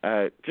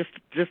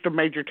just a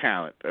major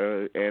talent,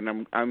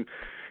 and I'm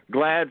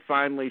glad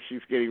finally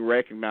she's getting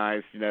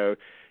recognized.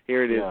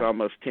 Here it is,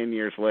 almost 10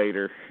 years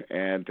later,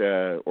 and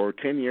or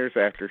 10 years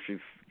after she's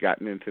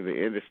gotten into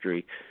the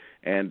industry,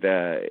 and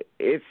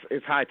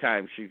it's high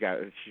time she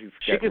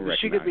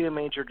could be a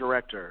major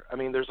director. I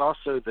mean, there's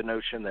also the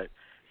notion that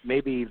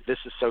maybe this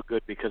is so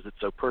good because it's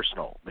so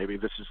personal. Maybe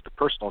this is the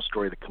personal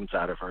story that comes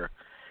out of her.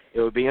 It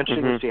would be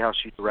interesting to see how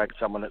she directs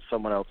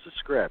someone else's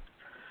script.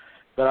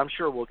 But I'm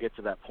sure we'll get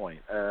to that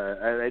point.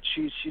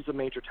 She's a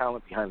major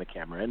talent behind the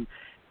camera, and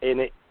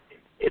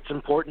it's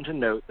important to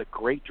note that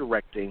great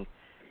directing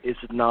is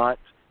not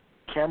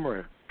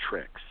camera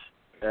tricks.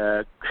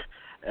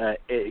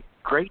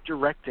 Great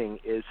directing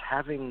is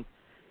having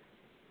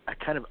a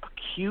kind of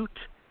acute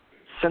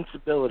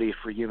sensibility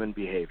for human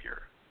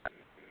behavior,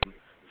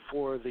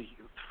 for the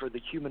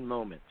human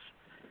moments,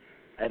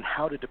 and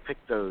how to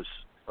depict those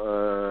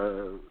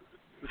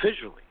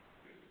visually.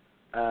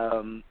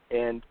 And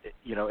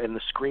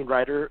the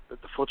screenwriter, the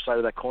flip side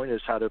of that coin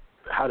is how to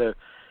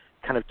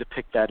kind of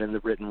depict that in the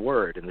written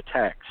word, in the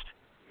text.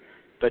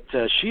 But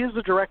she is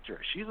the director.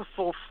 She's a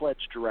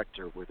full-fledged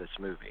director with this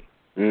movie.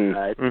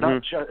 It's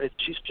not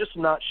she's just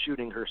not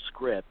shooting her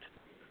script,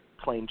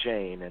 plain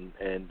Jane,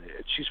 and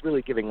she's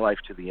really giving life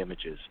to the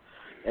images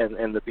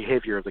and the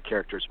behavior of the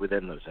characters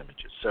within those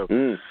images. So,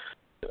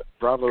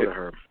 bravo to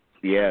her.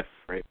 Yes.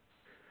 Great.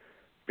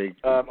 Big.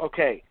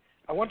 Okay,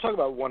 I want to talk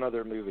about one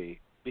other movie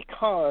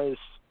because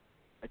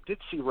I did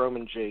see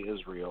Roman J.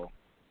 Israel.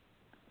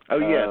 Oh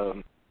yes,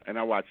 and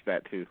I watched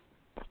that too.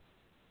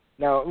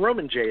 Now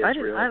Roman J.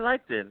 Israel. I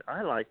liked it.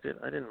 I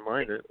didn't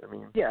mind it. I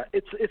mean, yeah,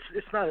 it's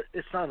not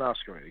an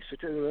Oscar movie, so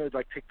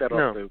take that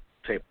off the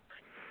table.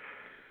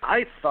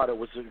 I thought it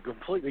was a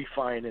completely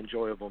fine,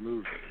 enjoyable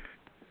movie.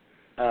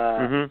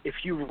 If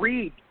you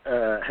read,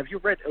 have you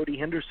read Odie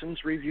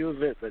Henderson's review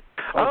of it?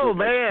 Oh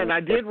man, I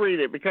did read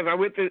it because I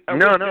went to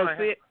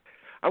see it.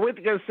 I went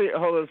to go see it.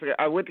 Hold on a second.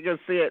 I went to go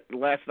see it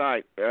last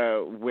night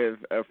with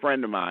a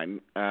friend of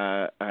mine,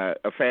 a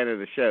fan of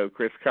the show,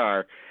 Chris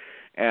Carr,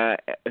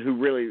 who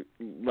really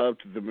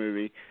loved the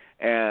movie.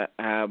 So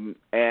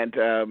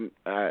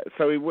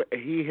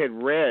he had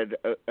read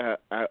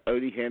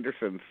Odie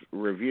Henderson's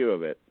review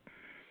of it.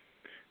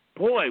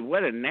 Boy,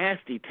 what a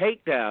nasty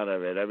takedown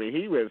of it! I mean,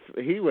 he was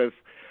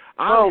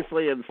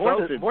obviously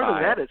insulted. More than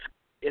by that,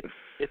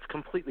 it's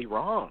completely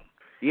wrong.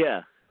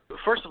 Yeah.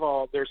 First of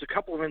all, there's a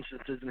couple of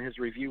instances in his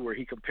review where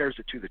he compares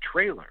it to the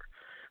trailer.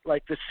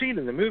 Like, the scene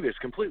in the movie is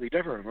completely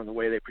different from the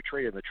way they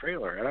portray it in the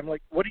trailer. And I'm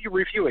like, what are you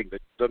reviewing,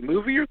 the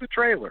movie or the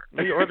trailer?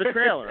 Or the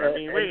trailer. I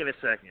mean, wait a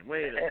second.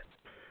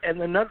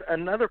 And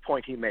another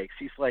point he makes,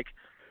 he's like,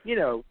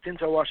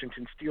 Denzel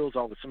Washington steals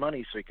all this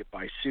money so he could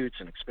buy suits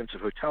and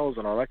expensive hotels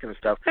and all that kind of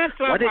stuff.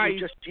 Why didn't he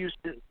just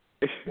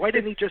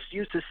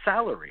use his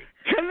salary?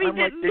 Because he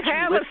didn't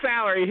have a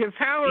salary. His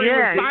salary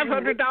was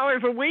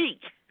 $500 a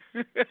week.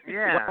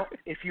 Yeah. Well,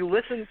 if you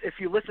listen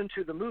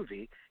to the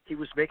movie, he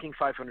was making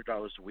 $500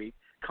 a week.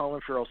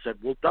 Colin Farrell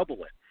said, "We'll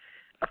double it.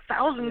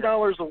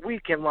 $1,000 a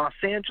week in Los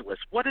Angeles.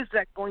 What is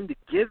that going to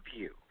give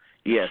you?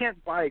 You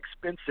can't buy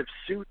expensive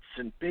suits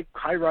and big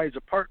high-rise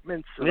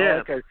apartments and all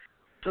that kind of."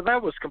 So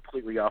that was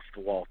completely off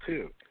the wall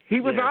too. He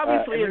was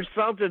obviously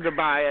insulted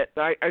by it.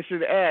 I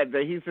should add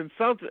that he's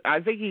insulted. I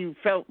think he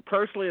felt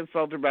personally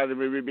insulted by the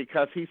movie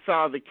because he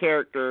saw the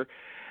character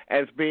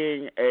as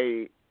being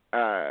an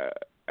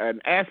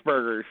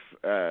Asperger's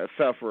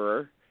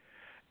sufferer,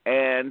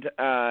 and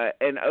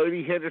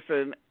Odie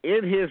Henderson,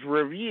 in his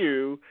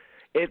review,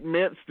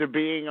 admits to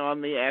being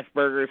on the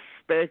Asperger's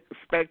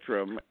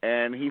spectrum,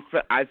 and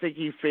I think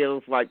he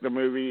feels like the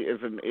movie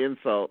is an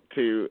insult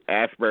to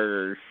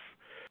Asperger's.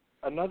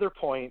 Another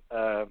point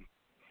that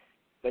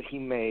he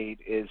made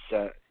is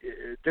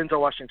Denzel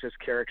Washington's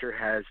character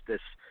has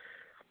this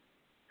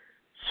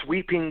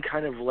sweeping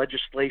kind of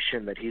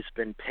legislation that he's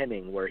been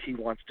penning where he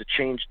wants to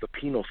change the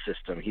penal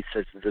system. He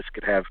says that this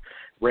could have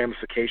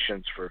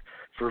ramifications for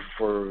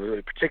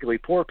particularly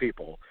poor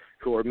people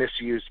who are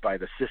misused by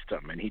the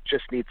system, and he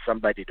just needs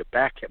somebody to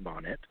back him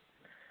on it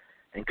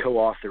and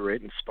co-author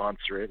it and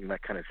sponsor it and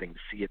that kind of thing to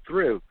see it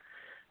through.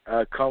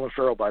 Colin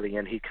Farrell, by the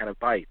end, he kind of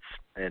bites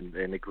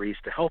and agrees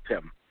to help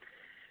him.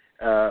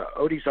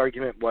 Odie's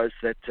argument was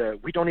that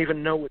we don't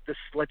even know what this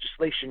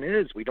legislation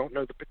is. We don't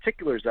know the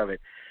particulars of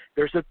it.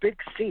 There's a big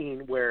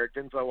scene where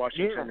Denzel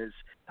Washington is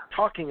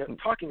talking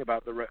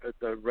about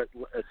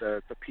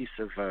the piece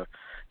of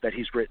that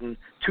he's written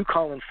to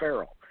Colin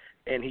Farrell,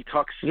 and he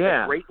talks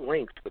at great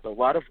length with a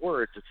lot of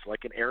words. It's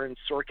like an Aaron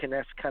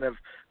Sorkin-esque kind of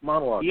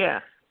monologue. Yeah.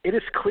 It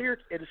is clear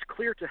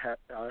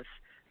to us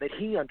that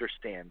he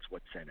understands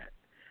what's in it.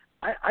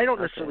 I don't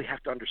necessarily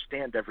have to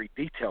understand every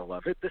detail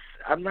of it.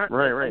 I'm not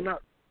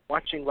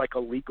watching like a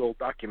legal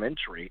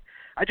documentary.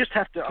 I just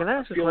have to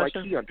feel like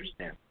he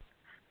understands.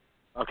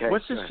 Okay.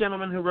 What's this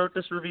gentleman who wrote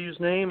this review's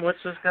name?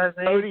 What's this guy's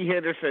name? Odie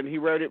Henderson. He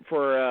wrote it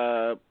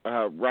for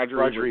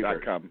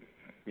RogerEbert.com.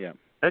 Yeah.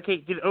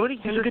 Okay, did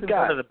Odie Henderson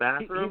go to the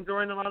bathroom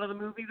during a lot of the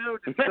movie, though?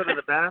 Did he go to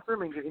the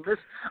bathroom and get this?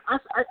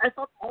 I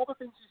thought all the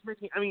things he's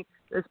making, I mean,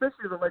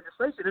 especially the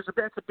legislation,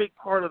 that's a big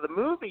part of the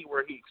movie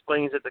where he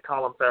explains it to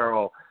Colin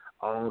Farrell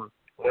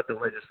what the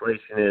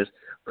legislation is.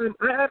 I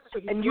have to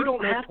say, and you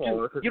don't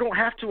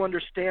have to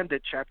understand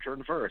it chapter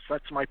and verse.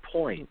 That's my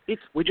point.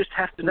 We just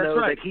have to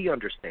know that he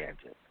understands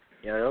it.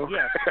 You know?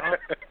 Yes.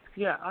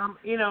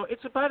 You know,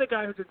 it's about a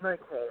guy who did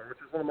Nightcrawler, which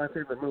is one of my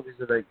favorite movies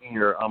of that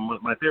year.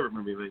 My favorite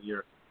movie of that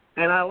year.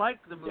 And I like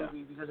the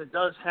movie because it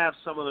does have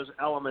some of those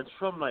elements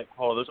from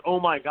Nightcrawler, those oh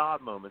my god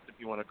moments, if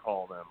you want to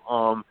call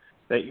them,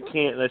 that you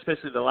can't,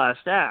 especially the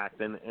last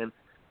act. And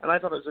I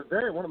thought it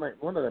was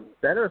one of the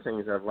better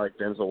things I've liked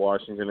Denzel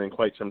Washington in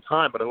quite some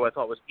time. But who I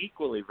thought was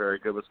equally very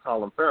good was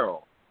Colin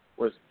Farrell.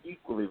 Was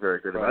equally very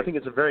good. Right. I think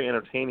it's a very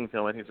entertaining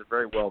film. I think it's a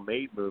very well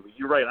made movie.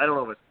 You're right. I don't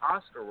know if it's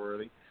Oscar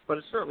worthy, but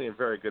it's certainly a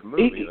very good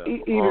movie.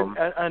 Even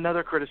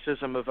another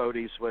criticism of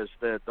Odie's was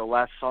the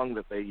last song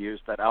that they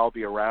used, that "I'll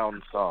Be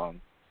Around"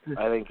 song.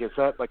 I think, is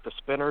that like the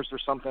Spinners or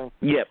something?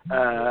 Yep.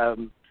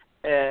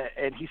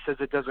 And he says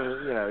it doesn't,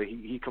 you know,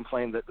 he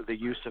complained that the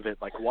use of it,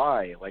 like,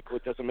 why? Like,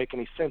 it doesn't make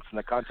any sense in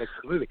the context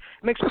of the movie.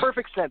 It makes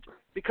perfect sense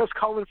because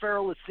Colin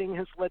Farrell is seeing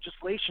his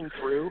legislation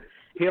through.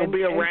 He'll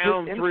be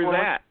around through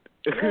that.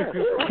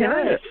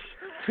 Yes.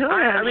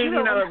 I mean,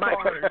 you know,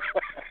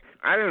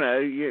 I don't know.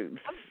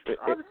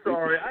 I'm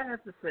sorry. I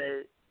have to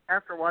say,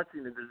 after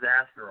watching The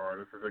Disaster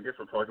Artist, which I guess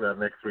we'll talk about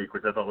next week,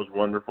 which I thought was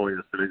wonderful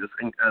yesterday,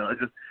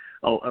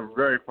 a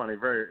very funny,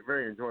 very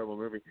very enjoyable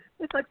movie.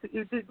 It's like,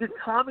 did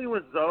Tommy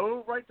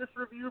Wiseau write this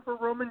review for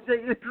Roman J.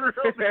 Israel?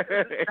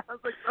 It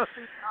sounds like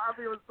something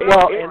Tommy Wiseau.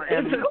 Well,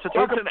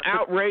 it's an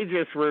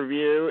outrageous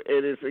review.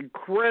 It is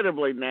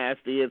incredibly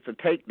nasty. It's a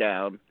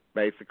takedown,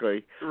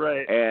 basically.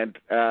 Right. And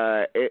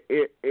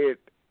it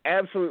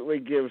absolutely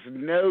gives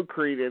no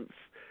credence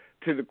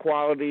to the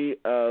quality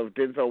of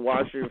Denzel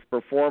Washington's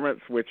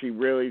performance, which he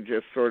really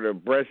just sort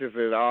of brushes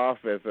it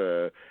off as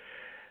an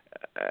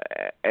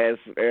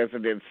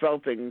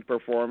insulting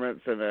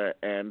performance and a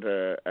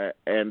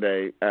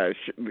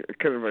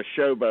kind of a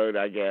showboat,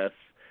 I guess.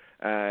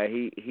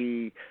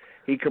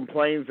 He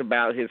complains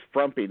about his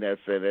frumpiness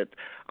in it.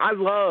 I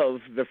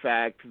love the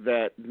fact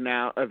that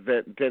now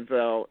that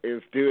Denzel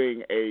is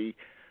doing a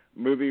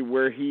movie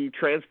where he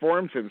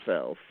transforms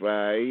himself.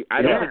 I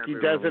don't think he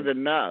does it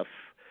enough.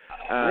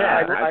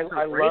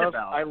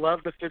 I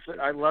love the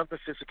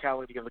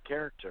physicality of the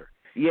character.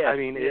 Yeah, I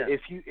mean,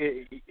 if you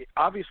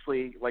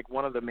obviously, like,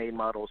 one of the main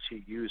models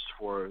he used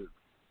for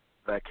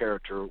that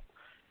character,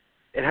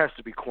 it has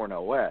to be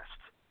Cornel West.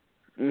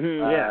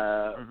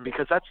 Mm-hmm.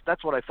 Because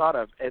that's what I thought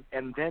of,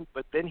 and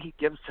then he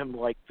gives him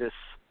like this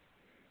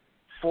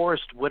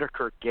Forrest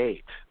Whitaker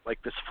gait,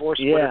 like this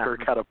Forrest Whitaker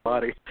kind of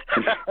body.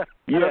 I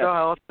don't know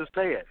how else to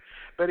say it.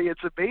 But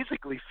it's a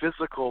basically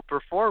physical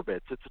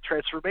performance. It's a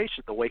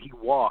transformation. The way he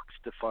walks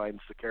defines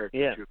the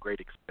character to a great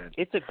extent.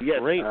 It's a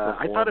great performance.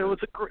 I thought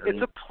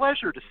it's a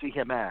pleasure to see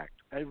him act.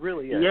 It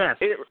really is. Yes,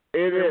 it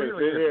is.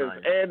 Really it is.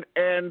 Nice.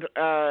 And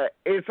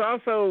it's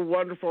also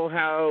wonderful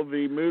how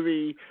the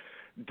movie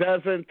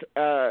doesn't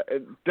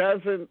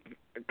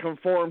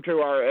conform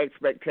to our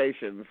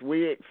expectations.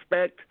 We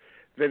expect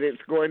that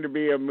it's going to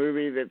be a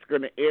movie that's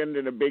going to end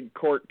in a big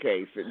court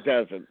case. It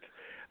doesn't.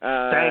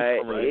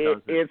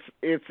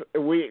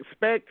 We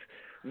expect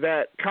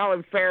that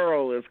Colin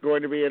Farrell is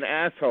going to be an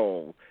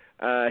asshole.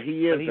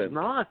 He isn't. But he's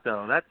not,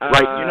 though. That's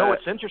right. You know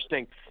what's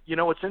interesting?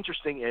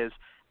 Is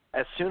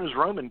as soon as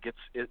Roman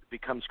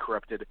becomes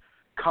corrupted,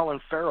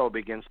 Colin Farrell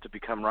begins to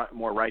become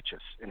more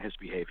righteous in his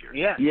behavior.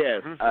 Yes.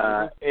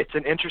 It's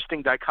an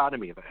interesting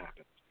dichotomy that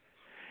happens.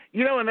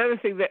 You know, another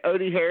thing that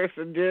Odie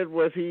Harrison did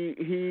was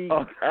he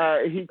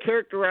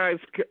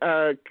characterized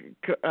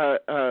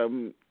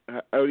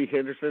Odie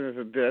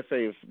Henderson. Did I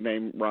say his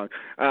name wrong?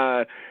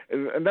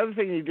 Another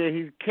thing he did,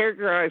 he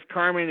characterized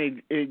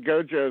Carmen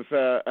Ejogo's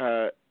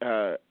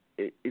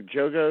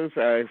Jogos.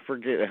 I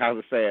forget how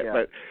to say it,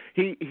 but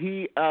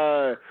he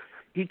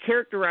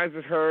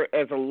characterizes her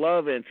as a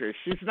love interest.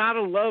 She's not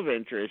a love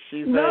interest.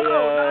 She's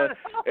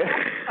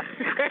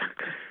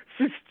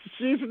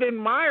she's an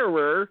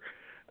admirer.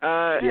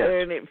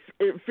 And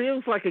it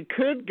feels like it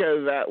could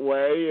go that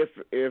way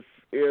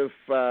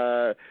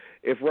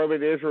if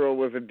Roman Israel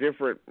was a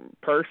different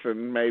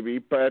person, maybe,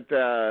 but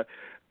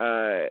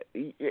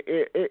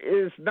it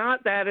is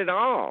not that at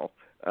all.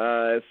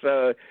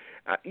 So,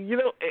 you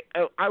know,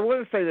 I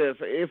want to say this: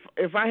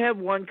 if I have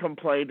one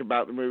complaint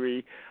about the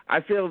movie, I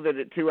feel that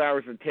at 2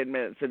 hours and 10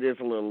 minutes it is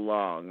a little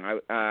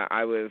long.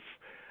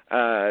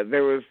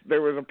 There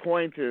was a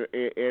point in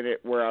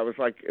it where I was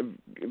like,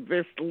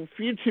 there's a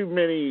few too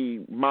many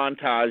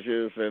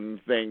montages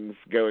and things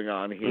going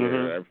on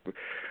here.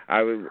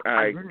 I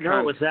didn't know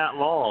it was that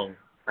long.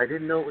 I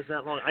didn't know it was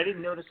that long. I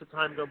didn't notice the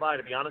time go by.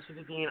 To be honest with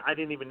you, Dean, I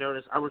didn't even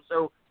notice. I was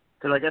so,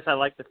 because I guess I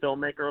like the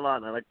filmmaker a lot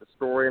and I like the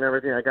story and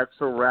everything. I got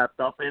so wrapped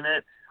up in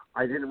it,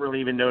 I didn't really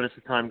even notice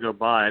the time go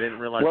by. I didn't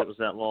realize it was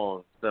that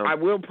long. So I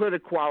will put a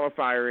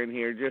qualifier in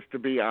here just to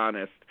be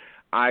honest.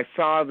 I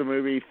saw the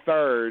movie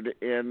third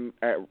in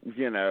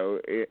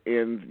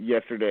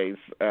yesterday's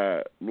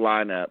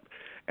lineup,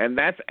 and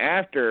that's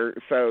after.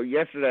 So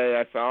yesterday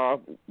I saw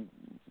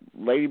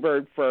Lady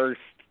Bird first,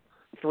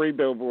 Three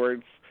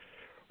Billboards,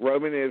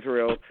 Rome in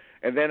Israel,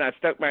 and then I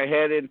stuck my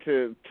head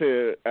into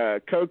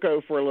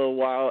Coco for a little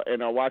while,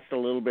 and I watched a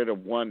little bit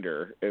of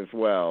Wonder as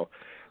well.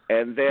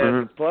 And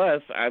then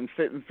plus I'm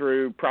sitting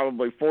through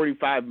probably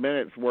 45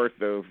 minutes worth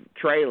of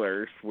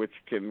trailers, which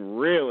can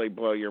really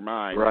blow your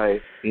mind.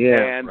 Right.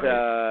 Yeah.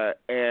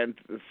 And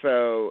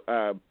so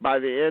by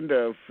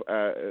the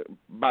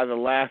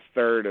last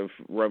third of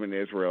Roman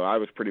Israel, I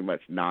was pretty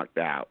much knocked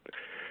out.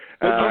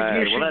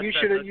 You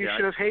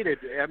should have hated.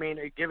 I mean,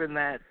 given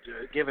that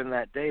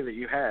day that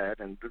you had,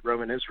 and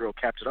Roman Israel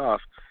capped it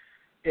off.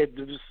 It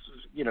was,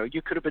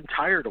 you could have been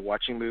tired of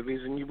watching movies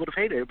and you would have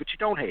hated it, but you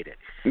don't hate it.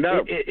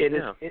 No,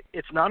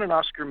 it's not an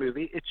Oscar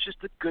movie. It's just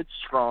a good,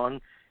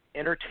 strong,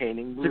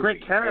 entertaining movie. It's a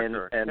great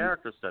character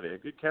study, a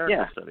good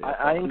character study.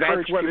 I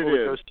encourage people to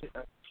go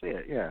see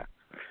it. Yeah,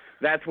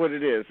 that's what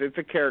it is. It's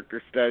a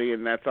character study,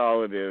 and that's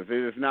all it is.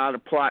 It is not a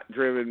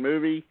plot-driven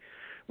movie.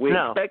 We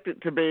expect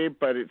it to be,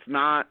 but it's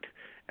not.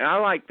 And I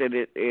like that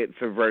it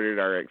subverted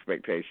our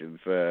expectations.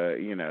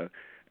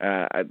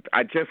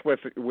 I just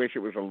wish it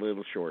was a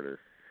little shorter.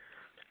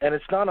 And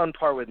it's not on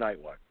par with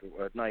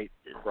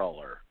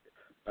Nightcrawler.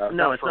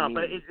 No, it's not.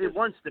 But it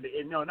wants to be.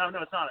 No,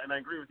 it's not. And I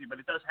agree with you. But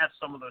it does have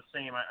some of those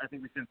same. I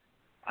think we should.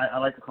 I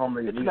like to call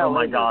them the oh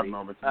my god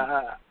moments.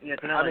 I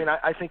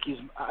think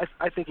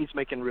he's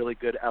making really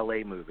good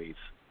LA movies.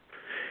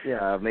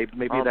 Yeah,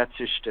 maybe that's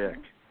his shtick.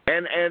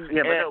 And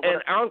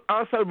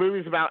also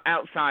movies about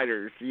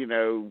outsiders.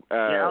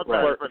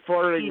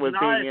 Flirting with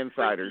being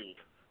insiders. Creepy.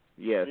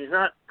 Yes. He's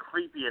not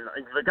creepy, and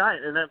the guy,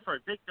 and that's right.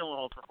 Jake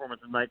Gyllenhaal's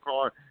performance in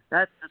Nightcrawler.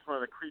 That's just one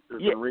of the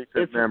creepiest in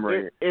recent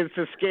memory. It's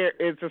a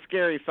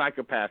scary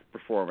psychopath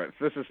performance.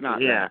 This is not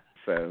that.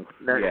 So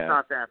it's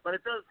not that, but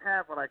it does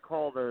have what I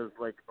call those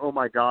oh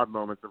my god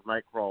moments of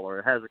Nightcrawler.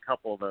 It has a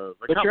couple of those.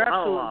 But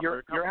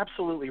you're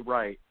absolutely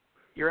right.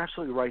 You're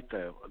absolutely right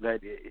though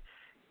that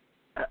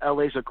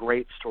LA's a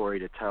great story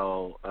to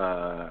tell.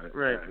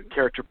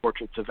 Character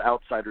portraits of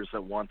outsiders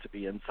that want to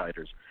be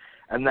insiders.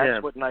 And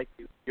that's what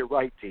you're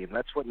right, Dean.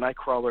 That's what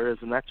Nightcrawler is,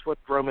 and that's what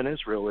Roman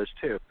Israel is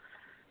too.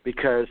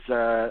 Because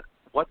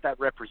what that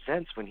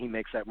represents when he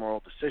makes that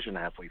moral decision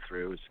halfway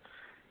through is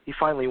he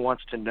finally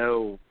wants to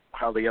know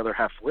how the other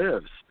half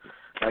lives.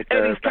 And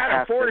he's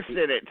kind of forced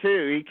in it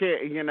too. He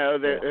can't,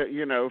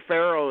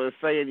 Farrell is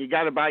saying you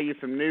got to buy you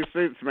some new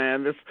suits,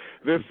 man.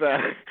 This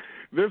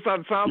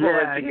ensemble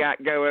that you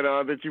got going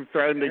on that you've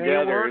thrown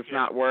together is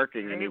not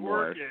working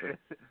anymore.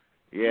 So,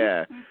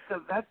 yeah.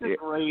 So that's a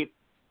great.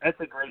 That's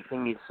a great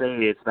thing you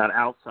say. It's about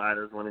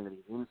outsiders wanting to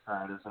be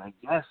insiders, and I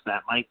guess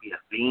that might be a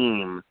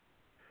theme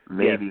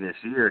maybe this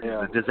year.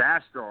 Yeah. The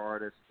Disaster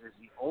Artist is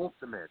the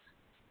ultimate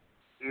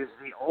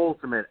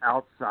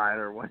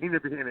outsider wanting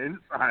to be an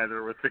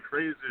insider with the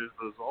craziest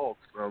results.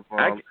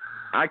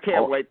 I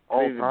can't wait to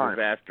see the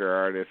Disaster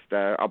Artist.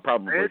 I'll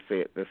probably see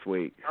it this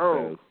week.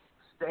 I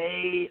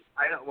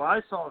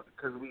saw it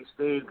because we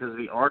stayed because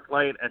the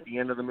ArcLight at the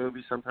end of the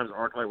movie. Sometimes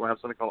ArcLight will have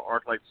something called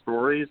ArcLight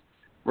Stories.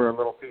 We're a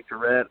little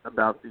featurette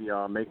about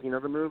the making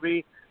of the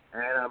movie,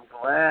 and I'm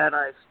glad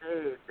I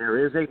stayed.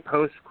 There is a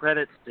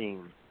post-credit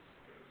scene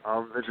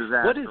of the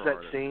Disaster What is that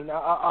Artist. scene?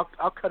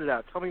 I'll cut it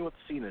out. Tell me what the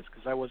scene is,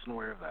 because I wasn't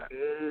aware of that. It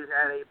is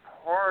at a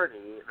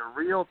party. The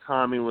real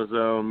Tommy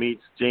Wiseau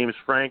meets James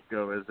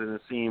Franco. Is in a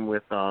scene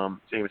with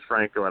James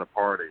Franco at a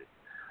party.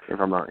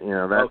 If I'm not,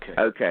 that's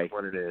okay.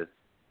 What it is.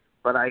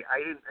 But I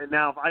didn't. And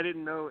now, if I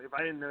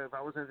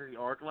wasn't into the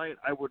ArcLight,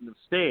 I wouldn't have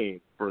stayed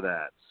for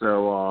that.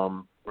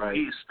 So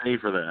please stay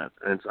for that.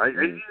 And it's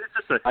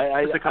just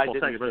a couple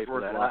seconds, but it's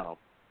worthwhile.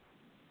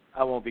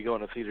 I won't be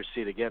going to theater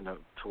seat again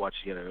to watch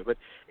the end of it. But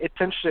it's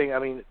interesting. I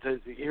mean,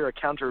 to hear a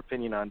counter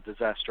opinion on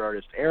Disaster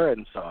Artist.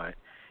 Aaron saw it.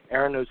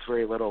 Aaron knows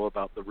very little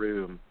about The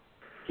Room.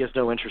 He has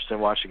no interest in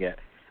watching it,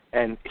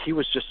 and he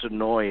was just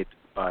annoyed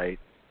by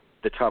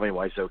the Tommy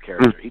Wiseau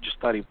character. He just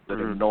thought he was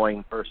an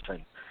annoying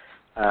person.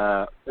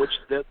 Which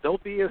there'll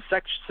be a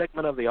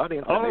segment of the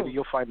audience that maybe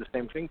you'll find the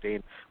same thing,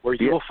 Dean, where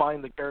you will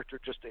find the character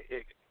just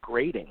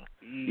grating.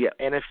 Yeah.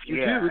 And if you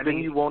do, then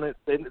you won't.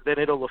 Then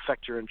it'll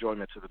affect your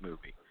enjoyment of the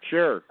movie.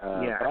 Sure.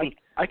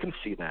 I can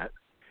see that.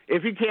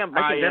 If you can't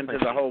buy into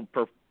the whole,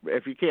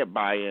 if you can't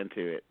buy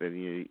into it, then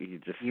you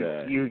just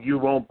you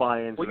won't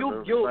buy into.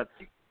 Well,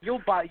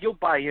 you'll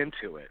buy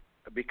into it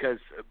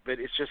but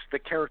it's just the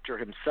character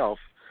himself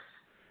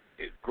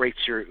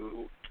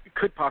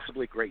could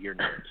possibly grate your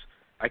nerves.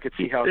 I could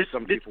see how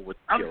some people would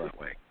feel that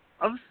way.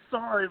 I'm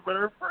sorry, but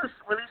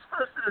when he's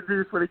first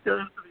introduced, when he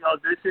goes to the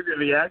audition in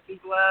the acting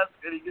class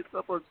and he gets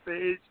up on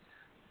stage,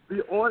 I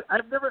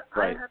have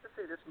to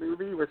say this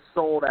movie was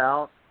sold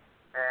out,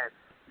 and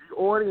the the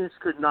audience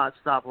could not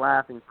stop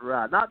laughing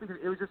throughout. Not because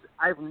it was just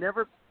I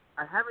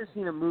haven't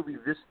seen a movie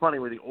this funny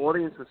where the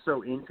audience was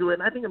so into it,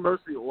 and I think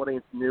most of the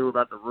audience knew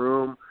about The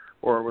Room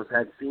or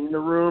had seen The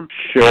Room.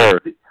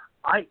 Sure.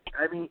 I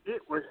mean,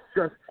 it was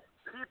just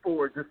people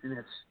were just in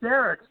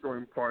hysterics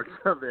during parts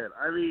of it.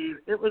 I mean,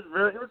 it was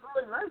really nice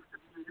to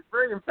be. It's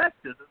very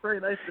infectious. It's very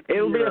nice to be.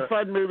 It'll be a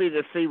fun movie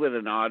to see with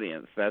an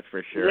audience, that's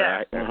for sure.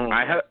 Yeah,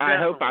 I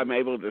hope I'm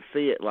able to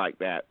see it like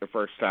that the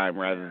first time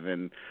rather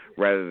than.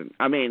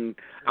 I mean,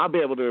 I'll be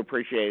able to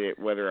appreciate it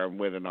whether I'm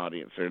with an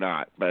audience or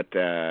not. But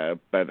I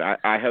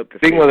hope to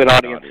being see with it an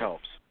audience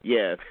helps.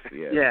 Yes.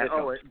 Yeah.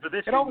 But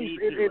this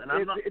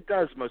it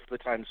does most of the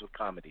times with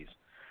comedies.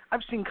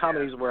 I've seen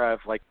comedies where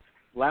I've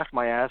laughed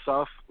my ass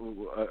off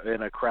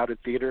in a crowded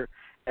theater,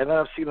 and then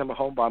I've seen them at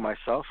home by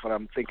myself, and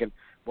I'm thinking,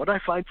 what do I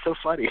find so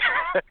funny?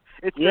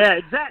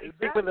 Exactly.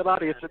 Being with an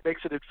audience, it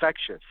makes it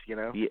infectious, you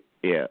know?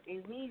 Yeah.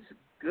 And he's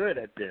good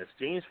at this.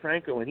 James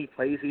Franco, when he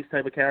plays these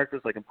type of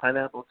characters, like in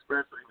Pineapple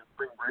Express or even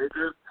Spring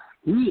Breakers,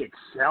 he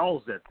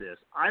excels at this.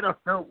 I don't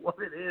know what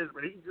it is,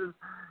 but he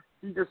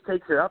just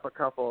takes it up a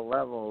couple of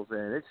levels,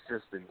 and it's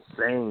just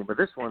insane. But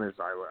this one is,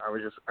 I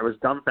was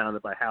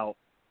dumbfounded by how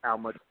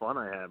much fun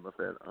I had with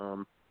it.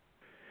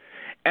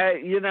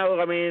 I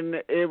mean,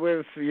 it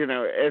was,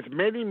 as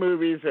many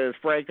movies as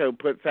Franco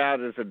puts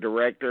out as a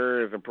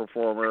director, as a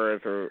performer,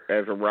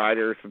 as a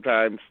writer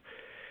sometimes,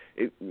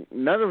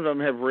 none of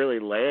them have really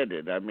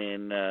landed. I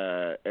mean,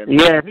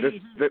 this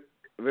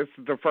is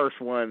the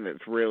first one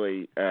that's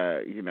really,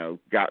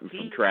 gotten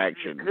some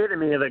traction. He's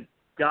epitome of the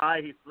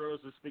guy, he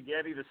throws the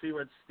spaghetti to see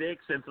what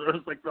sticks and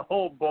throws the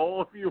whole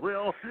bowl, if you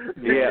will,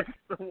 against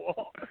the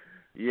wall.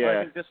 Yeah. Well,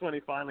 I think this one he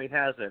finally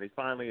has it. He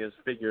finally has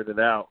figured it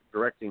out,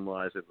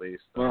 directing-wise at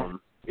least.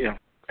 Yeah.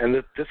 And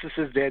this is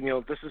his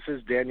Daniel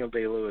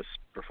Day-Lewis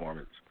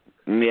performance.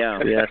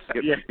 Yeah. Yes.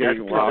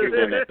 Getting lost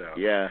in it.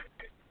 Yeah.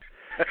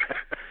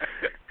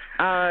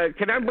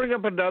 Can I bring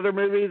up another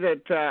movie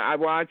that I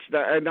watched?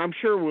 And I'm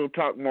sure we'll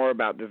talk more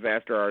about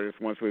Disaster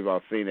Artist once we've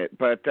all seen it.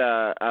 But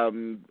I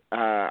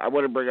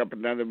want to bring up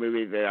another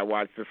movie that I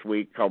watched this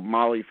week called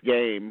Molly's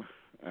Game.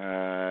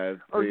 You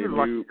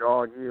lucky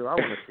dog, you. I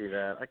want to see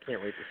that. I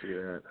can't wait to see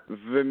that.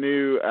 The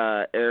new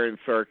Aaron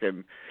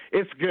Sorkin.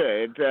 It's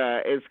good,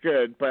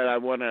 but I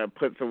want to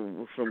put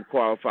some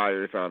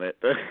qualifiers on it.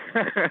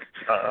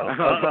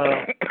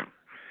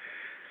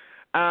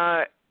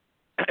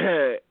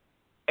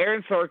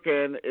 Aaron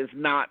Sorkin is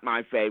not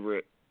my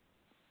favorite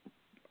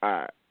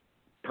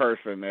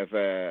person as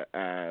a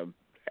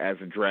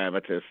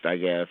dramatist, I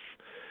guess.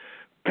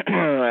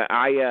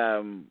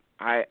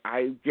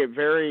 I get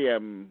very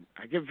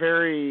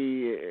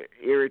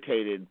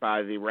irritated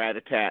by the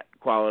rat-a-tat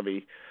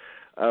quality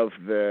of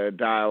the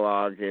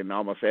dialogue and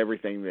almost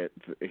everything that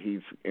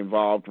he's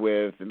involved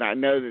with, and I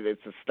know that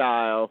it's a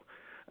style,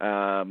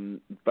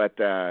 but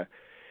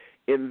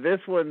in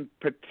this one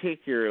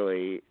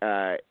particularly,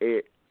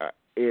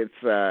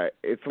 it's a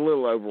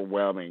little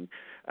overwhelming.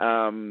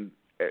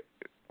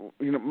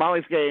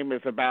 Molly's Game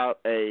is about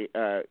a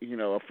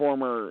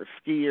former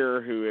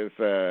skier who is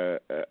a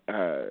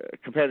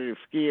competitive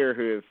skier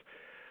who's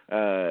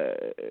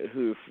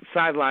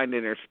sidelined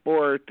in her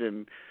sport,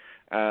 and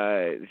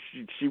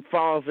she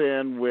falls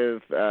in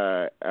with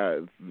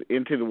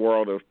into the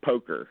world of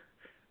poker,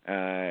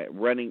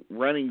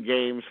 running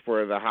games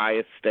for the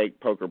highest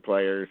stake poker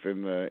players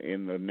in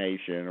the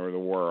nation or the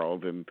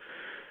world, and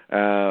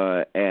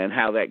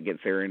how that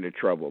gets her into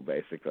trouble,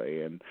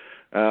 basically. And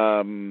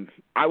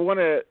I want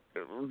to.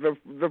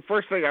 The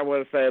first thing I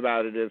want to say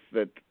about it is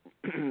that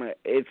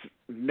it's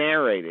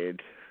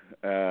narrated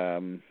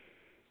to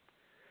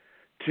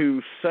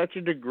such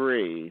a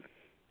degree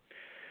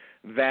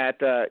that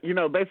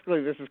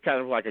basically this is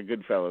kind of like a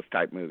Goodfellas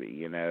type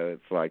movie.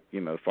 It's like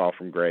Fall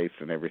from Grace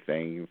and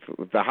everything,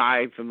 it's the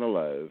highs and the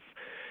lows.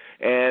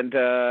 And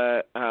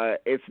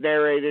it's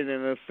narrated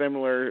in a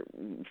similar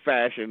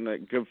fashion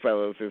that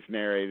Goodfellas is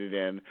narrated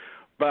in,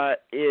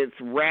 but it's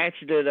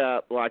ratcheted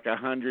up like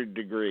 100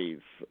 degrees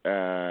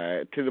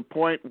to the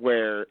point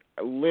where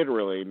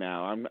literally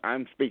now,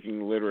 I'm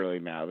speaking literally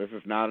now, this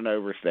is not an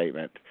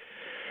overstatement,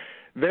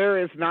 there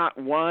is not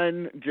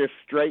one just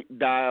straight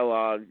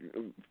dialogue,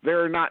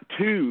 there are not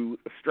two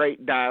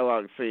straight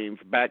dialogue scenes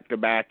back to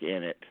back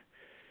in it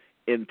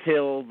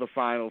until the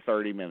final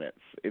 30 minutes.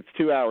 It's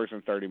 2 hours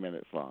and 30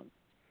 minutes long.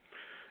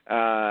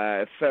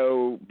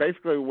 So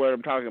basically what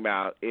I'm talking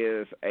about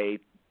is a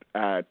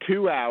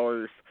 2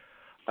 hours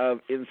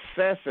of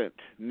incessant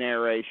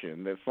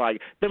narration that's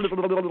like it's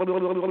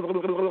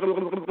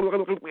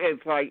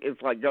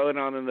like going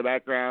on in the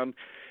background.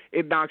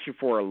 It knocks you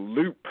for a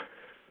loop.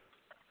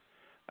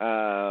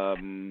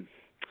 And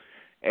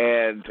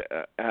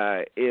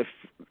if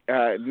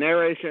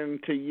narration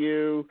to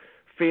you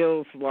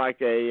feels like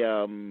a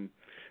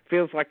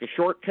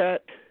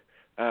shortcut,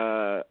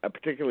 a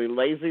particularly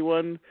lazy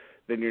one,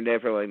 then you're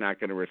definitely not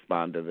going to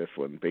respond to this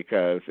one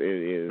because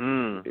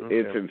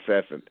it's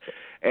incessant.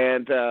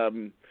 And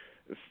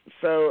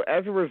so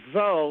as a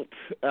result,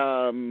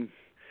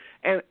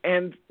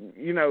 and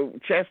you know,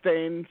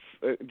 Jessica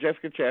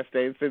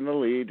Chastain's in the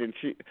lead, and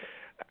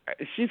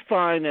she's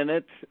fine in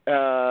it,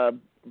 but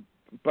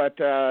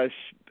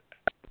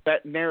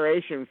that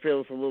narration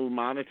feels a little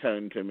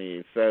monotone to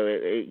me. So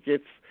it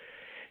gets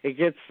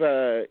you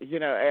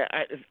know,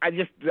 I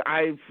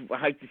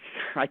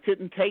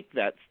couldn't take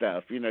that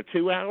stuff. You know,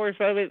 2 hours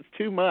of it's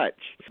too much.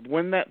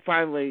 When that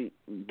finally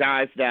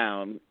dies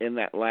down in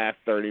that last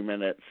 30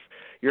 minutes,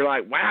 you're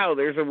like, wow,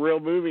 there's a real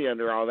movie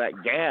under all that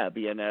gab.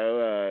 You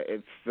know,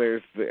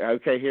 here's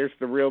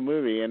the real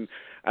movie. And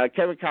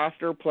Kevin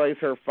Costner plays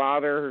her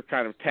father, her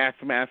kind of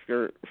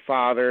taskmaster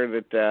father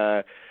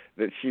that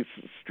she's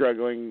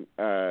struggling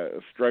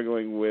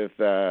with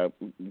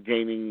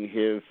gaining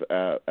his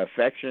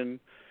affection.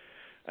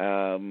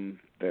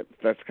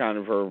 That's kind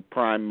of her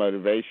prime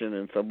motivation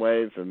in some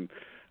ways, and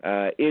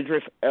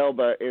Idris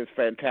Elba is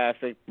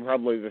fantastic.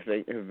 Probably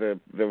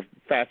the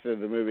facet of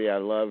the movie I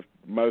love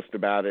most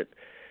about it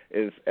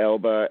is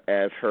Elba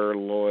as her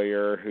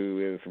lawyer, who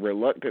is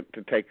reluctant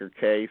to take her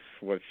case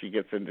once she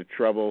gets into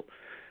trouble,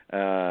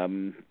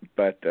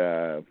 but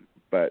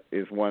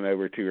is won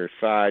over to her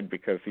side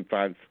because he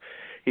finds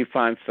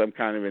some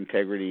kind of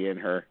integrity in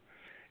her.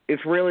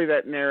 It's really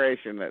that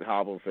narration that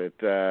hobbles it.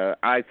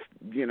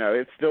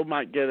 It still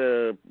might get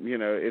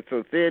it's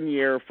a thin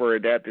year for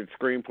adapted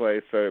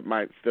screenplay, so it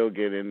might still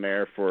get in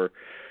there for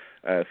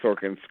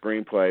Sorkin's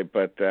screenplay,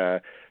 but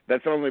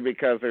that's only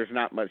because there's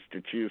not much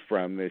to choose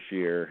from this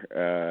year.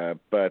 I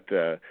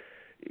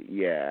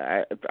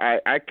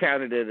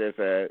counted it as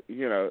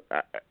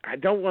I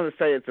don't want to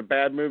say it's a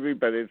bad movie,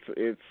 but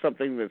it's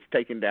something that's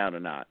taken down a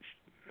notch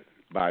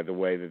by the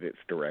way that it's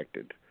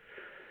directed.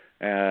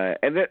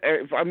 And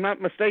if I'm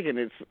not mistaken,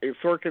 it's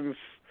Sorkin's.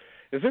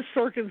 Is this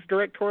Sorkin's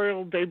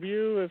directorial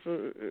debut?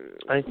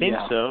 I think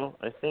so.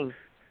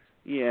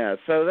 Yeah.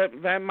 So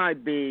that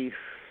might be,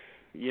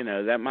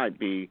 that might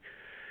be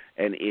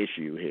an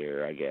issue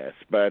here, I guess.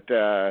 But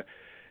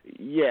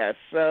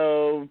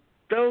So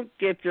don't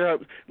get your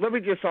hopes. Let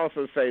me just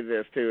also say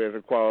this too as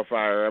a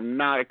qualifier. I'm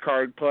not a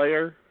card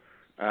player.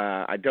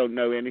 I don't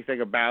know anything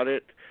about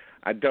it.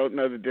 I don't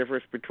know the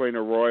difference between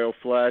a royal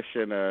flush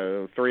and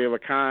a three of a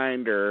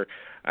kind, or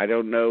I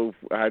don't know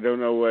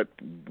what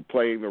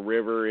playing the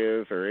river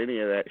is or any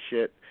of that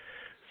shit.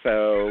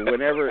 So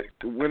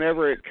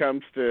whenever it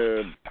comes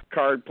to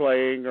card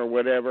playing or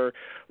whatever,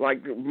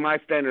 like my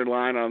standard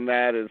line on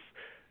that is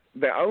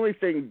the only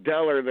thing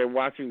duller than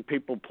watching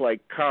people play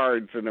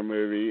cards in a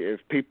movie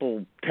is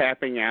people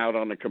tapping out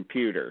on a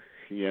computer.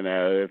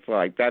 It's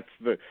like that's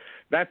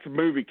a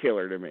movie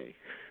killer to me.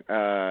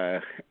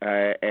 So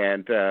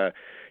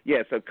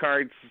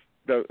cards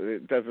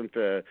doesn't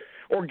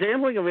or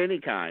gambling of any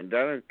kind.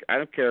 I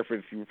don't care if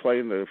it's you're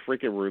playing the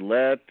freaking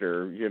roulette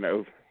or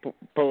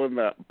pulling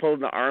the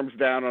arms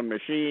down on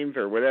machines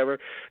or whatever.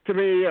 To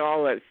me,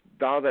 all that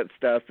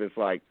stuff is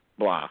like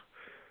blah.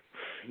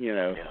 I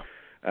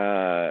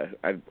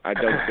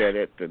don't get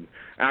it, and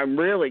I'm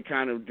really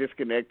kind of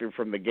disconnected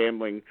from the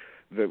gambling.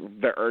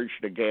 The urge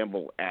to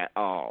gamble at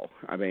all.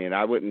 I mean,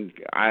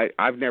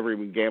 I've never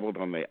even gambled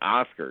on the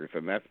Oscars,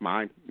 and that's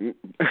mine.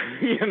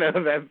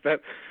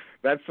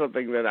 That's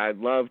something that I'd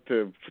love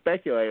to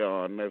speculate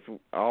on, as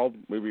all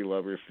movie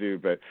lovers do.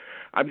 But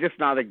I'm just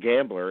not a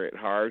gambler at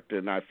heart,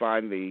 and I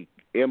find the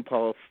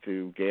impulse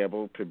to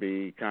gamble to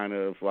be kind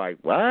of like,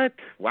 what?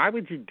 Why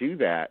would you do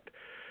that?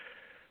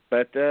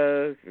 But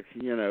and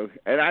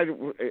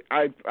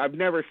I've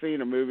never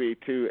seen a movie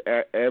to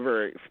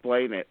ever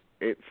explain it.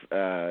 Its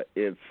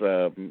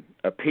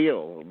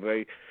appeal.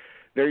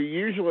 They're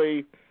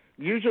usually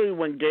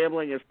when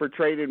gambling is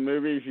portrayed in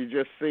movies, you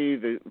just see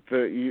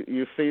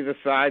you see the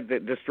side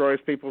that destroys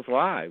people's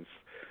lives.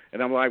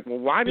 And I'm like, well,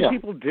 why do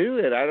people do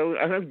it? I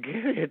don't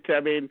get it.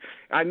 I mean,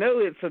 I know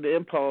it's an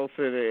impulse,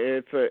 and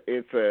it's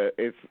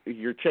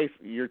you're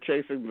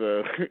chasing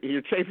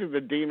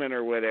the demon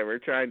or whatever,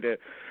 trying to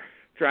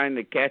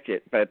catch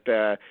it. But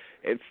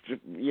it's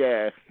just,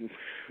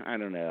 I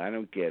don't know. I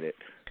don't get it.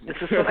 It's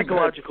a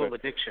psychological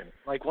addiction.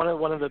 Like one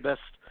of the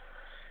best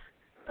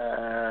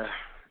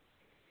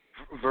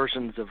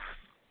versions of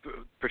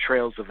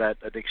portrayals of that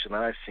addiction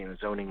that I've seen is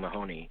Owning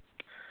Mahoney.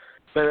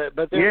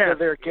 But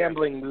there are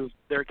gambling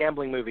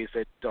movies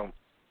that don't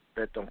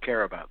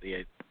care about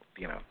the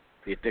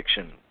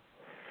addiction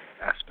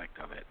aspect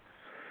of it.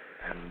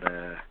 And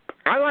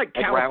I like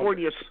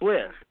California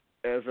Split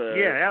as a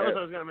that was what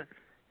I was going to mention.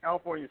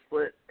 California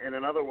Split, and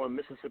another one,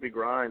 Mississippi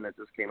Grind, that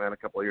just came out a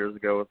couple of years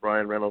ago with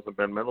Ryan Reynolds and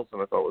Ben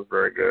Mendelsohn. I thought was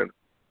very good.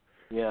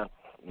 Yeah.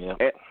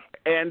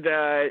 And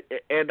I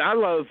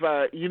love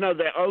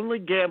the only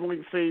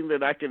gambling scene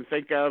that I can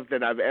think of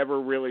that I've ever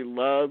really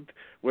loved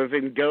was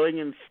in Going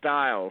in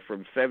Style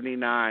from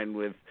 '79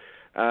 with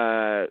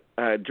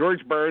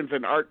George Burns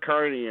and Art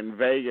Carney in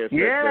Vegas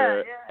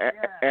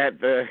at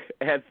the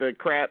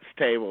craps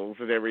tables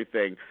and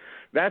everything.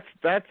 That's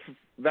a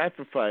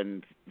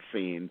fun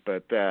scene,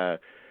 but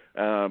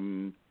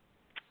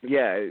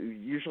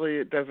usually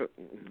it doesn't.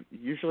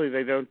 Usually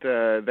they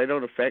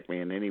don't affect me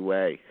in any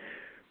way.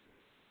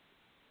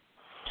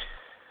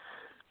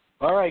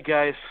 All right,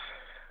 guys.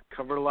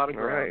 Covered a lot of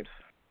All ground.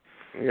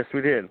 right. Yes,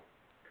 we did.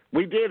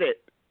 We did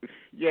it.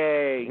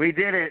 Yay. We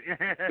did it.